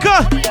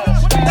speaker.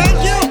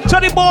 Thank you.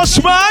 Tell the boss,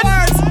 man.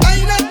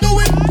 I'm not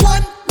doing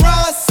one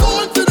brass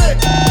soul today.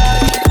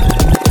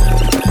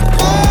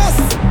 Boss,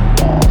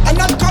 I'm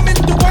not coming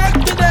to work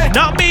today.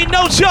 Not me,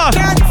 no job.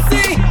 Can't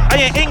see. I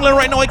ain't in England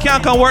right now. I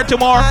can't come work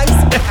tomorrow. I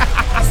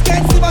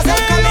can't see myself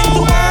coming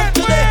to work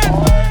today.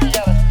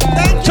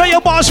 Tell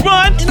your boss,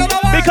 man,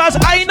 because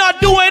I ain't not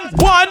doing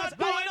one.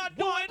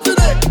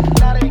 Today.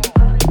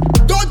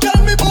 Don't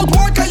tell me about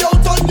work, I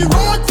out on the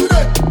road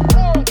today.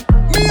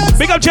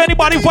 Big up to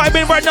anybody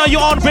vibing right now.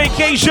 You're on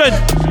vacation.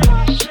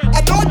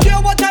 I don't care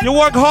what You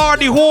work hard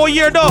the whole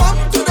year though.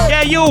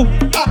 Yeah, you.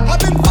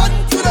 having fun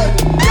today.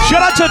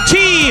 Shout out to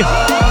T.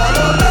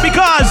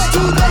 Because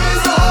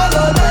Today's a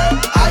holiday.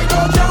 I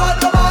don't care what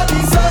nobody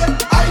say.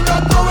 I'm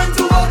not going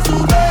to work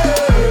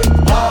today.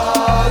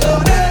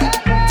 Holiday.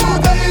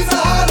 Today's a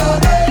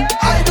holiday.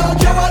 I don't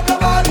care what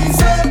nobody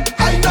say.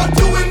 I'm not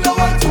doing no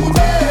work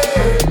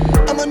today.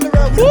 I'm on the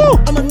road. Woo.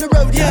 I'm on the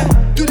road, yeah.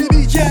 To the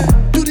beach, yeah.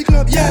 To the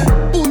club, yeah.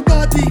 Pool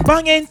party.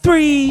 Bangin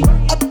 3.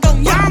 Up,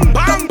 down, bang,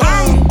 bang,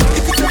 bang.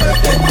 If it's a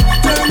birthday,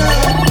 turn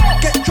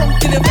up. Get drunk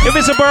till the If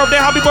it's a birthday,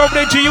 happy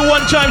birthday to you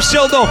one time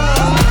still though.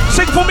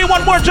 Sing for me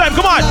one more time,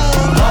 come on.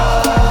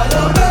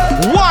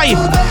 Why?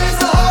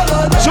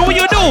 So what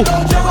you do?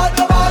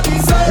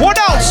 What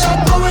else?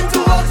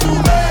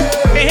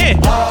 Hey, hey.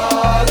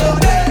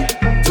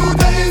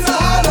 Today's a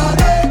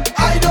holiday.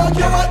 I don't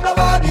care what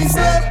nobody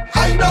say.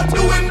 I'm not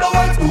doing no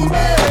work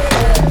today.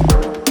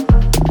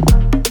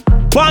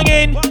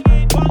 Bangin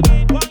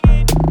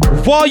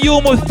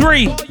Volume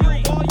 3.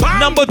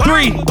 Number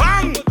 3.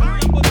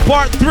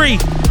 Part 3.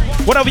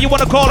 Whatever you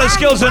want to call it,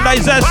 Skills and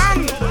Digest.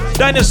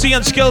 Dynasty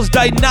and Skills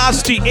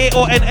Dynasty.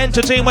 AON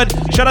Entertainment.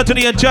 Shout out to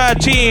the entire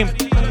team.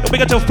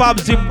 Big up to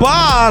Fabs the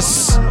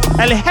Boss.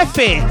 El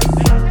Jefe.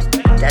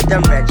 That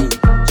them ready.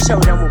 Show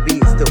them who be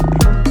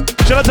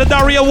stupid. Shout out to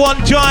Daria one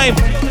time.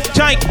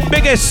 Tank,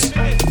 biggest.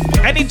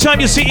 Anytime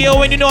you see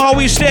AON, you know how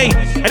we stay.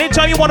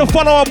 Anytime you want to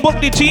follow or book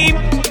the team,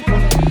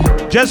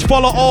 just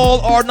follow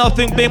All or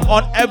Nothing BIM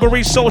on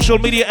every social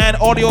media and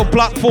audio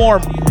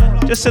platform.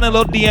 Just send a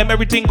little DM,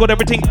 everything good,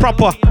 everything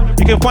proper.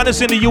 You can find us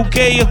in the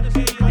UK,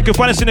 you can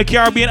find us in the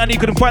Caribbean, and you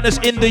can find us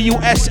in the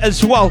US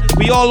as well.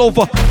 We all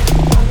over.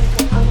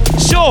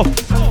 So,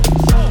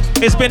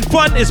 it's been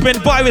fun, it's been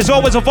vibe, it's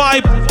always a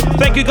vibe.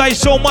 Thank you guys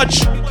so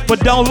much for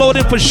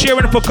downloading, for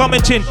sharing, for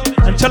commenting,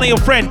 and telling your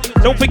friend.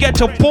 Don't forget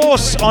to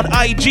post on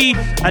IG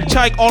and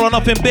tag All or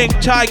Nothing BIM,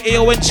 tag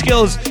AON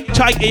Skills,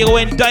 tag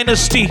AON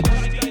Dynasty.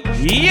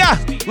 Yeah,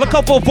 look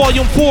up for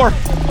volume 4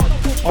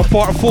 or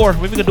part 4.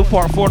 When we gonna do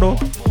part 4 though?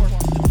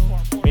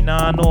 We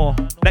nah know.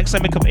 Next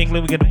time we come to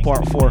England, we gonna do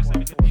part 4.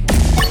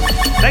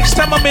 Next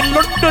time I'm in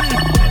London,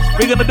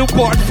 we're gonna do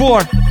part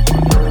 4.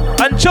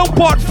 Until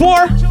part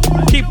 4,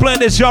 keep playing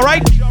this,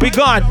 alright? We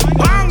gone.